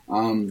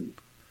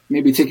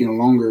maybe taking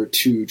longer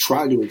to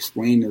try to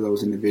explain to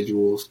those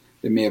individuals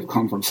that may have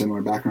come from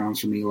similar backgrounds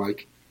from me,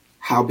 like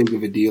how big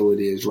of a deal it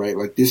is, right?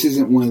 Like, this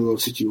isn't one of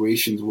those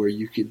situations where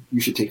you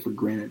should take for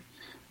granted,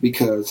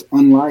 because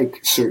unlike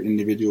certain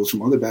individuals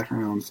from other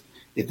backgrounds,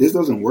 if this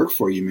doesn't work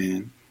for you,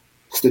 man,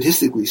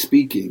 statistically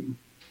speaking,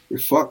 you're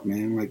fucked,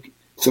 man. Like,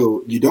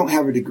 so you don't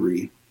have a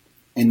degree,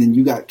 and then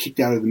you got kicked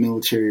out of the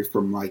military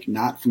from not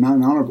an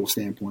honorable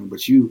standpoint,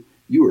 but you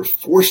were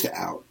forced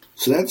out.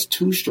 So that's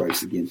 2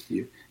 strikes against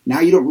you. Now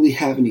you don't really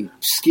have any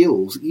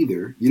skills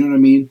either. You know what I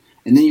mean?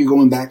 And then you're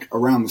going back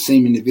around the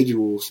same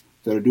individuals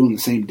that are doing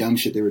the same dumb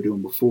shit they were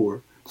doing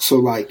before. So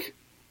like,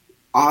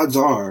 odds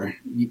are,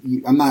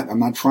 I'm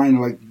not trying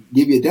to like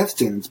give you a death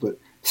sentence, but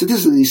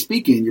statistically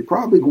speaking, you're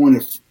probably going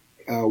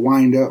to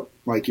wind up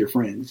like your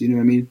friends. You know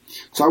what I mean?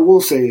 So I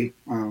will say,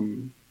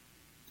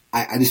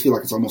 I just feel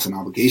like it's almost an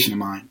obligation of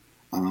mine,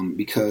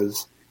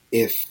 because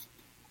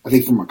I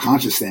think from a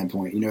conscious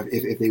standpoint,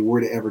 if they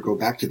were to ever go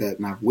back to that,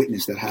 and I've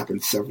witnessed that happen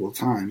several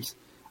times,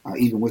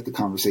 even with the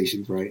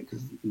conversations, right?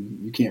 Because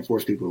you can't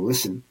force people to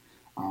listen.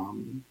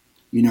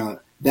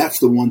 That's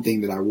the one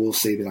thing that I will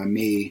say that I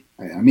may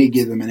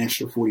give them an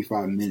extra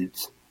 45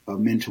 minutes of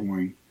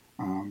mentoring.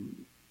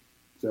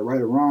 Is that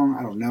right or wrong?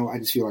 I don't know. I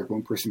just feel like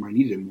one person might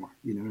need it more.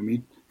 You know what I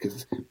mean?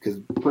 Because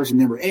person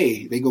number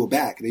A, they go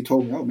back. They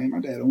told me, oh, man, my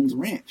dad owns a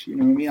ranch. You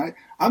know what I mean?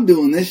 I'm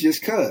doing this just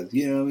because.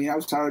 You know what I mean? I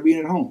was tired of being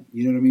at home.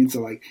 You know what I mean?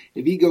 So, like,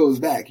 if he goes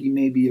back, he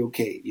may be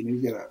okay. You know,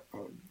 he's got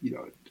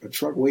a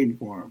truck waiting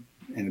for him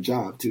and a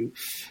job, too.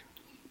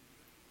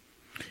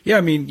 Yeah,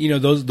 I mean,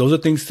 those are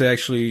things to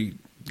actually,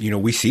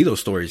 we see those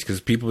stories because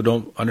people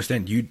don't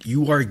understand.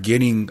 You are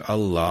getting a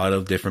lot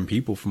of different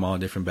people from all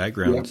different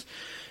backgrounds.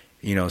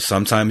 Yeah.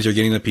 Sometimes you're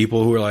getting the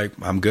people who are like,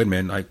 I'm good,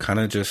 man.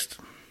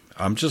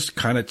 I'm just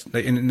kind of,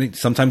 and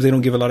sometimes they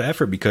don't give a lot of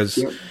effort because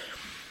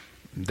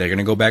they're going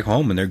to go back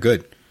home and they're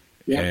good.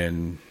 Yeah.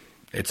 And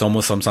it's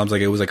almost sometimes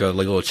like it was like a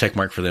little check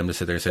mark for them to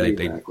sit there and say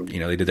they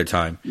did their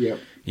time. Yeah.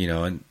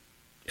 And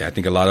I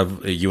think a lot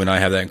of you and I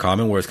have that in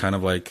common where it's kind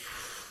of like,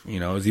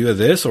 it's either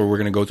this or we're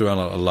going to go through a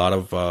lot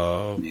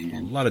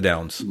of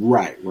downs.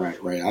 Right.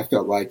 I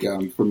felt like,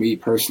 for me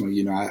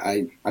personally,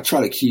 I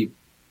try to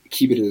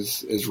keep it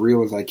as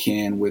real as I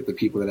can with the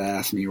people that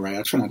ask me, right?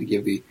 I try not to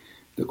give the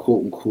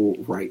quote unquote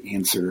right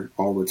answer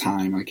all the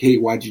time. Like, hey,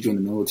 why'd you join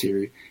the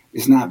military?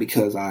 It's not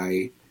because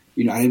I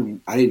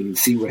didn't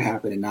see what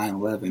happened in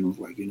 9/11. I was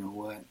like, you know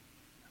what?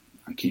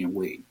 I can't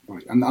wait.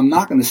 Like, I'm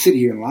not going to sit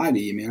here and lie to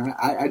you, man.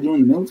 I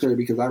joined the military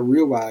because I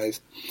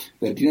realized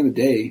that at the end of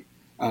the day,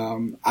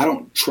 I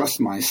don't trust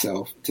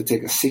myself to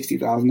take a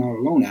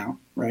 $60,000 loan out,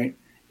 right?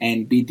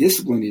 And be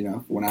disciplined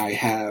enough when I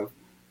have,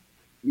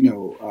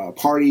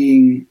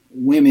 partying,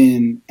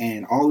 women,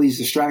 and all these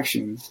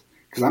distractions.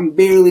 Because I'm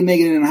barely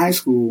making it in high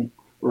school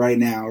right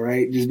now,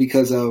 right? Just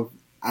because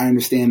I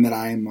understand that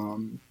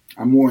I'm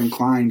more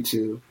inclined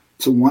to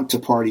want to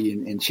party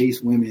and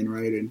chase women,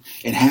 right? And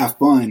have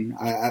fun.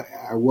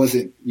 I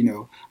wasn't,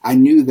 I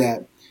knew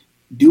that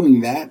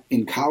doing that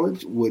in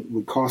college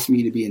would cost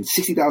me to be in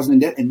 $60,000 in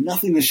debt and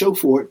nothing to show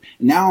for it.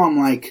 Now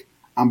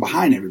I'm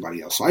behind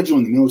everybody else. So I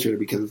joined the military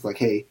because it's like,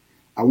 hey,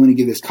 I want to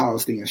give this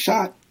college thing a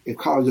shot. If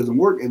college doesn't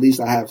work, at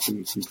least I have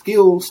some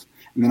skills.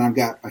 And then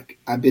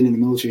I've been in the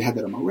military, had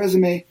that on my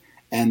resume.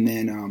 And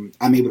then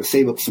I'm able to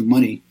save up some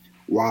money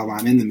while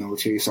I'm in the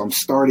military. So I'm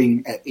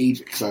starting at age,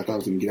 because I thought I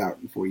was going to get out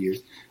in 4 years.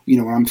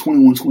 When I'm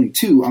 21,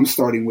 22, I'm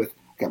starting with,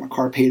 I got my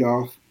car paid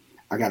off.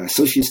 I got an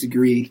associate's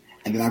degree.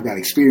 And then I've got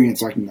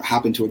experience so I can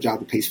hop into a job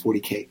that pays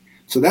 $40K.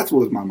 So that's what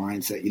was my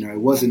mindset. It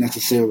wasn't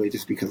necessarily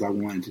just because I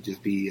wanted to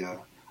just be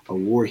a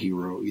war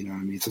hero. You know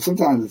what I mean? So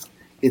sometimes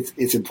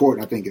it's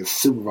important, I think, as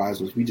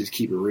supervisors, we just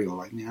keep it real.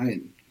 Like,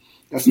 man,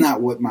 that's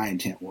not what my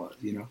intent was,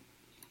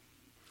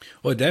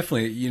 Well,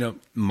 definitely,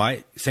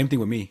 my same thing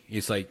with me.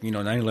 It's like,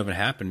 9/11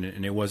 happened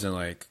and it wasn't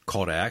like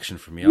call to action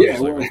for me. I was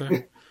like,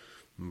 okay.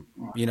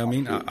 You know what I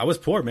mean? I was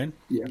poor, man,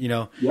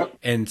 Yep.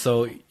 And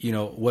so,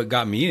 what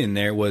got me in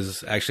there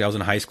was actually I was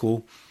in high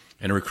school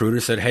and a recruiter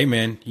said, hey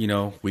man,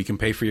 we can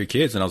pay for your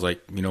kids. And I was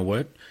like, you know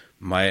what?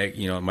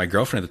 My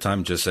girlfriend at the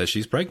time just said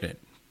she's pregnant,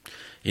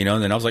 and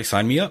then I was like,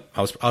 sign me up.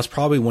 I was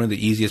probably one of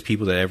the easiest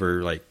people that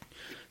ever like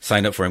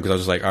signed up for him. Cause I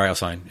was just like, all right, I'll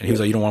sign. And he was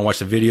like, you don't want to watch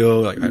the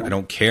video? Like, I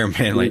don't care,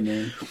 man. Like,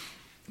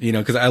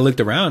 cause I looked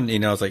around,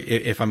 I was like,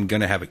 if I'm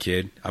going to have a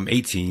kid, I'm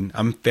 18,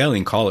 I'm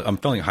failing college. I'm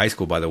failing high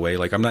school, by the way.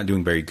 Like, I'm not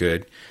doing very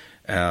good.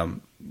 I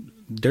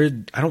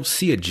don't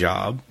see a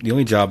job. The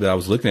only job that I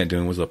was looking at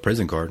doing was a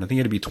prison guard. And I think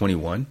you had to be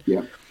 21.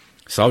 Yeah.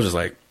 So I was just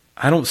like,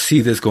 I don't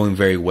see this going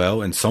very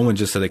well. And someone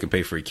just said they can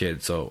pay for a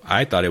kid. So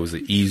I thought it was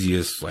the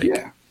easiest, like,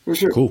 yeah, for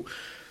sure. Cool.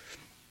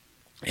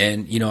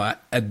 And,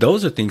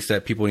 those are things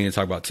that people need to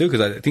talk about too.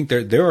 Cause I think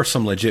there are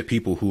some legit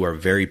people who are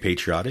very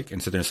patriotic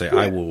and sit there and say,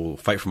 I will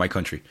fight for my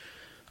country.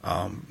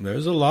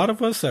 There's a lot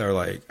of us that are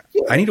like,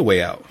 I need a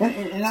way out.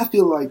 And I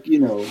feel like, at the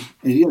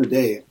end of the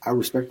day, I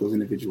respect those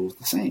individuals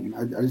the same.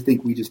 I just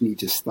think we just need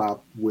to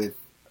stop with,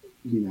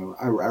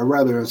 I'd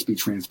rather us be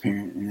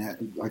transparent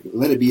and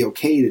let it be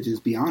okay to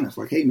just be honest.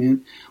 Like, hey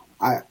man,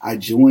 I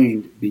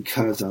joined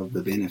because of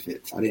the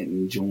benefits. I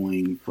didn't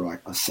join for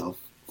like a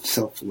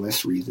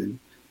selfless reason.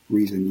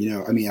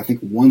 I think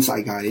once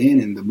I got in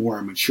and the more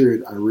I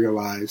matured, I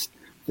realized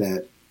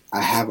that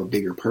I have a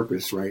bigger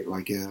purpose, right?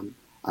 Like,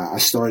 I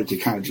started to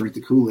kind of drink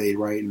the Kool-Aid,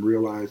 right? And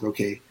realize,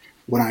 okay,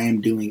 what I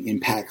am doing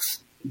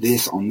impacts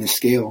this on this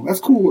scale. That's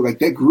cool. Like,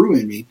 that grew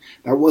in me.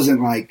 That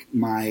wasn't like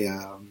my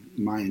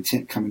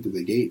intent coming through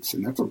the gates,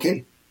 and that's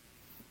okay.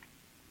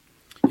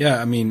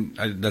 Yeah.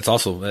 That's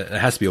also, it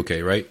has to be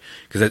okay. Right.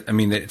 Cause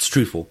it's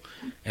truthful.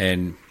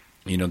 And,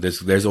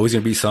 there's always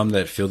going to be some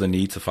that feel the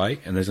need to fight.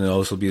 And there's going to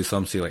also be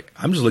some say like,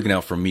 I'm just looking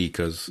out for me.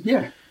 Cause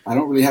I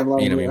don't really have a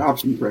lot of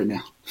options right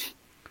now.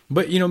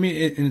 But, and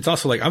it's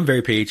also like, I'm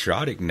very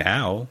patriotic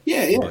now.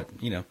 Yeah.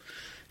 But,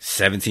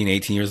 17,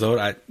 18 years old,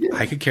 I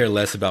could care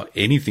less about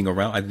anything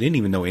around. I didn't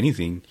even know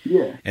anything.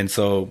 Yeah. And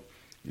so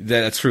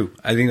that's true.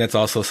 I think that's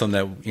also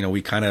something that,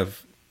 we kind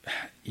of,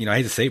 I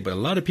hate to say it, but a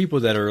lot of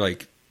people that are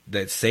like,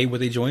 that say what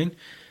they join,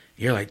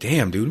 you're like,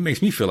 damn, dude, it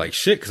makes me feel like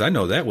shit because I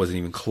know that wasn't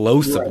even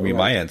close to being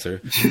my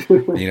answer,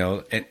 you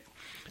know.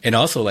 And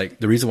also, like,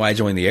 the reason why I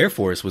joined the Air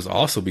Force was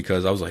also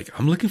because I was like,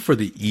 I'm looking for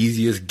the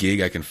easiest gig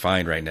I can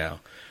find right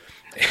now.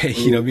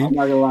 You know what I mean? I'm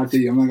not gonna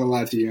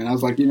lie to you. And I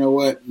was like, you know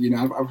what? You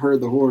know, I've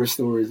heard the horror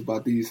stories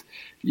about these,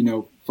 you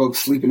know, folks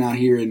sleeping out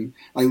here and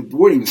like they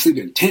weren't even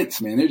sleeping in tents,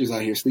 man. They're just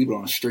out here sleeping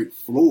on a straight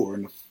floor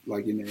in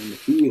the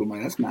field.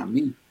 Man, that's not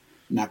me.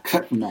 Not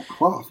cut from that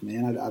cloth,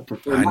 man. I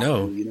prefer. I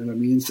know. You know what I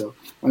mean? So,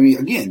 I mean,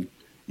 again,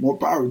 more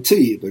power to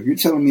you. But if you're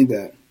telling me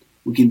that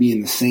we can be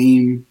in the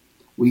same,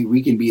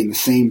 we can be in the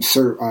same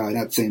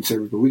not the same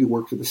service, but we can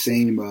work for the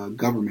same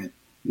government,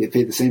 get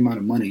paid the same amount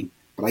of money,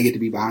 but I get to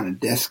be behind a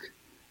desk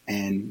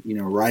and, you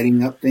know,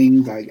 writing up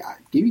things. I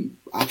give you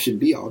option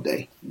B all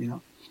day.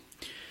 You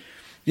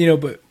know,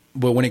 but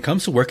when it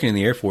comes to working in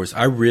the Air Force,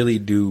 I really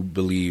do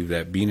believe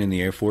that being in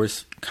the Air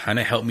Force kind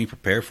of helped me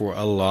prepare for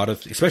a lot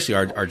of, especially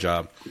our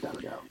job.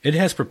 It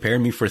has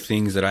prepared me for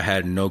things that I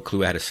had no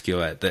clue I had a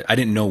skill at, that I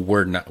didn't know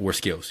were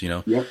skills, you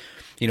know? Yep.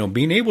 You know,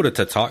 being able to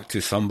talk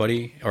to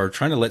somebody or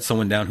trying to let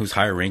someone down who's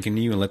higher ranking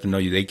than you and let them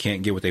know they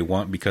can't get what they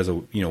want because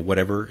of, you know,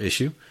 whatever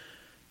issue.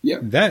 Yeah.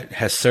 That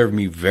has served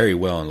me very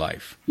well in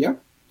life. Yeah.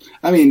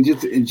 I mean,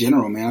 just in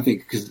general, man, I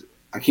think because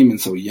I came in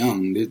so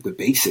young, the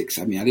basics.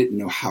 I mean, I didn't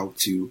know how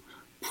to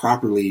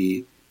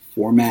properly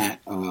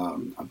format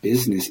a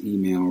business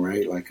email,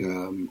 right? Like,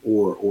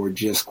 or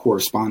just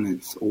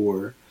correspondence,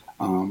 or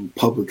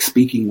public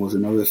speaking was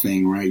another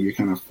thing, right? You're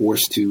kind of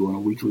forced to on a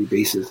weekly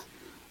basis,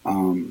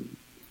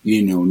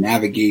 you know,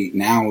 navigate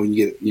now when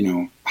you get, you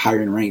know,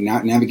 higher in rank,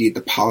 navigate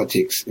the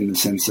politics in the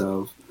sense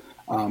of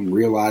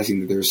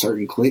realizing that there are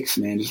certain cliques,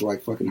 man, just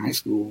like fucking high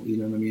school, you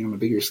know what I mean? On a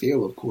bigger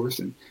scale, of course.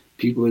 And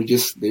people are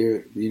just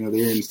there, you know,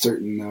 they're in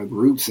certain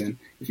groups. And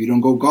if you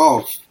don't go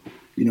golf,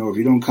 you know, if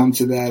you don't come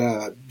to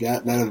that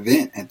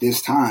event at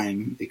this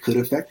time, it could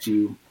affect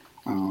you.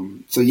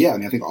 So yeah, I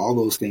mean, I think all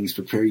those things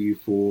prepare you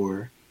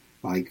for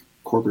like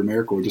corporate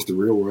America or just the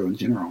real world in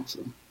general. So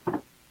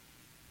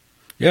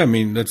yeah, I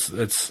mean,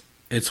 it's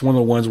one of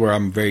the ones where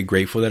I'm very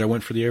grateful that I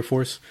went for the Air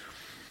Force.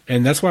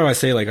 And that's why I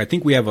say, like, I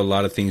think we have a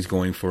lot of things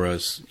going for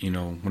us, you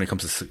know, when it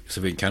comes to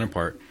civilian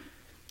counterpart.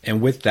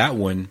 And with that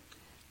one,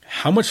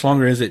 how much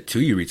longer is it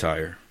till you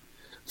retire?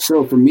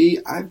 So for me,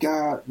 I've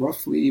got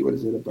roughly,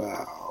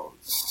 about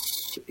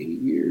 8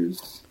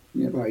 years?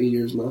 Yeah, about 8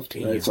 years left.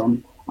 Damn. Right? So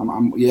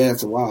I'm yeah,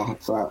 it's a while.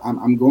 So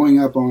I'm going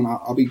up on,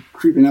 I'll be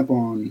creeping up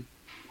on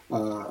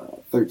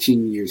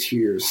 13 years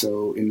here.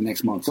 So in the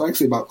next month. So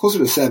actually about closer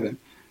to 7.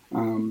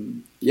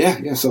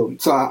 Yeah. So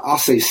I'll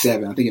say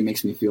 7. I think it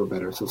makes me feel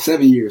better. So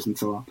 7 years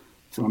until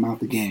I'm out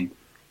the game.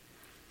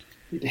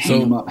 Hang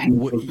them up, hang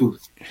those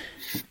boots.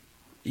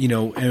 You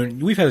know,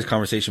 and we've had this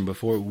conversation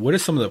before. What are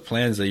some of the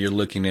plans that you're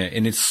looking at?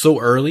 And it's so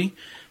early,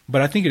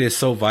 but I think it is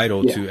so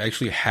vital to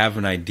actually have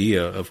an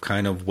idea of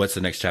kind of what's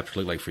the next chapter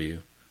look like for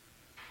you.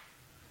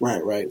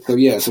 Right. So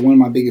one of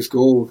my biggest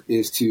goals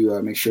is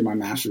to make sure my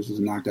master's is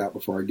knocked out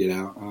before I get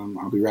out.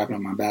 I'll be wrapping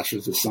up my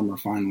bachelor's this summer.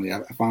 Finally,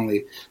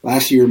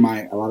 last year,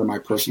 a lot of my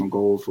personal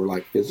goals were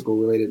like physical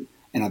related,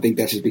 and I think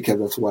that's just because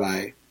that's what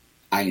I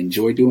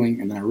enjoy doing.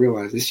 And then I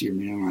realized this year,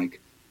 man, like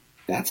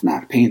that's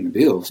not paying the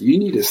bills. You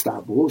need to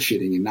stop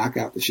bullshitting and knock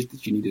out the shit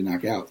that you need to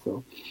knock out.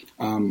 So,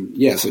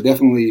 so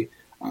definitely.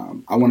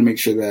 I want to make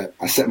sure that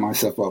I set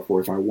myself up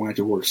for if I wanted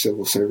to work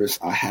civil service,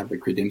 I have the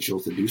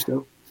credentials to do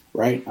so.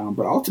 Right.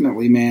 But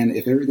ultimately, man,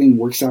 if everything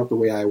works out the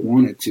way I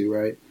want it to,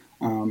 right,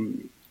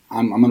 I'm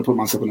going to put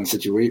myself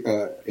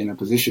in a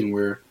position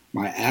where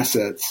my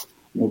assets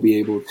won't be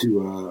able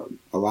to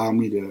allow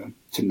me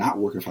to not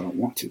work if I don't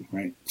want to.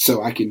 Right.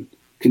 So I can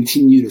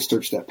continue to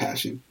search that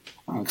passion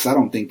because I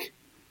don't think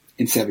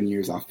in 7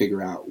 years I'll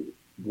figure out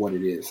what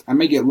it is. I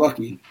may get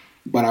lucky,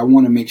 but I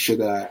want to make sure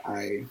that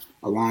I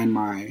align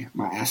my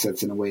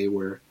assets in a way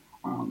where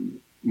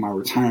my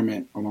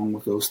retirement along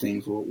with those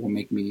things will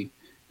make me.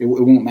 It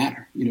won't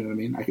matter. You know what I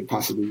mean? I could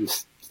possibly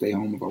just stay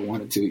home if I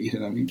wanted to. You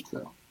know what I mean?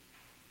 So.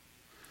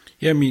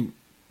 Yeah, I mean,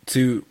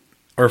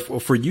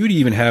 for you to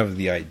even have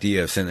the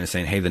idea of sitting there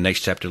saying, hey, the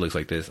next chapter looks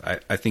like this,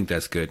 I think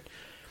that's good.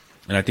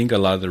 And I think a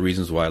lot of the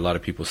reasons why a lot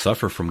of people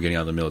suffer from getting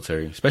out of the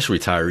military, especially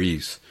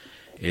retirees,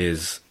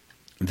 is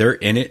they're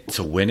in it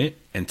to win it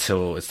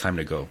until it's time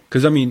to go.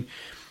 Because, I mean,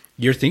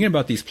 you're thinking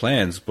about these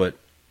plans, but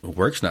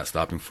work's not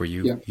stopping for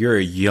you. Yeah. You're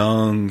a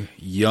young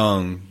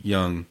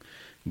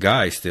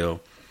guy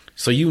still.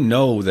 So you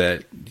know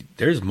that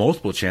there's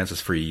multiple chances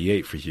for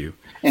E8 for you.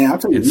 And I'll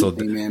tell you one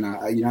thing, man.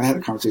 I had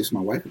a conversation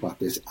with my wife about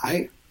this.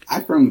 I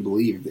firmly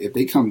believe if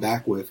they come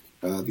back with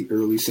the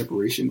early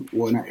separation,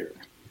 well, not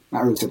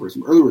early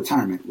separation, early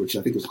retirement, which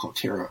I think is called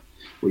TERRA,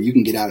 where you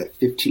can get out at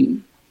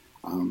 15,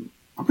 I'm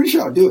pretty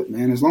sure I'll do it,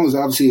 man. As long as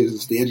obviously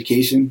as the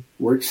education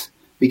works,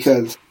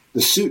 because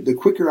the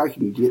quicker I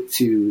can get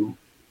to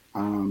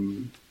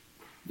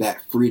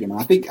that freedom.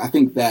 I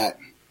think that.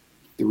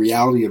 The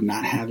reality of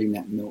not having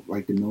that,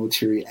 like the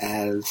military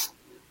as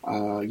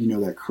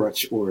that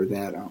crutch or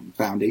that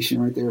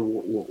foundation right there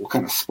will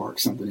kind of spark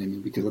something in me.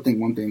 Because I think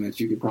one thing that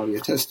you could probably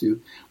attest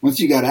to, once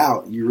you got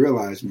out, you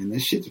realize, man,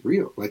 this shit's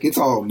real. Like, it's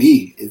all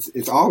me.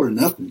 It's all or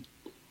nothing.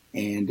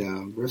 And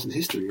the rest is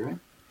history, right?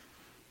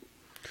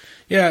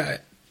 Yeah.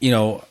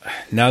 Now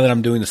that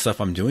I'm doing the stuff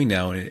I'm doing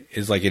now, it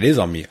is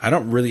on me. I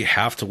don't really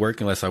have to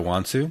work unless I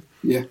want to.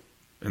 Yeah.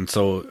 And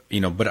so,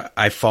 but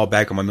I fall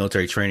back on my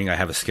military training. I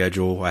have a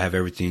schedule. I have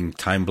everything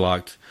time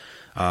blocked.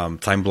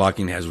 Time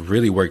blocking has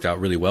really worked out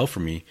really well for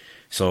me.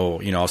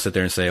 So, I'll sit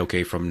there and say,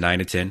 okay, from 9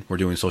 to 10, we're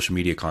doing social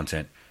media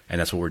content.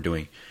 And that's what we're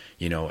doing.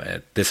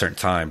 At this certain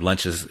time,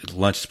 lunch is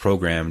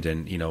programmed,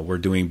 and, we're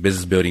doing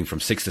business building from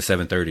 6 to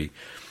 7:30.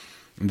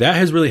 That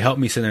has really helped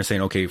me sit there and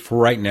saying, okay, for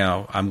right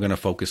now, I'm going to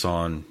focus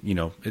on,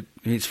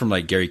 it's from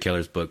like Gary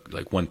Keller's book,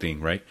 like one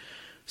thing, right?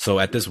 So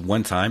at this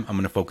one time, I'm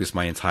going to focus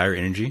my entire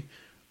energy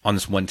on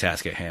this one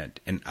task at hand.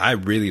 And I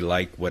really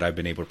like what I've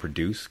been able to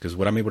produce, because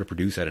what I'm able to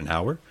produce at an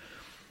hour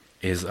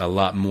is a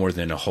lot more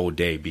than a whole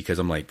day, because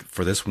I'm like,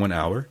 for this 1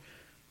 hour,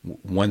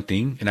 one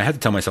thing, and I have to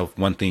tell myself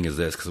one thing is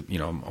this, because,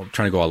 I'm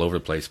trying to go all over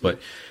the place, but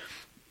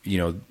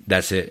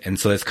that's it. And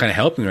so that's kind of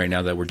helping right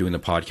now that we're doing the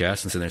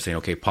podcast and sitting there saying,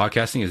 okay,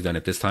 podcasting is done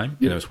at this time,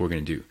 and that's what we're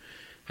going to do.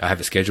 I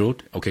have it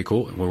scheduled. Okay,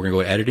 cool. When we're going to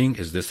go editing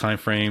is this time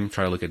frame,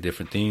 try to look at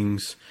different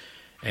things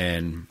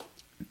and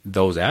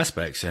those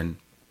aspects. And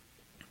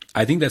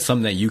I think that's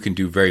something that you can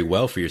do very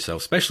well for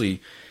yourself,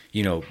 especially,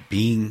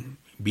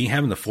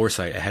 having the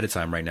foresight ahead of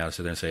time right now to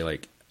sit there and say,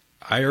 like,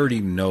 I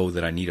already know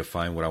that I need to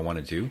find what I want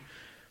to do,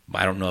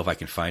 but I don't know if I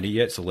can find it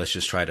yet. So let's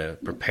just try to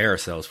prepare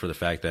ourselves for the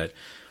fact that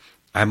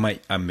I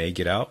may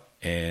get out,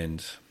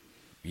 and,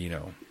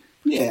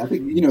 Yeah, I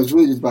think, it's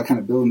really just about kind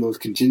of building those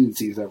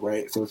contingencies up,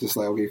 right? So it's just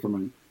like, okay,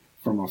 from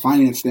a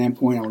finance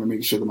standpoint, I want to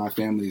make sure that my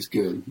family is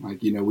good. Like,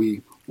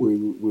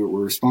 we're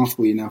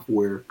responsible enough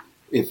where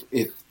if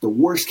the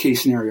worst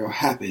case scenario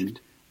happened,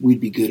 we'd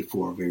be good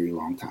for a very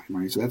long time,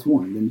 right? So that's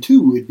one. Then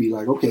two, it'd be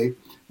like, okay,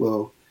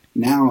 well,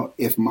 now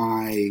if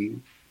my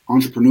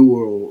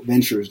entrepreneurial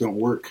ventures don't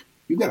work,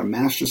 you've got a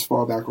master's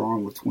fallback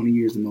on with 20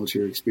 years of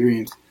military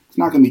experience. It's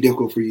not going to be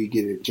difficult for you to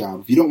get a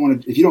job. If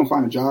you don't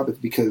find a job, it's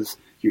because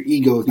your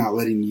ego is not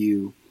letting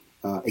you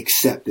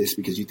accept this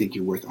because you think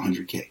you're worth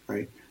 $100K,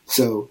 right?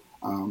 So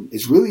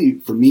it's really,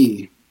 for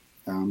me,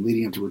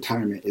 leading up to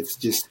retirement, it's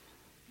just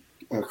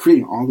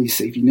creating all these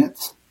safety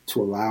nets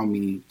to allow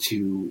me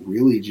to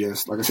really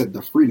just, like I said,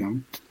 the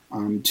freedom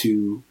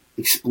to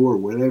explore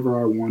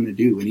whatever I want to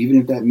do. And even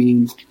if that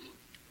means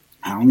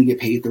I only get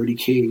paid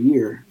 $30K a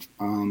year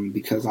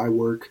because I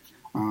work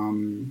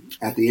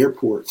at the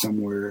airport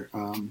somewhere,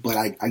 but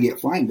I get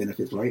flying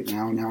benefits right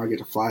now. Now I get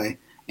to fly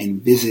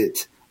and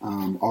visit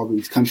all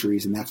these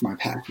countries, and that's my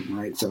passion,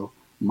 right? So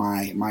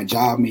my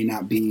job may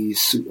not be,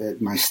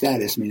 my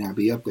status may not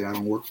be up there. I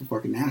don't work for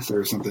fucking NASA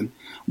or something,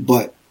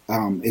 but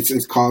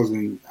it's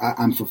causing,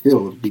 I'm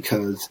fulfilled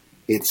because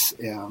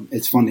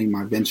it's funding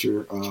my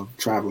venture of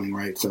traveling,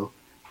 right? So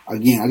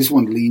again, I just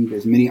want to leave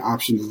as many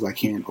options as I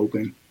can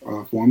open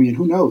for me, and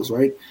who knows,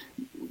 right?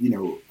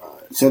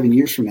 7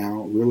 years from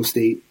now, real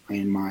estate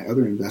and my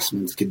other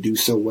investments could do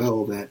so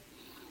well that,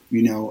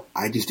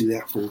 I just do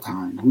that full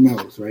time. Who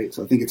knows, right?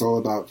 So I think it's all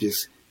about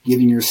just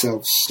giving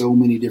yourself so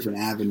many different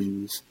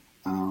avenues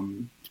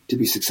to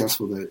be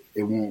successful that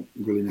it won't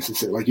really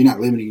necessarily, like, you're not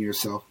limiting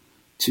yourself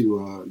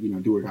to,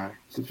 do or die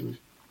situation.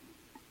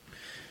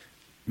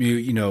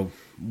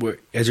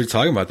 As you're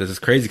talking about this, it's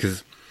crazy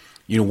because,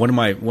 one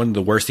of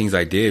the worst things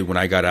I did when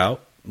I got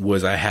out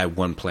was I had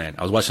one plan.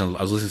 I was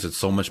listening to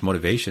so much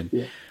motivation.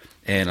 Yeah.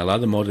 And a lot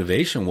of the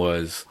motivation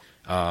was,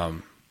 I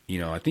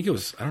think it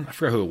was, I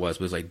forgot who it was,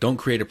 but it was like, don't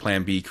create a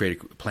plan B,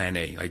 create a plan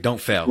A. Like, don't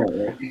fail.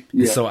 Right.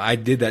 Yeah. So I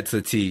did that to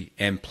the T,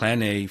 and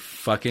plan A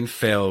fucking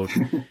failed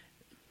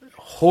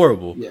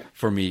horrible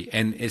for me.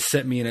 And it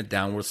set me in a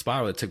downward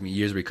spiral. It took me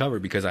years to recover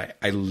because I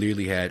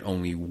literally had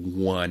only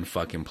one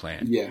fucking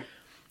plan. Yeah.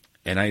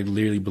 And I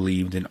literally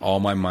believed in all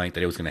my might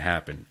that it was going to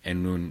happen.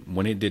 And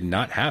when it did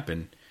not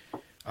happen,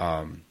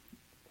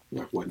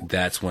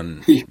 that's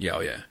when,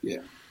 yeah.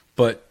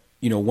 But,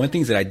 one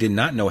thing that I did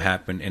not know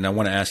happened, and I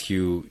want to ask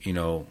you,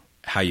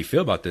 how you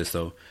feel about this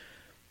though,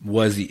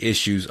 was the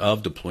issues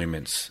of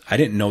deployments. I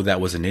didn't know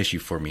that was an issue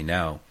for me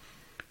now,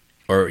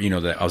 or,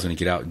 that I was going to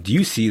get out. Do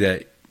you see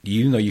that,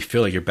 even though you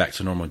feel like you're back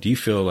to normal, do you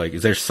feel like,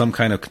 is there some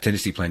kind of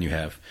contingency plan you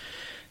have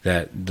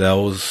that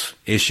those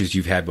issues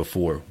you've had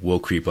before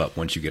will creep up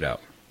once you get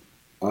out?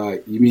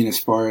 You mean as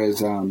far as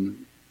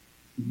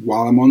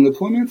while I'm on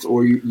deployments,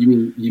 or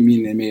you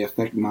mean they may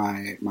affect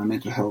my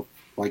mental health,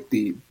 like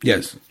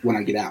yes, when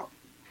I get out?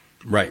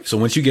 Right. So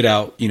once you get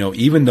out,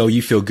 even though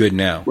you feel good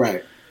now,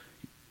 right,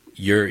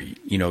 you're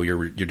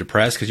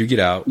depressed because you get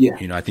out. Yeah.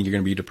 I think you're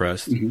going to be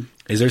depressed. Mm-hmm.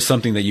 Is there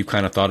something that you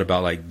kind of thought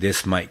about, like,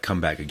 this might come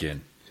back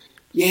again?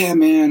 Yeah,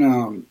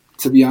 man.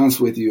 To be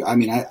honest with you, I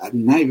mean, I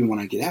not even when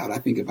I get out, I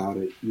think about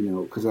it,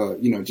 because,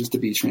 just to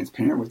be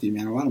transparent with you,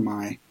 man, a lot of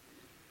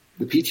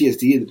the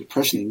PTSD and the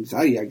depression and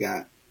anxiety I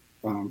got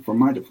from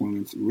my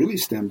deployments really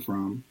stemmed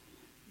from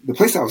the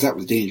place I was at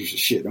was dangerous as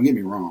shit. Don't get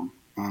me wrong.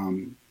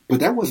 But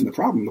that wasn't the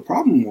problem. The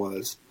problem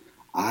was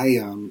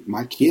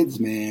my kids,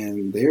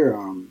 man,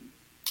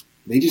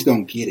 they just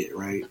don't get it,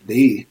 right?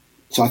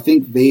 So I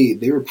think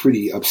they were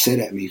pretty upset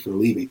at me for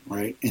leaving,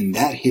 right? And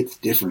that hits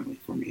differently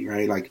for me,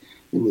 right? Like,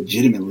 they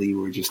legitimately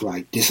were just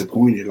like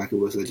disappointed, like it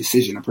was a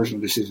personal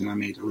decision I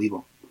made to leave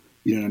them.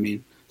 You know what I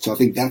mean? So I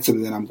think that's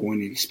something that I'm going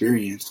to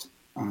experience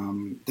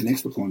the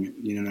next deployment.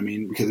 You know what I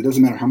mean? Because it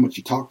doesn't matter how much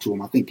you talk to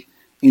them. I think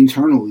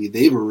internally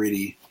they've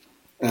already,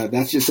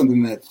 that's just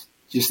something that's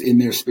just in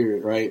their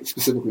spirit, right?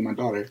 Specifically my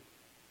daughter.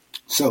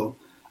 So,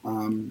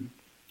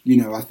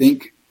 I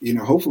think,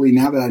 hopefully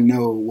now that I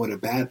know what a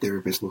bad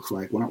therapist looks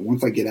like,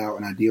 once I get out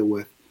and I deal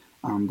with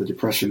the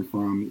depression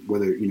from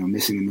whether,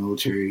 missing the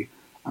military,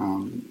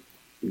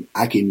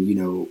 I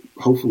can,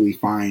 hopefully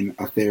find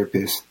a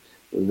therapist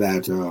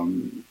that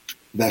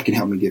can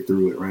help me get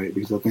through it, right?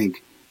 Because I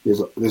think there's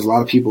a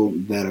lot of people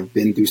that have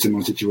been through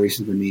similar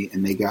situations with me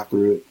and they got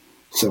through it.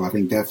 So I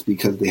think that's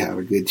because they have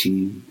a good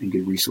team and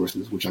good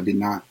resources, which I did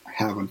not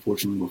have,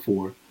 unfortunately,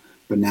 before.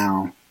 But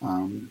now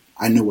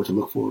I know what to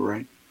look for,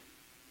 right?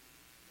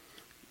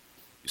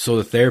 So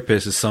the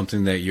therapist is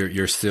something that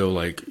you're still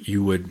like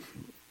you would,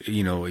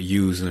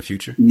 use in the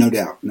future? No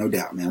doubt,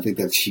 man. I think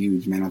that's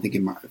huge, man. I think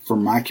for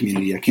my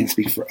community, I can't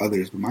speak for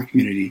others, but my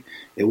community,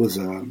 it was,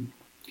 I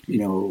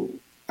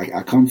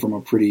come from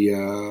a pretty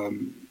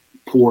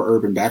poor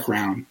urban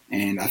background,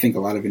 and I think a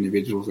lot of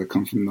individuals that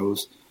come from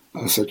those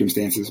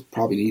circumstances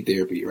probably need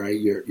therapy, right?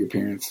 Your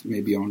parents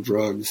may be on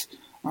drugs.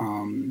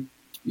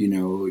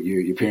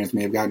 Your parents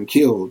may have gotten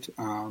killed.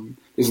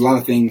 There's a lot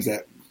of things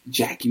that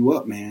jack you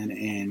up, man,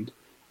 and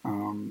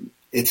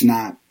it's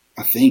not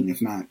a thing.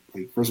 It's not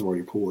like, first of all,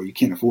 you're poor. You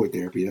can't afford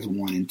therapy. That's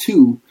one. And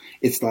two,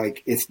 it's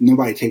like,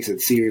 nobody takes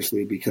it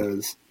seriously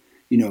because,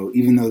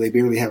 even though they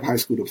barely have high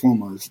school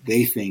diplomas,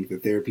 they think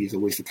that therapy is a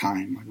waste of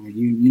time. Like,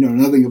 you know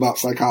nothing about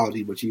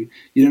psychology, but you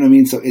know what I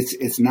mean? So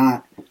it's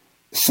not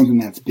something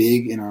that's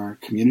big in our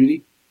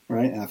community,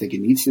 right? And I think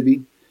it needs to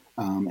be.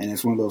 And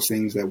it's one of those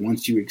things that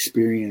once you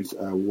experience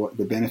what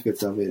the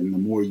benefits of it, and the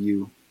more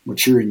you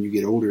mature and you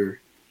get older,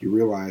 you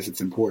realize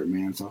it's important,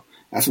 man. So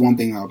that's one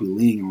thing I'll be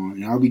leaning on,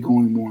 and I'll be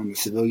going more on the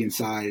civilian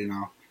side, and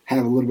I'll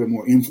have a little bit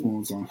more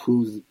influence on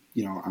who's,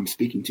 I'm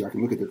speaking to. I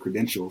can look at their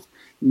credentials.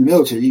 In the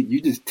military,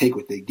 you just take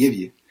what they give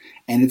you,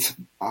 and it's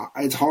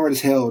hard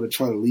as hell to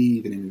try to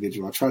leave an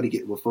individual. I try to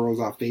get referrals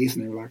off base,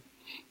 and they're like,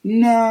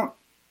 no,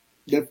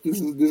 this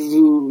is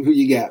who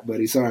you got,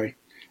 buddy. Sorry.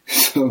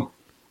 So.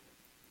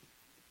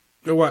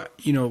 Well,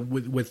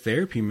 with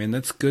therapy, man,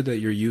 that's good that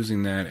you're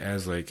using that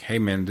as like, hey,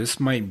 man, this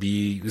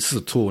is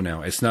a tool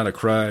now. It's not a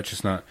crutch.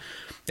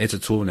 It's a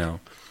tool now.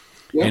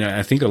 Yeah. And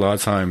I think a lot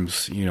of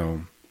times,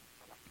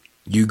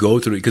 you go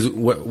through it because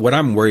what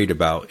I'm worried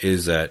about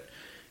is that,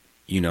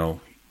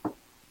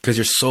 because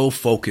you're so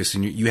focused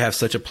and you have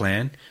such a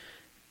plan.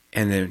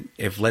 And then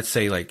if, let's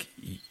say, like,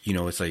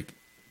 it's like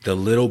the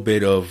little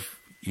bit of,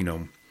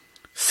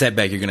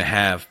 setback you're going to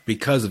have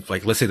because of,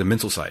 like, let's say the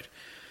mental side.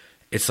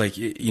 It's like,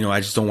 I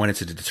just don't want it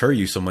to deter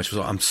you so much.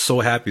 So I'm so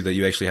happy that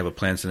you actually have a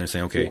plan sitting there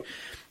saying, okay, yeah.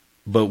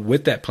 But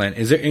with that plan,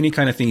 is there any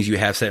kind of things you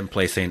have set in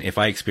place saying, if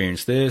I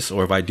experience this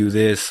or if I do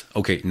this,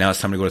 okay, now it's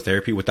time to go to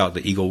therapy without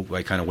the ego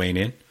like kind of weighing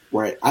in?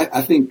 Right.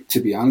 I think,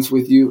 to be honest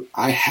with you,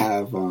 I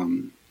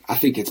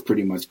think it's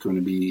pretty much going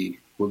to be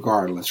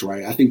regardless,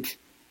 right? I think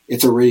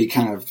it's already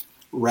kind of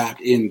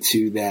wrapped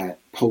into that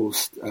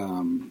post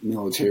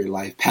military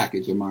life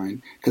package of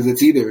mine, because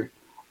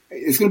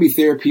it's going to be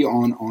therapy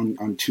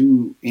on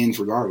two ends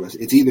regardless.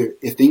 It's either,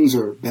 if things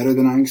are better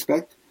than I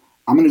expect,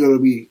 I'll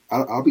be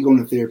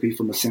going to therapy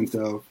from a sense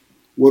of,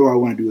 what do I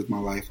want to do with my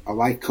life? A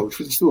life coach,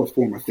 which is still a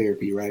form of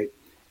therapy, right?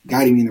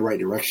 Guiding me in the right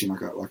direction,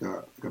 like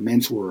a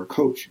mentor or a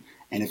coach.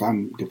 And if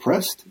I'm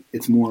depressed,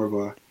 it's more of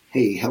a,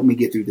 hey, help me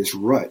get through this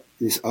rut.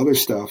 This other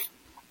stuff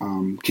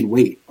can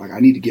wait. Like, I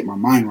need to get my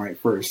mind right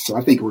first. So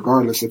I think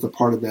regardless, it's a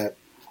part of that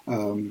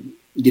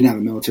getting out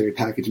of the military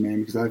package,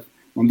 man, because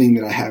one thing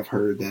that I have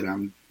heard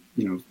that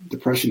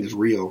depression is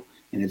real,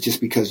 and it's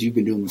just because you've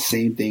been doing the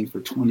same thing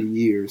for 20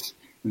 years,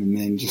 and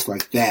then just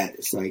like that,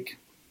 it's like,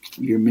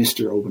 you're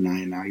Mr.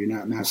 Obadiah now. You're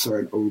not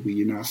Sergeant Obi.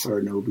 You're not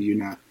Sergeant Obi. You're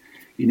not,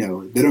 they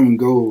don't even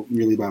go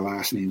really by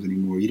last names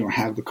anymore. You don't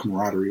have the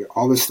camaraderie.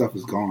 All this stuff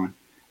is gone,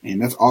 and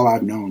that's all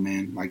I've known,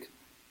 man. Like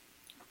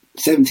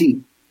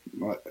 17,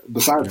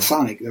 besides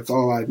Sonic, that's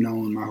all I've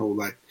known my whole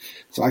life.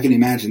 So I can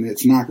imagine that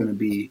it's not going to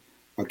be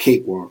a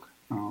cakewalk.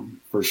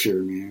 For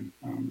sure, man.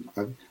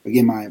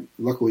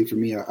 Luckily for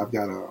me, I've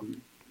got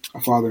a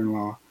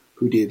father-in-law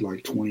who did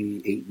like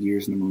 28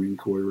 years in the Marine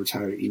Corps,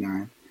 retired at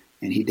E9,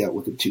 and he dealt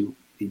with it too.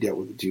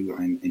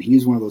 And he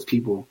was one of those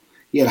people,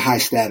 he had a high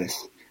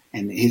status,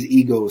 and his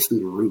ego was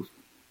through the roof.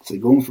 So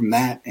going from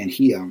that, and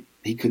he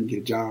couldn't get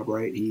a job,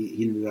 right?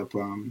 He ended up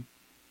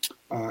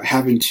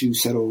having to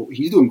settle.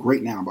 He's doing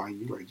great now, by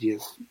like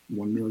GS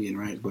 1 million,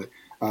 right? But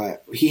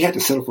he had to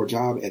settle for a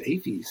job at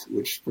AAFES,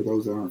 which, for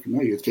those that aren't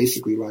familiar, it's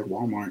basically like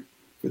Walmart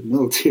for the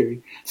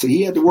military. So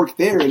he had to work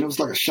there, and it was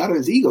like a shot at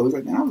his ego. He was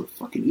like, man, I was a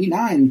fucking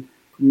E9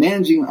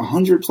 managing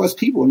 100 plus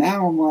people.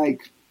 Now I'm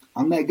like,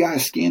 I'm that guy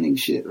scanning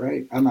shit,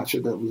 right? I'm not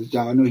sure that was his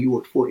job. I know he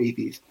worked for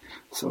Atheist.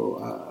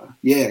 So,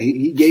 yeah,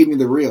 he gave me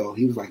the real.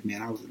 He was like,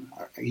 man,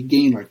 he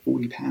gained like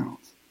 40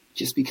 pounds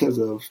just because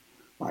of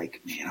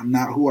like, man, I'm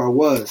not who I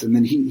was. And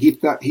then he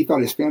thought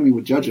his family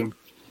would judge him,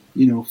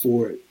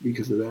 for it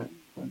because of that.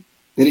 But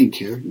they didn't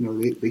care.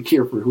 They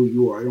care for who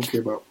you are. I don't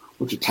care about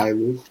what your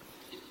title is.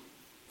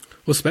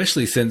 Well,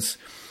 especially since,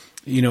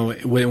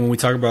 when we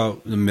talk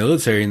about the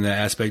military in that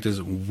aspect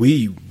is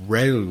we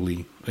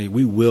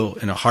will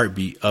in a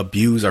heartbeat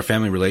abuse our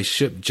family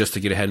relationship just to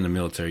get ahead in the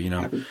military.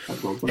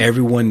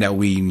 Everyone that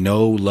we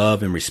know,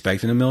 love, and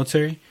respect in the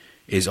military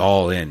is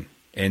all in.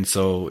 And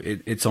so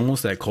it's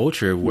almost that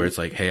culture where it's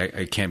like, hey,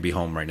 I can't be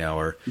home right now.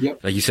 Or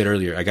like you said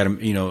earlier, I got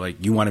to,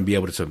 you want to be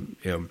able to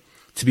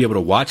be able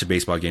to watch a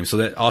baseball game. So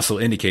that also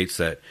indicates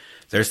that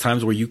there's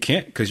times where you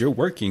can't because you're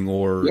working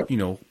or,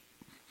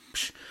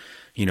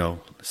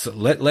 so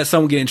let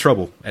someone get in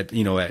trouble at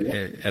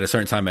a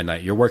certain time at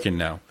night. You're working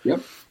now.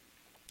 Yep.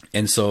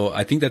 And so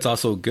I think that's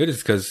also good is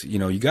because,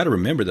 you got to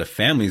remember the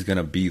family's going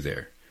to be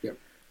there. Yep.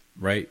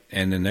 Right.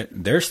 And then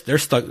they're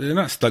stuck. They're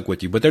not stuck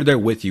with you, but they're there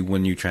with you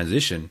when you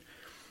transition.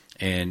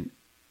 And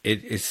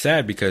it's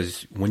sad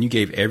because when you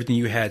gave everything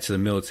you had to the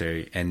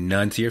military and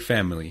none to your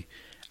family,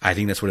 I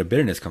think that's where the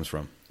bitterness comes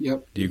from.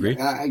 Yep. Do you agree?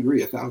 I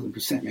agree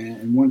 1,000%, man.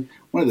 And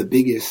one of the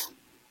biggest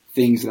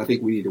things that I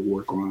think we need to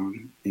work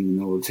on in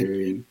the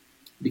military, and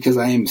because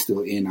I am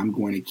still in, I'm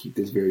going to keep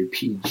this very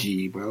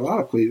PG, but a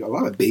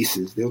lot of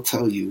bases, they'll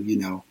tell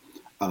you,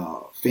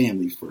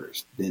 family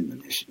first, then the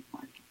mission.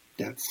 Like,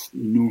 that's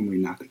normally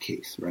not the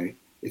case, right?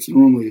 It's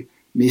normally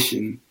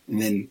mission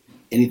and then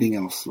anything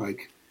else.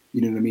 Like, you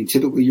know what I mean?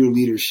 Typically your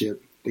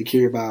leadership, they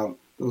care about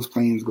those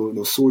planes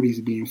those sorties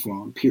being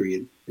flown,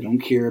 period. They don't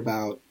care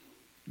about,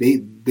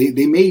 they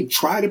may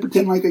try to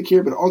pretend like they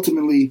care, but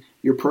ultimately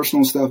your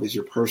personal stuff is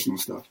your personal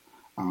stuff.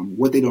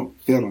 What they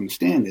don't fail to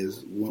understand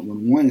is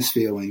when one is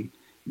failing,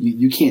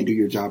 you can't do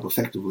your job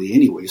effectively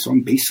anyway. So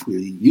I'm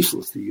basically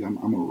useless to you.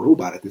 I'm a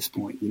robot at this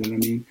point. You know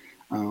what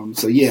I mean?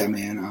 So yeah,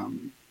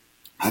 man.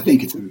 I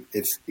think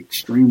it's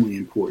extremely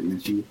important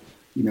that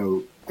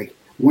you like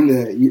one of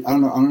the I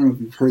don't know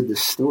if you've heard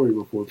this story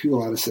before.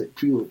 People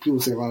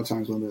say a lot of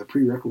times one of the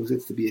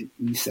prerequisites to be an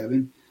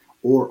E7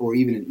 or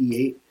even an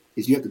E8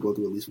 is you have to go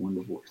through at least one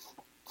divorce.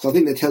 So I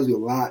think that tells you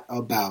a lot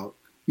about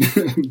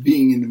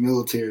being in the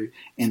military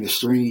and the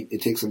strain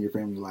it takes on your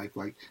family life.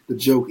 Like the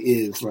joke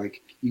is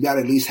like you got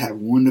to at least have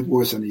one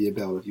divorce under your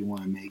belt if you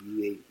want to make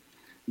E8.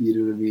 You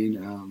know what I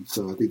mean?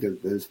 So I think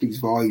that speaks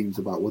volumes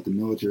about what the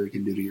military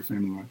can do to your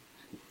family life.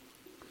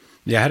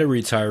 Yeah, I had a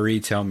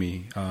retiree tell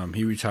me,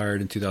 he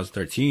retired in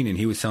 2013 and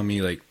he was telling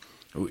me like,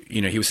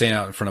 he was saying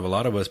out in front of a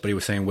lot of us, but he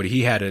was saying what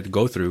he had to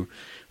go through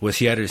was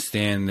he had to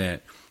understand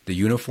that the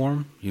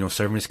uniform,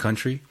 serving his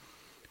country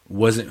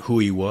wasn't who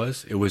he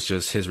was. It was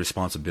just his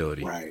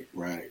responsibility. Right.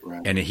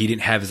 And he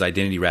didn't have his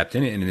identity wrapped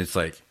in it. And it's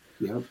like,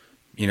 yep.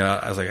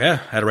 I was like, I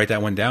had to write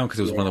that one down because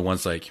it was one of the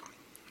ones like,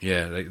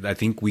 I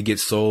think we get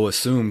so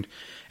assumed.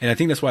 And I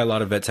think that's why a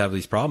lot of vets have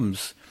these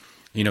problems,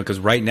 because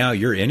right now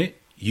you're in it.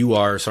 You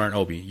are Sergeant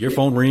Obi. Your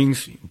phone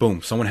rings,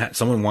 boom.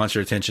 Someone wants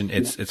your attention.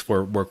 It's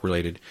for work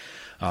related.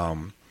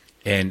 And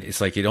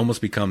it's like, it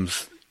almost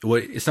becomes,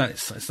 it's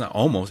not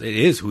almost, it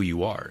is who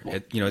you are.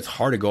 It's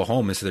hard to go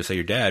home and say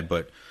your dad,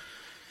 but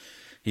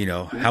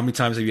how many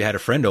times have you had a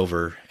friend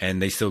over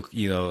and they still,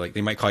 like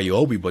they might call you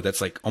Obi, but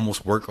that's like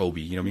almost work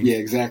Obi, you know what I mean? Yeah,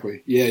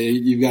 exactly. Yeah,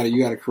 you got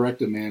to correct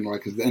them, man.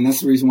 Like, and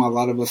that's the reason why a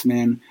lot of us,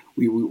 man,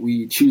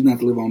 we choose not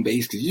to live on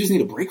base because you just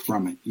need a break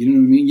from it. You know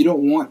what I mean? You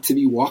don't want to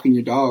be walking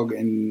your dog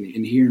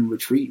and hearing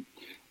retreat,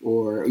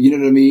 or you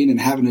know what I mean,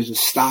 and having to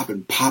just stop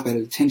and pop at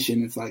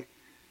attention. It's like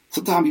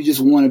sometimes you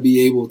just want to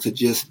be able to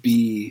just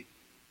be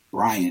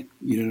Bryant.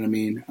 You know what I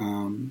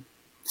mean?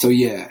 So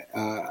yeah,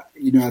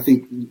 I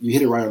think you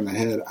hit it right on the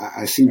head.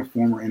 I seen a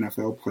former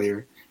NFL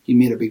player. He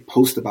made a big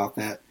post about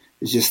that.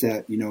 It's just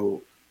that,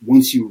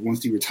 once you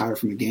retire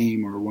from the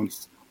game or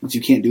once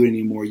you can't do it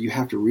anymore, you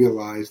have to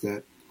realize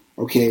that,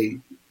 okay,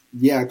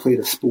 yeah, I played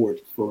a sport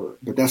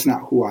but that's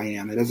not who I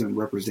am. That doesn't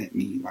represent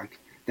me. Like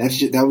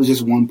that was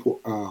just one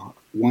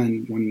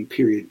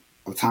period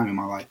of time in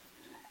my life.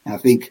 And I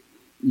think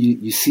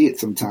you see it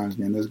sometimes,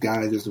 man. Those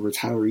guys, as the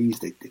retirees,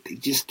 they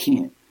just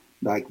can't.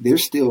 Like they're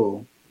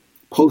still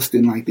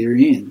posting like they're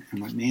in. I'm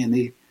like, man,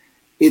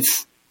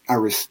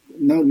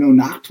 no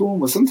knock to them,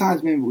 but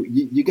sometimes, man,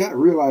 you got to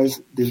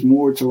realize there's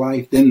more to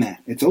life than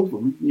that. It's over.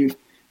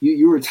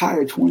 You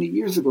retired 20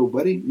 years ago,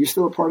 buddy. You're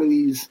still a part of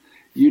these.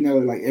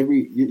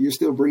 You're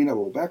still bringing up.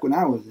 Well, back when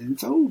I was in,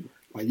 it's over.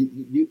 Like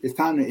it's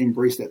time to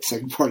embrace that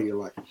second part of your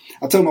life.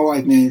 I told my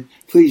wife, man,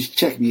 please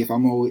check me if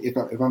I'm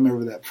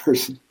ever that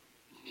person.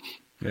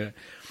 Yeah.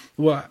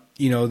 Well,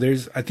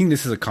 I think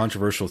this is a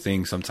controversial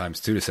thing sometimes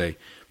too to say,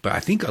 but I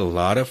think a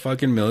lot of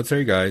fucking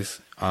military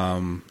guys,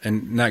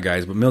 and not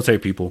guys, but military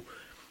people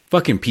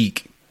fucking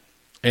peak.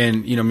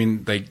 And,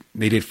 like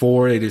they did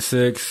 4, they did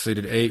 6, they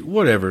did 8,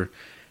 whatever.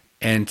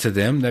 And to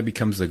them, that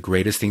becomes the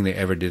greatest thing they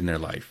ever did in their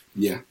life.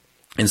 Yeah.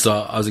 And so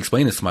I was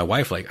explaining this to my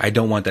wife, like, I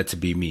don't want that to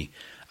be me.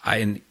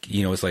 and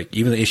it's like,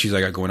 even the issues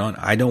I got going on,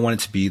 I don't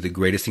want it to be the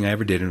greatest thing I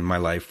ever did in my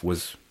life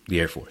was the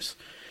Air Force.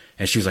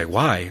 And she was like,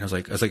 why? And I was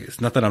like,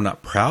 it's not that I'm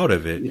not proud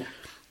of it,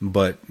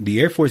 but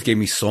the Air Force gave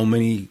me so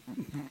many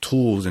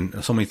tools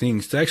and so many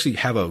things to actually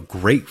have a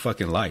great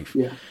fucking life.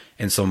 Yeah.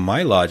 And so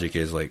my logic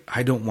is like,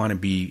 I don't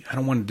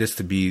want this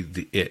to be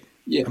it.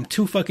 Yeah. I'm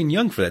too fucking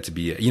young for that to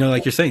be it.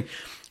 Like you're saying,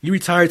 you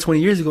retired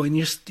 20 years ago and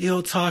you're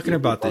still talking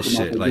about this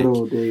shit. Like the good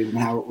old days and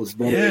how it was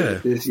better. Yeah.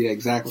 This. Yeah,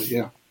 exactly.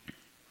 Yeah.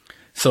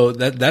 So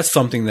that's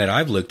something that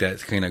I've looked at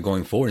kind of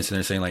going forward, instead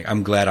of saying like,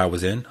 I'm glad I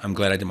was in, I'm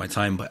glad I did my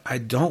time, but I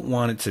don't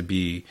want it to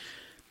be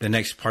the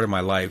next part of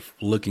my life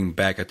looking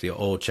back at the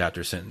old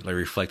chapters and like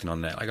reflecting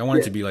on that. Like I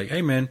want it to be like,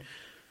 hey man,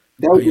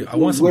 I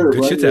want some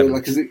good shit to happen.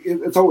 Like, 'cause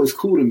it's always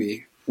cool to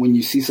me when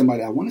you see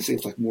somebody, I want to say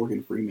it's like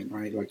Morgan Freeman,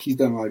 right? Like he's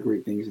done a lot of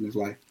great things in his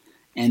life.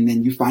 And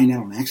then you find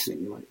out on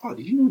accident, you're like, oh,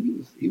 did you know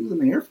he was in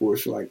the Air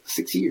Force for like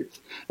 6 years?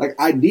 Like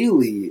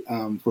ideally,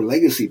 for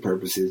legacy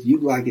purposes,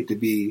 you'd like it to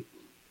be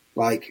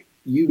like,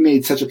 you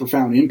made such a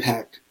profound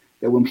impact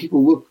that when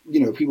people look,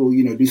 people,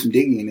 do some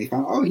digging and they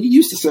find, oh, he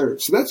used to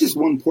serve. So that's just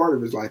one part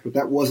of his life, but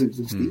that wasn't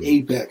just the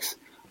apex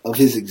of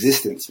his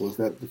existence, was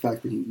that the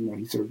fact that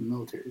he served in the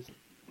military. So.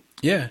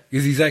 Yeah,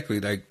 because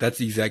exactly. Like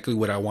that's exactly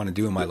what I want to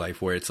do in my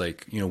life, where it's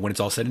like, when it's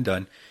all said and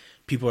done,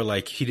 people are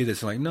like, he did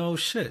this. I'm like, no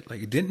shit.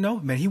 Like, didn't know,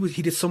 man.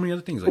 He did so many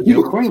other things. Like,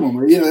 people claim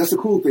him, that's the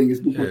cool thing is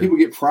people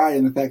get pride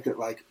in the fact that,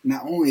 like,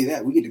 not only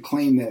that, we get to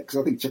claim that, because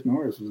I think Chuck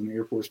Norris was in the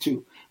Air Force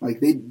too.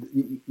 Like,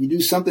 you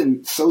do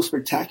something so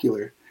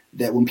spectacular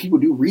that when people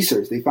do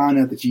research, they find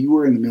out that you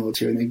were in the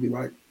military, and they'd be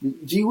like,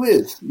 gee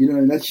whiz,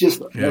 and that's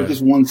just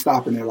just one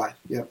stop in their life.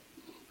 Yeah.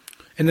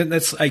 And then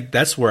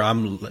that's where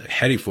I'm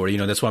heading for.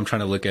 That's what I'm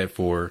trying to look at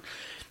for.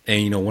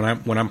 And,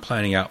 when I'm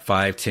planning out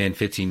 5, 10,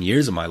 15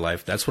 years of my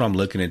life, that's what I'm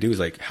looking to do, is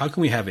like, how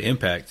can we have an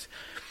impact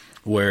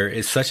where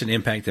it's such an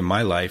impact in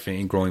my life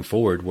and growing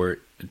forward, where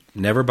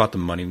never about the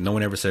money. No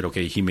one ever said,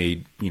 okay, he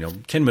made,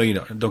 $10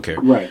 million. Don't care.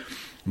 Right.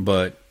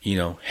 But,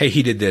 hey,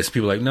 he did this.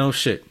 People are like, no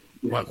shit.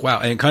 Wow.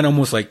 And kind of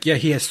almost like, yeah,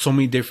 he has so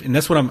many different, and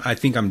that's what I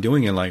think I'm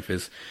doing in life,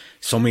 is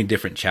so many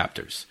different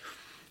chapters.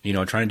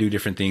 Trying to do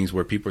different things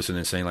where people are sitting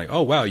there saying like,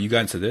 oh, wow, you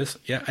got into this?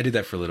 Yeah, I did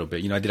that for a little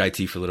bit. I did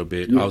IT for a little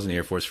bit. I was in the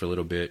Air Force for a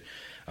little bit.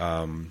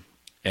 And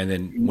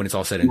then when it's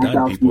all said and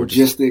done, people are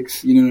just,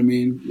 logistics, you know what I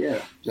mean?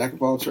 Yeah. Jack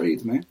of all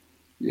trades, man.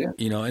 Yeah.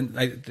 And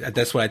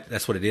that's what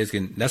it is.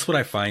 And that's what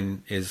I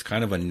find is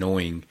kind of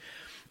annoying.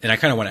 And I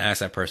kind of want to ask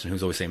that person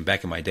who's always saying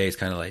back in my day, it's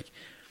kind of like,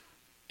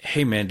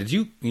 hey man, did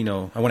you,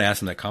 I want to ask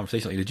them that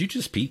conversation. Like, did you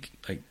just peak?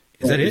 Like,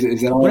 is that it?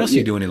 Is that what else are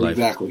you doing in life?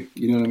 Exactly.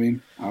 You know what I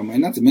mean?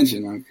 And not to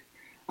mention, like,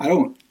 I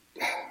don't,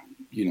 at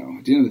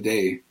the end of the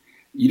day,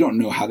 you don't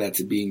know how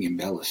that's being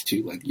embellished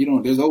too. Like,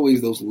 there's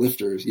always those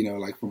lifters,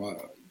 like from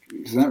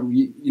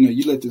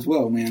you lift as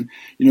well, man.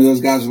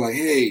 Those guys are like,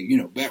 hey,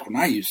 back when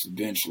I used to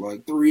bench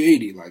like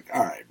 380, like,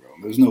 all right, bro,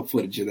 there's no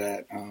footage of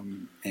that.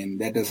 And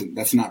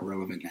that's not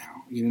relevant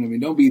now. You know what I mean?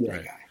 Don't be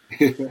that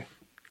guy.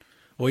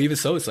 Well, even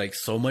so, it's like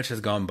so much has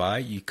gone by,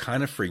 you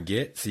kind of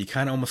forget. So you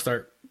kind of almost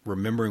start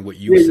remembering what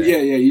you said. Yeah.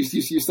 You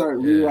start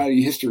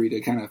rewriting history to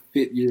kind of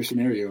fit your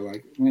scenario.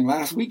 Like, man,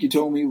 last week you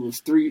told me it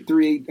was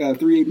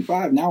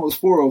 385. Now it's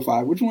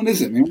 405. Which one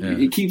is it, man?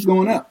 Yeah. It keeps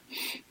going up.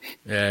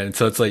 Yeah, and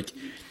so it's like,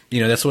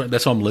 that's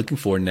what I'm looking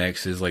for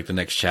next, is like the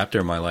next chapter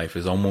of my life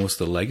is almost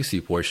the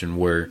legacy portion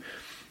where,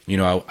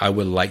 I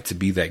would like to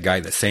be that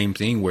guy, the same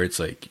thing where it's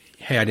like,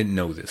 hey, I didn't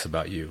know this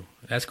about you.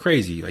 That's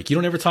crazy. Like, you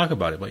don't ever talk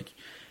about it. Like,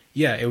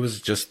 yeah, it was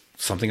just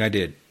something I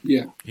did.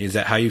 Yeah. Is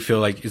that how you feel?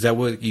 Like, is that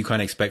what you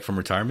kind of expect from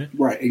retirement?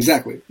 Right,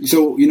 exactly.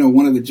 So,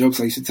 one of the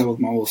jokes I used to tell with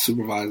my old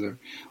supervisor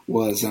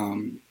was,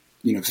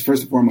 because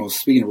first and foremost,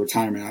 speaking of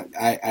retirement,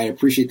 I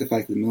appreciate the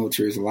fact that the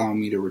military is allowing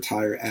me to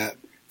retire at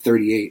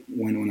 38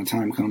 when the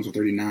time comes, or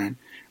 39,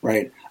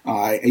 right?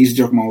 I used to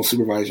joke with my old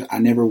supervisor, I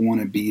never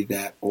want to be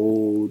that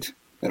old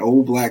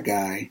black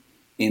guy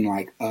in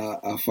like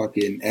a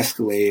fucking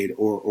Escalade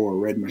or a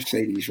red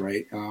Mercedes,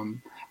 right?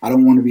 I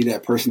don't want to be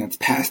that person that's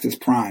past his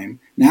prime.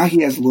 Now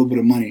he has a little bit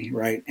of money,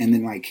 right? And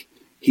then like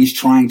he's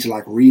trying to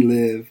like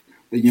relive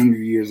the younger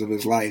years of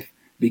his life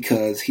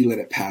because he let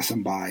it pass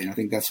him by. And I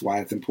think that's why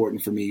it's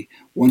important for me.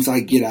 Once I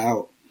get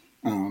out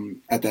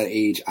at that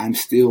age, I'm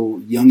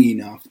still young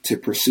enough to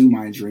pursue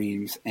my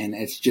dreams. And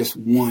it's just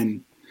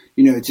one,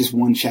 it's just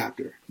one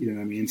chapter. You know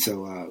what I mean?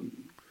 So,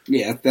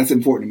 yeah, that's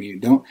important to me. I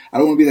don't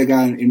want to be that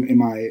guy in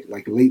my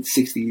like late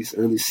 60s,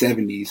 early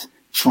 70s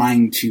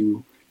trying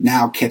to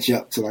now catch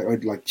up to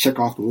like check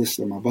off the list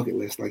on my bucket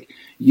list. Like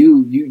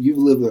you've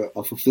lived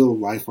a fulfilled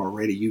life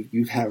already.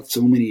 You've had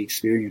so many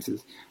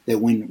experiences that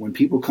when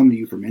people come to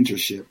you for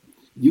mentorship,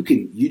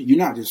 you're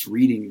not just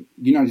reading,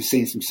 you're not just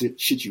saying some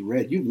shit you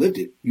read. You've lived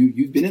it.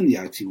 You've been in the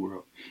IT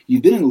world.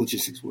 You've been in the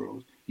logistics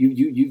world.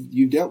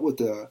 You've dealt with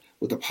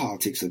the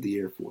politics of the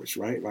Air Force,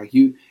 right? Like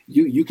you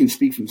can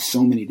speak from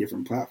so many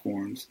different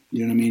platforms.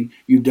 You know what I mean?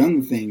 You've done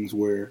the things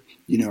where,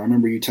 I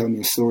remember you telling me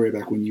a story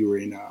back when you were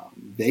in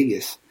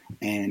Vegas.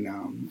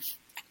 And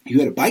you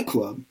had a bike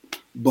club,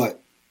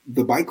 but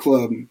the bike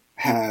club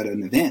had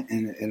an event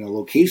in a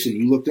location,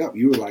 you looked up,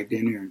 you were like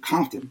down there in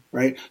Compton,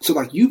 right? So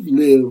like you've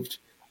lived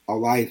a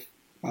life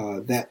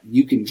that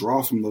you can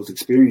draw from those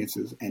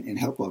experiences and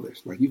help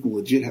others. Like you can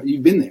legit,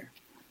 you've been there.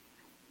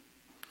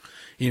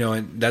 You know,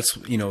 and that's,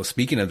 you know,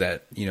 speaking of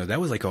that, you know,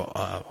 that was like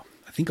I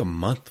think a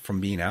month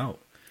from being out.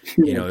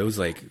 You know, it was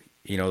like,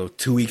 you know,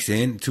 2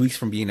 weeks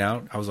from being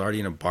out, I was already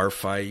in a bar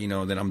fight, you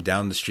know, then I'm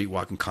down the street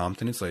walking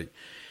Compton. It's like,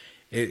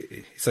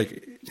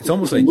 it's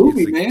almost like,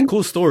 movie, it's like man.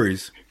 cool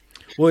stories.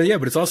 Well, yeah,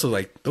 but it's also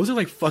like, those are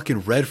like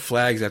fucking red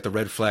flags after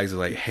red flags are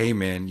like, hey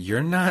man,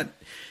 you're not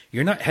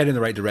heading in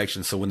the right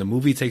direction. So when the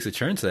movie takes a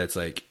turn to that, it's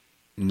like,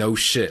 no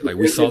shit. Like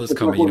we saw this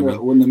coming. Like you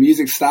know, when the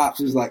music stops,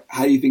 it's like,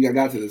 how do you think I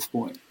got to this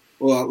point?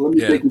 Well, let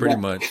me take you pretty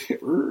back. much.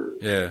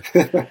 Yeah.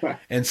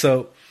 And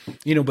so,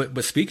 you know,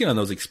 but speaking on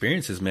those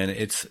experiences, man,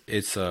 I'm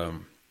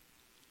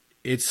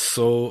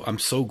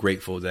so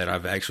grateful that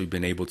I've actually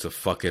been able to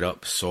fuck it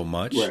up so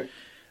much. Right.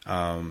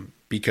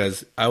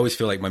 Because I always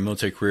feel like my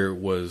military career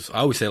I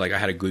always say like I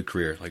had a good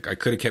career. Like I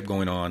could have kept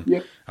going on.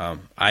 Yep.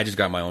 I just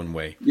got my own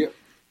way. Yep.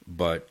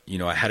 But, you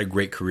know, I had a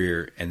great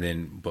career.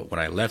 But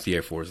when I left the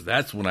Air Force,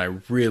 that's when I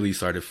really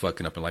started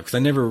fucking up in life. Because I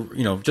never,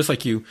 you know, just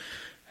like you,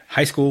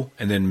 high school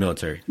and then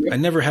military. Yep. I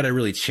never had a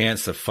really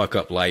chance to fuck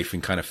up life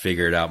and kind of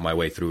figure it out my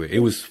way through it. It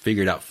was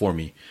figured out for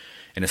me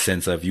in a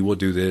sense of you will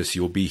do this,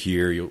 you'll be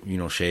here, you'll, you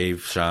know,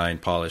 shave, shine,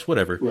 polish,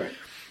 whatever. Right.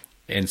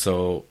 And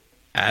so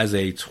as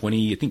a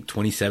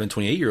 27,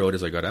 28-year-old,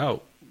 as I got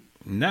out,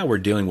 now we're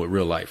dealing with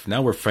real life.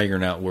 Now we're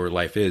figuring out where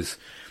life is.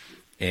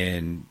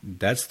 And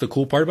that's the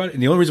cool part about it.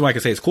 And the only reason why I can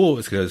say it's cool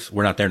is because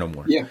we're not there no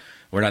more. Yeah.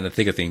 We're not in the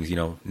thick of things, you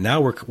know.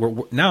 Now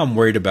now I'm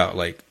worried about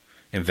like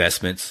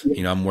investments. Yeah.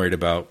 You know, I'm worried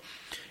about,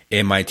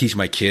 am I teaching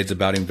my kids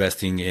about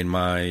investing in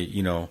my,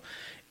 you know,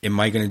 am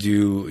I going to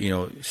do, you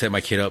know, set my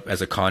kid up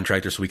as a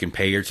contractor so we can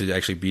pay her to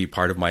actually be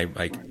part of my,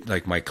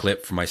 like my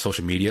clip for my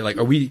social media? Like,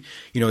 are we,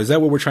 you know, is that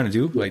what we're trying to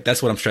do? Like,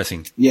 that's what I'm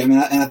stressing. Yeah. I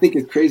mean, and I think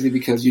it's crazy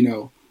because, you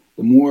know,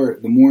 the more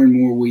and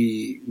more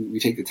we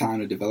take the time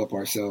to develop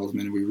ourselves,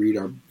 man, and we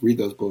read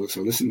those books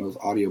or listen to those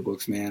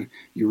audiobooks, man,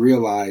 you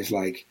realize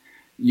like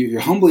you're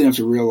humble enough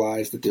to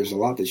realize that there's a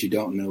lot that you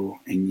don't know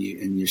and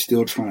you're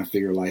still trying to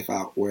figure life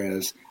out.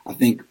 Whereas I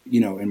think, you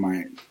know, in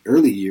my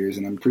early years,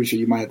 and I'm pretty sure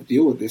you might have to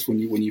deal with this when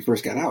you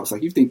first got out, it's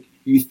like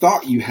you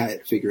thought you had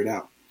it figured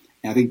out.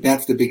 And I think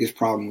that's the biggest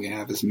problem we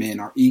have as men.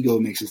 Our ego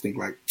makes us think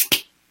like,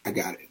 I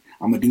got it.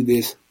 I'm going to do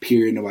this,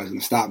 period. Nobody's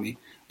going to stop me.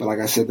 But like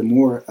I said, the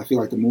more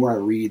I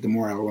read, the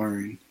more I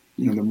learn,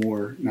 you know, the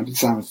more, not to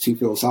sound too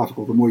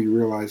philosophical, the more you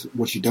realize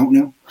what you don't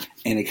know.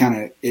 And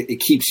it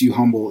keeps you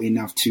humble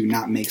enough to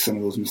not make some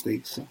of those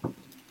mistakes. So.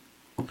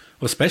 Well,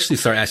 especially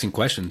start asking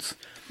questions.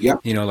 Yeah.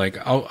 You know,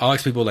 like I'll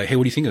ask people like, hey,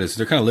 what do you think of this?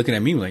 They're kind of looking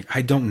at me like,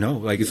 I don't know.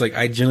 Like, it's like,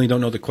 I generally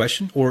don't know the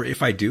question. Or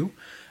if I do,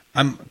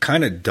 I'm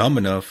kind of dumb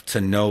enough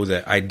to know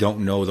that I don't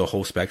know the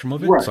whole spectrum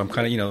of it. Right. So I'm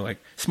kind of, you know, like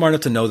smart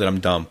enough to know that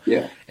I'm dumb.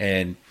 Yeah.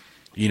 And,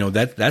 you know,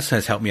 that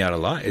has helped me out a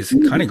lot is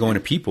kind of going to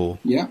people.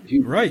 Yeah.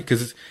 Right.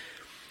 Because,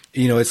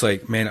 you know, it's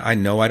like, man, I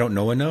know I don't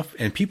know enough.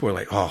 And people are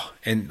like, oh,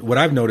 and what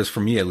I've noticed for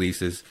me at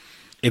least is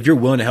if you're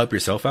willing to help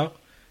yourself out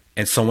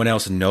and someone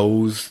else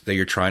knows that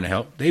you're trying to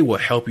help, they will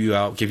help you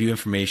out, give you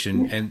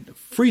information and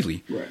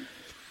freely. Right.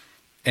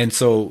 And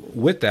so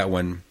with that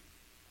one,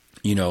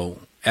 you know,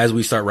 as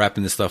we start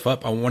wrapping this stuff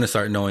up, I want to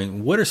start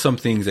knowing what are some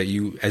things that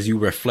you, as you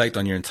reflect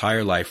on your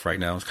entire life right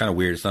now, it's kind of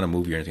weird. It's not a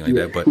movie or anything like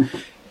that, but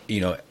you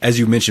know, as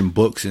you mentioned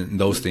books and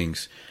those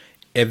things,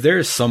 if there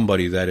is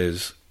somebody that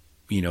is,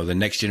 you know, the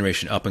next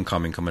generation up and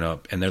coming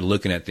up and they're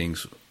looking at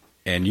things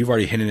and you've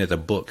already hinted at the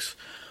books,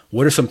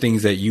 what are some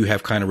things that you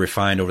have kind of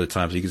refined over the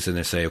time so you can sit there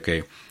and say,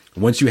 okay,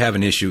 once you have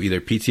an issue, either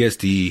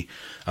PTSD,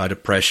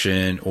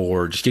 depression,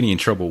 or just getting in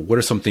trouble, what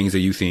are some things that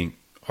you think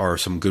are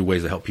some good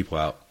ways to help people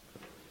out?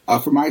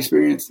 From my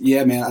experience,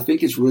 yeah, man, I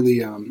think it's really,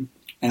 and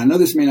I know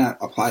this may not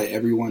apply to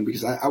everyone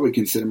because I would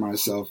consider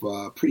myself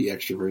pretty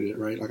extroverted,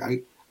 right?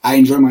 Like I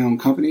enjoy my own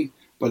company,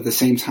 but at the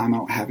same time, I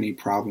don't have any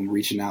problem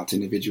reaching out to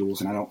individuals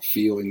and I don't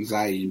feel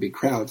anxiety in big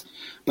crowds.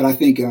 But I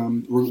think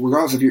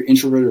regardless if you're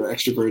introverted or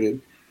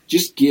extroverted,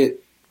 just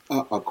get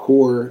a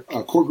core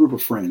group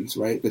of friends,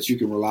 right, that you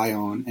can rely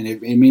on. And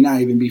it may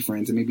not even be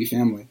friends, it may be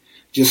family,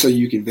 just so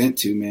you can vent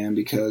to, man,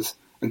 because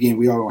again,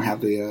 we all don't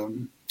have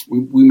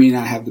we may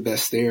not have the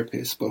best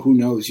therapist, but who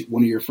knows?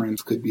 One of your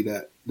friends could be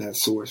that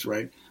source,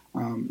 right?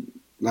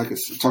 Like I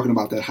was talking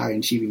about that high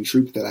achieving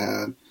troop that I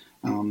had,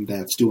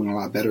 that's doing a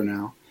lot better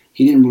now.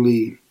 He didn't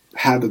really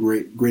have the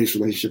greatest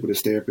relationship with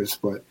his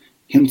therapist, but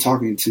him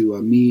talking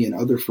to me and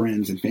other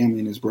friends and family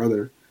and his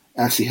brother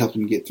actually helped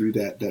him get through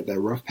that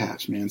rough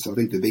patch, man. So I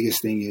think the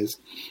biggest thing is,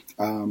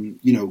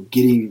 you know,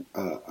 getting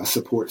a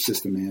support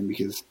system, man,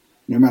 because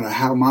no matter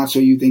how macho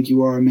you think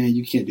you are, man,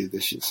 you can't do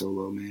this shit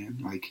solo,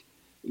 man.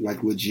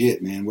 Like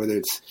legit, man. Whether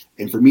it's,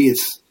 and for me,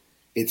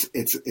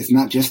 it's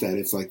not just that.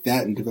 It's like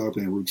that and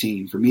developing a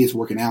routine. For me, it's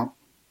working out.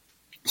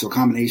 So a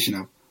combination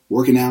of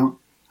working out,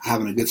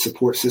 having a good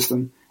support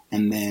system,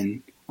 and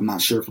then I'm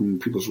not sure from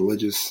people's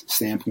religious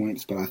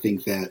standpoints, but I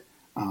think that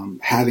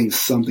having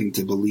something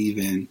to believe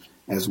in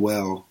as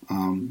well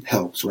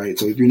helps, right?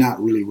 So if you're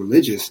not really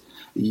religious,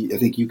 I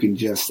think you can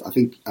just, I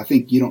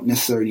think you don't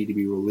necessarily need to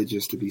be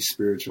religious to be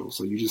spiritual.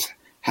 So you just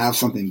have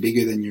something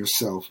bigger than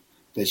yourself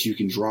that you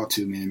can draw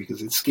to, man,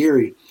 because it's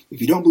scary.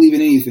 If you don't believe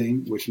in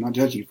anything, which I'm not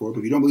judging you for, but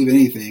if you don't believe in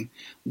anything,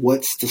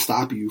 what's to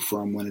stop you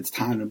from when it's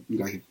time to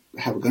like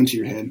have a gun to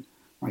your head?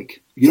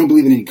 Like, if you don't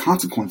believe in any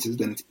consequences,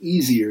 then it's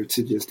easier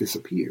to just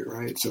disappear,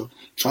 right? So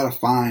try to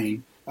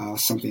find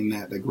something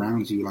that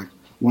grounds you. Like,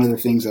 one of the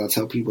things that I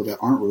tell people that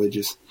aren't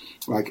religious,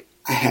 like,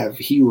 I have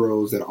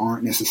heroes that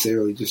aren't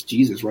necessarily just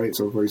Jesus, right?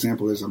 So, for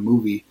example, there's a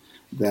movie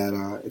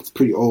that it's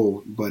pretty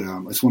old, but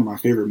it's one of my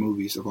favorite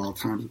movies of all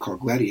time. It's called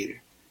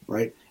Gladiator,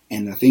 right?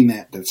 And the thing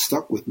that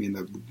stuck with me in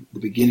the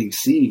beginning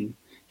scene,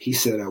 he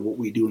said, what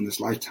we do in this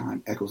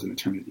lifetime echoes in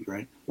eternity,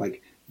 right?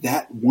 Like,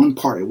 that one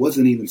part, it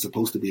wasn't even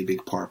supposed to be a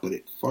big part, but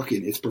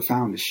it's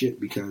profound as shit,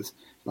 because,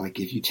 like,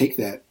 if you take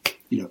that,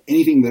 you know,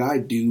 anything that I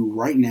do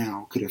right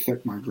now could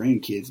affect my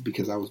grandkids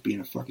because I was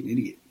being a fucking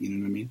idiot. You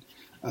know what I mean?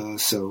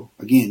 So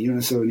again, you don't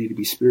necessarily need to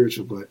be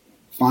spiritual, but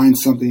find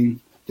something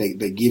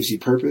that gives you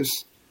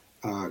purpose.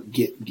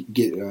 Get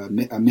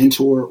a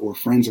mentor or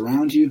friends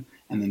around you,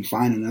 and then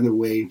find another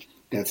way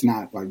that's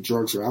not like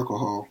drugs or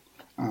alcohol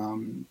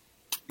to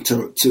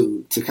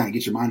kind of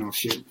get your mind off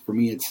shit. For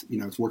me,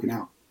 it's working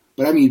out.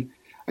 But I mean,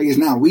 I guess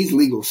now weed's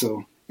legal,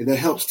 so if that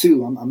helps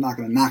too, I'm not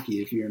going to knock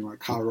you if you're in like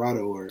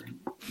Colorado or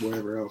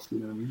wherever else. You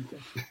know what I mean?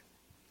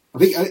 I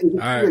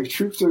think like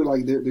troops are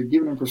like they're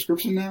giving them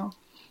prescription now.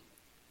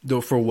 Though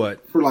for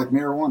what? For like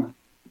marijuana.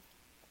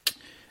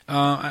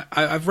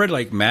 I've read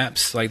like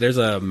MAPS. Like there's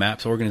a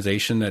MAPS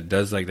organization that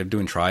does like they're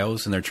doing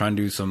trials and they're trying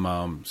to do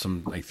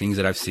some like things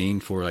that I've seen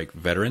for like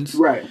veterans.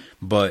 Right.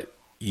 But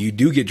you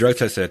do get drug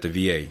tested at the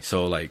VA.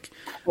 So like,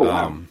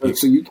 wow.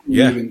 So you can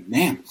even,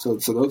 man. So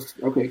those,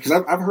 okay. Cause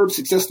I've heard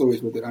success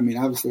stories with it. I mean,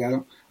 obviously I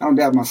don't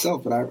doubt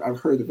myself, but I've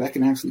heard that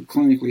can actually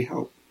clinically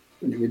help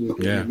individuals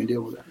that have been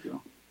dealing with that. You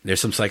know? There's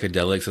some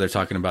psychedelics that they're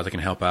talking about that can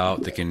help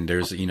out.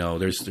 There's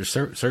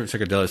certain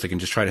psychedelics that can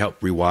just try to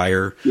help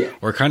rewire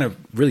or kind of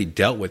really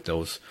dealt with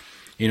those,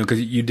 cause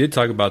you did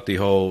talk about the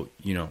whole,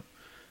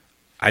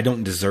 I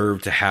don't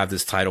deserve to have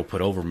this title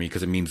put over me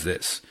because it means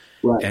this.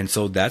 Right. And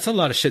so that's a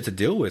lot of shit to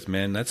deal with,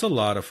 man. That's a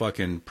lot of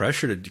fucking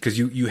pressure because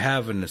you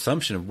have an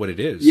assumption of what it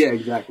is. Yeah,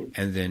 exactly.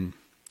 And then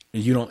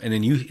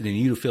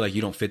you feel like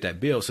you don't fit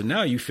that bill. So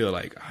now you feel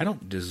like I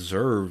don't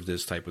deserve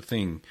this type of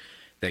thing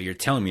that you're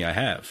telling me I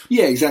have.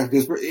 Yeah, exactly.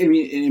 I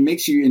mean, and it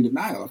makes you in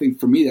denial. I think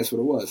for me, that's what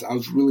it was. I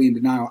was really in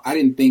denial. I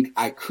didn't think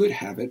I could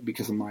have it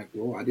because I'm like,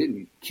 well, I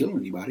didn't kill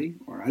anybody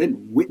or I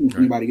didn't witness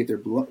anybody get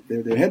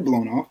their head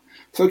blown off.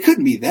 So it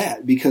couldn't be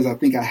that because I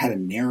think I had a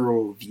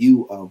narrow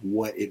view of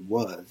what it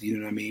was. You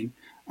know what I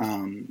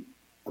mean?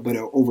 But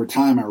over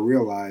time, I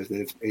realized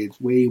that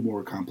it's way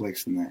more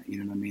complex than that. You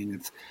know what I mean?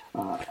 It's,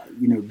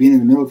 being in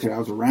the military, I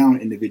was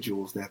around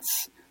individuals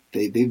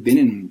they've been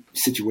in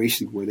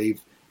situations where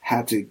they've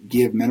had to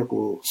give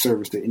medical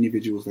service to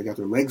individuals that got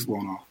their legs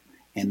blown off.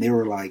 And they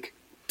were like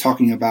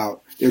talking to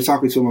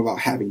them about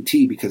having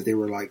tea because they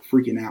were like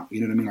freaking out.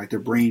 You know what I mean? Like their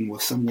brain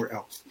was somewhere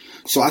else.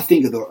 So I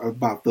think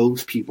about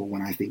those people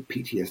when I think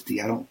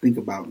PTSD. I don't think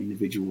about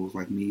individuals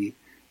like me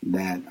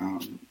that,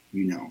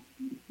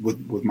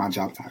 with my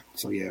job title.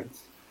 So yeah.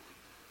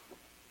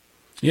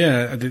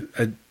 Yeah.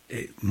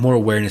 More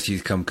awareness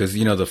needs to come because,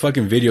 the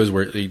fucking videos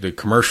where the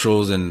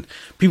commercials and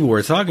people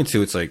we're talking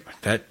to, it's like,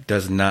 that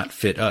does not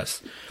fit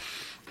us.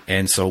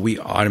 And so we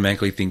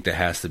automatically think that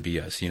has to be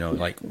us.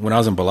 Like when I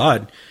was in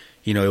Balad,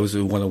 it was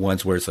one of the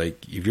ones where it's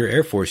like, if you're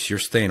Air Force, you're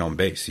staying on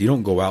base. You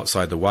don't go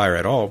outside the wire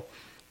at all,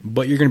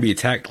 but you're going to be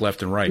attacked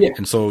left and right. Yeah.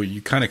 And so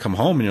you kind of come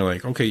home and you're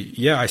like, okay,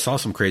 yeah, I saw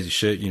some crazy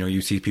shit.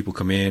 You see people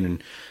come in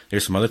and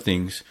there's some other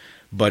things,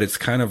 but it's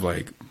kind of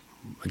like,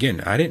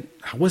 again, I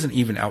wasn't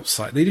even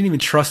outside. They didn't even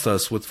trust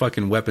us with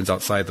fucking weapons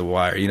outside the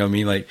wire. You know what I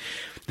mean? Like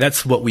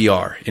that's what we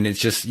are. And it's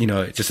just,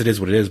 it is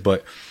what it is.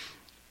 But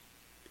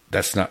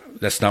that's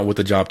not what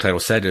the job title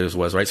said it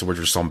was, right? So we're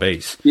just on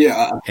base.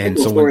 Yeah. And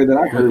so story that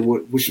I heard,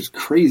 which is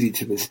crazy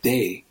to this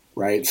day,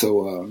 right?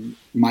 So,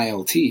 my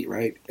LT,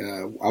 right?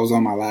 I was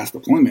on my last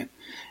deployment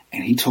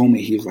and he told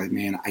me, he was like,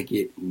 man, I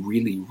get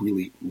really,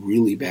 really,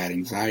 really bad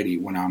anxiety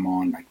when I'm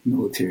on like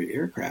military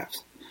aircrafts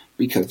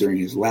because during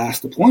his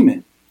last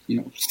deployment,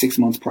 6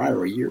 months prior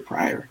or a year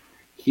prior,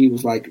 he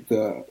was like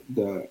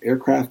the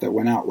aircraft that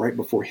went out right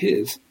before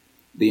his,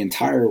 the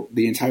entire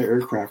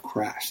aircraft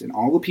crashed, and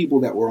all the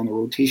people that were on the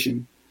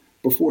rotation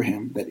before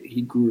him that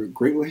he grew a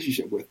great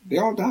relationship with, they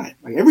all died.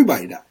 Like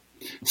everybody died.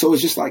 So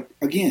it's just like,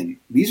 again,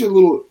 these are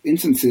little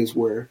instances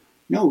where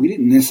no, we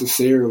didn't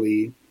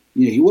necessarily,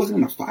 he wasn't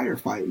in a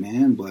firefight,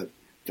 man, but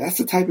that's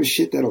the type of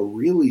shit that'll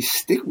really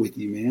stick with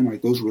you, man.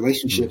 Like those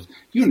relationships,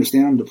 you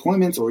understand on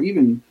deployments or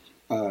even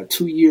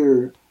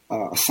 2-year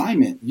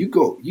assignment, you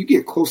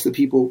get close to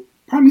people.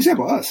 Prime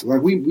example, us.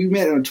 Like we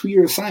met on a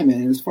 2-year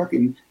assignment, and it's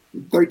fucking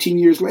 13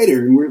 years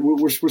later, and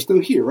we're still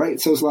here, right?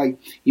 So it's like,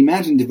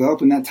 imagine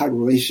developing that type of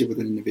relationship with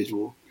an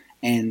individual,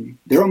 and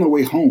they're on their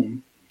way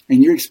home,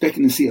 and you're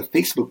expecting to see a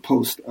Facebook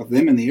post of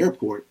them in the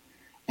airport,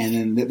 and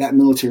then that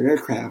military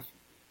aircraft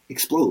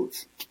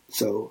explodes.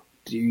 So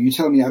you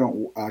tell me I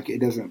don't,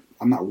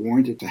 I'm not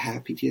warranted to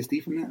have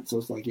PTSD from that. So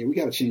it's like, yeah, we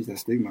got to change that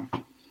stigma.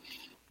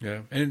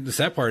 Yeah, and the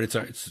sad part, it's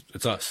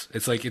us.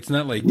 It's like, it's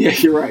not like, yeah,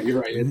 you're right.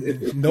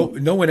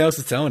 No one else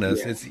is telling us.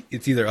 Yeah.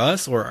 It's either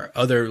us or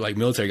other like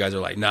military guys are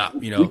like, nah,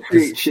 you know, we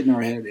create shit in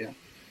our head. Yeah.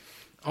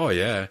 Oh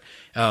yeah.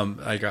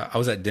 Like I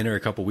was at dinner a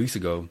couple weeks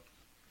ago,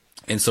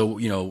 and so,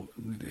 you know,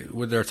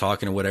 they're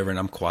talking or whatever, and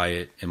I'm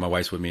quiet, and my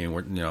wife's with me, and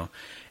we're, you know,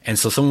 and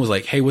so someone was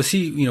like, hey,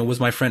 was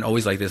my friend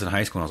always like this in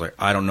high school? And I was like,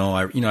 I don't know.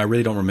 I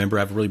really don't remember.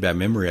 I have a really bad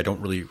memory. I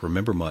don't really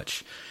remember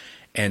much.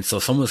 And so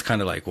someone was kind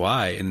of like,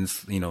 why? And,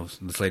 you know,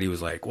 this lady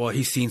was like, well,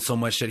 he's seen so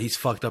much shit. He's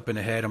fucked up in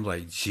the head. I'm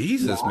like,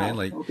 Jesus, man.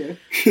 Like, okay.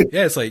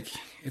 Yeah, it's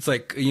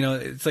like, you know,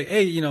 it's like,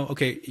 hey, you know,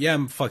 okay, yeah,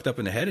 I'm fucked up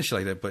in the head and shit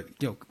like that. But,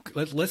 you know,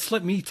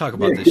 let me talk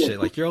about this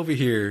shit. Like, you're over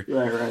here.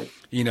 Right.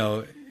 You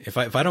know, if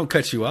I don't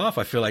cut you off,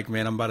 I feel like,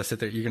 man, I'm about to sit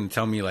there. You're going to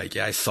tell me like,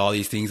 yeah, I saw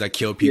these things. I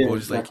killed people. Yeah,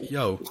 it's exactly. Like,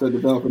 yo. So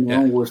developing your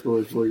own war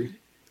stories for you.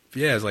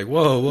 Yeah. It's like,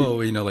 whoa,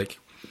 you know, like,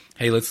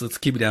 hey, let's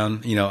keep it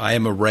down. You know, I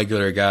am a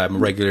regular guy. I'm a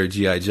regular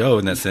G.I. Joe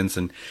in that sense.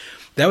 And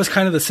that was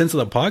kind of the sense of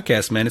the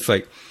podcast, man. It's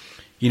like,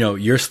 you know,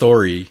 your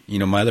story, you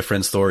know, my other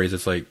friend's stories.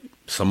 It's like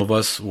some of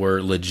us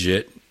were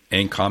legit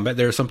in combat.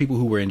 There are some people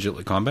who were in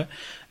combat,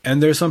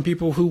 and there's some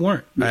people who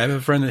weren't. I have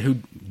a friend who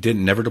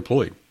never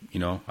deployed. You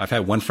know, I've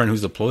had one friend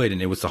who's deployed,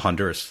 and it was to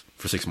Honduras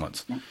for 6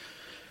 months.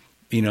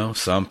 You know,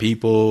 some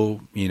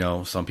people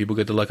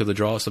get the luck of the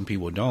draw, some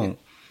people don't.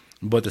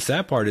 But the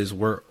sad part is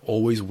we're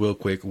always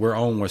quick. We're our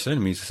own worst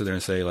enemies to sit there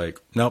and say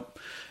like, nope,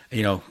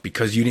 you know,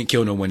 because you didn't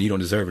kill no one, you don't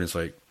deserve it. It's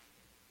like,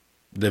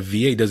 the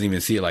VA doesn't even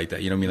see it like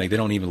that. You know what I mean? Like they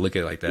don't even look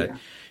at it like that. Yeah.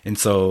 And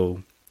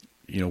so,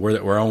 you know, we're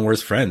our own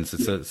worst friends.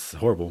 It's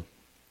horrible.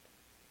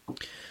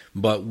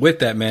 But with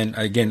that, man,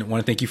 again, I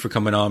want to thank you for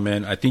coming on,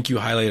 man. I think you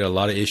highlighted a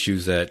lot of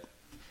issues that,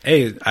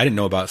 I didn't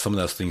know about some of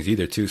those things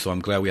either too. So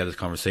I'm glad we had this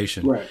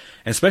conversation. Right.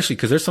 And especially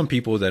because there's some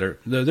people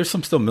there's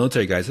some still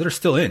military guys that are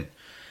still in,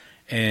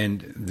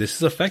 and this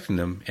is affecting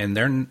them, and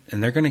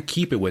they're going to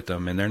keep it with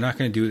them, and they're not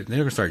going to do it. They're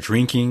going to start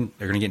drinking.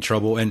 They're going to get in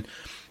trouble. And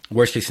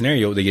worst case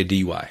scenario, they get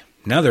DUI.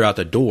 Now they're out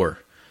the door,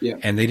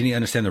 and they didn't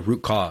understand the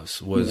root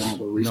cause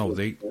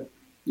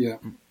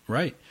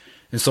right.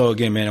 And so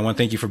again, man, I want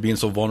to thank you for being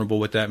so vulnerable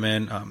with that,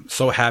 man. I'm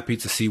so happy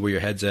to see where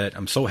your head's at.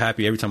 I'm so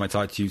happy every time I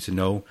talk to you to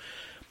know.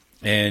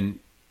 And,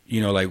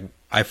 you know, like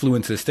I flew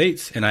into the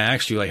States and I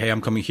asked you like, hey,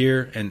 I'm coming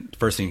here. And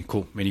first thing,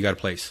 cool, man, you got a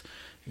place.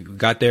 You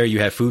got there, you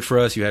had food for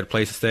us, you had a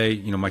place to stay.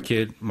 You know,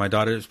 my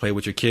daughters play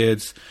with your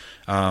kids.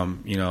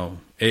 You know,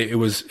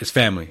 it's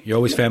family. You're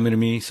always family to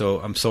me. So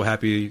I'm so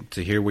happy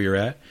to hear where you're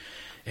at.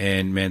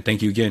 And man,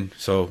 thank you again.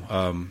 So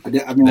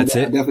that's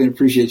it. I definitely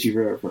appreciate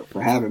you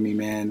for having me,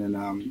 man.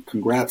 And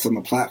congrats on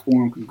the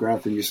platform.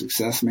 Congrats on your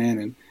success, man.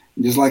 And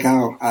just like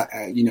how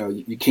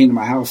you came to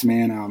my house,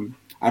 man.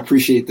 I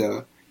appreciate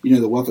the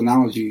wealth of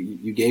knowledge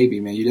you gave me,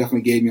 man. You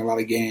definitely gave me a lot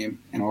of game,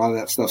 and a lot of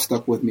that stuff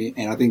stuck with me.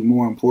 And I think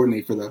more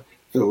importantly for the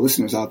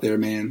listeners out there,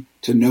 man,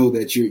 to know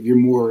that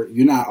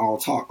you're not all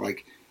talk.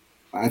 Like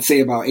I'd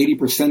say about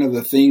 80% of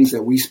the things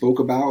that we spoke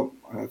about,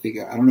 I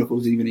don't know if it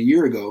was even a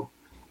year ago.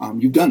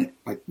 You've done it,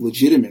 like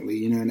legitimately,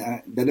 you know, and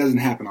that doesn't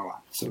happen a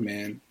lot. So,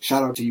 man,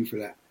 shout out to you for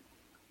that.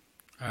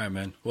 All right,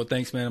 man. Well,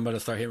 thanks, man. I'm about to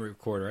start hitting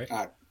record, right?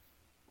 All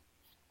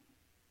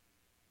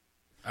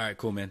right,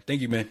 cool, man. Thank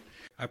you, man.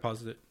 I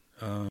paused it.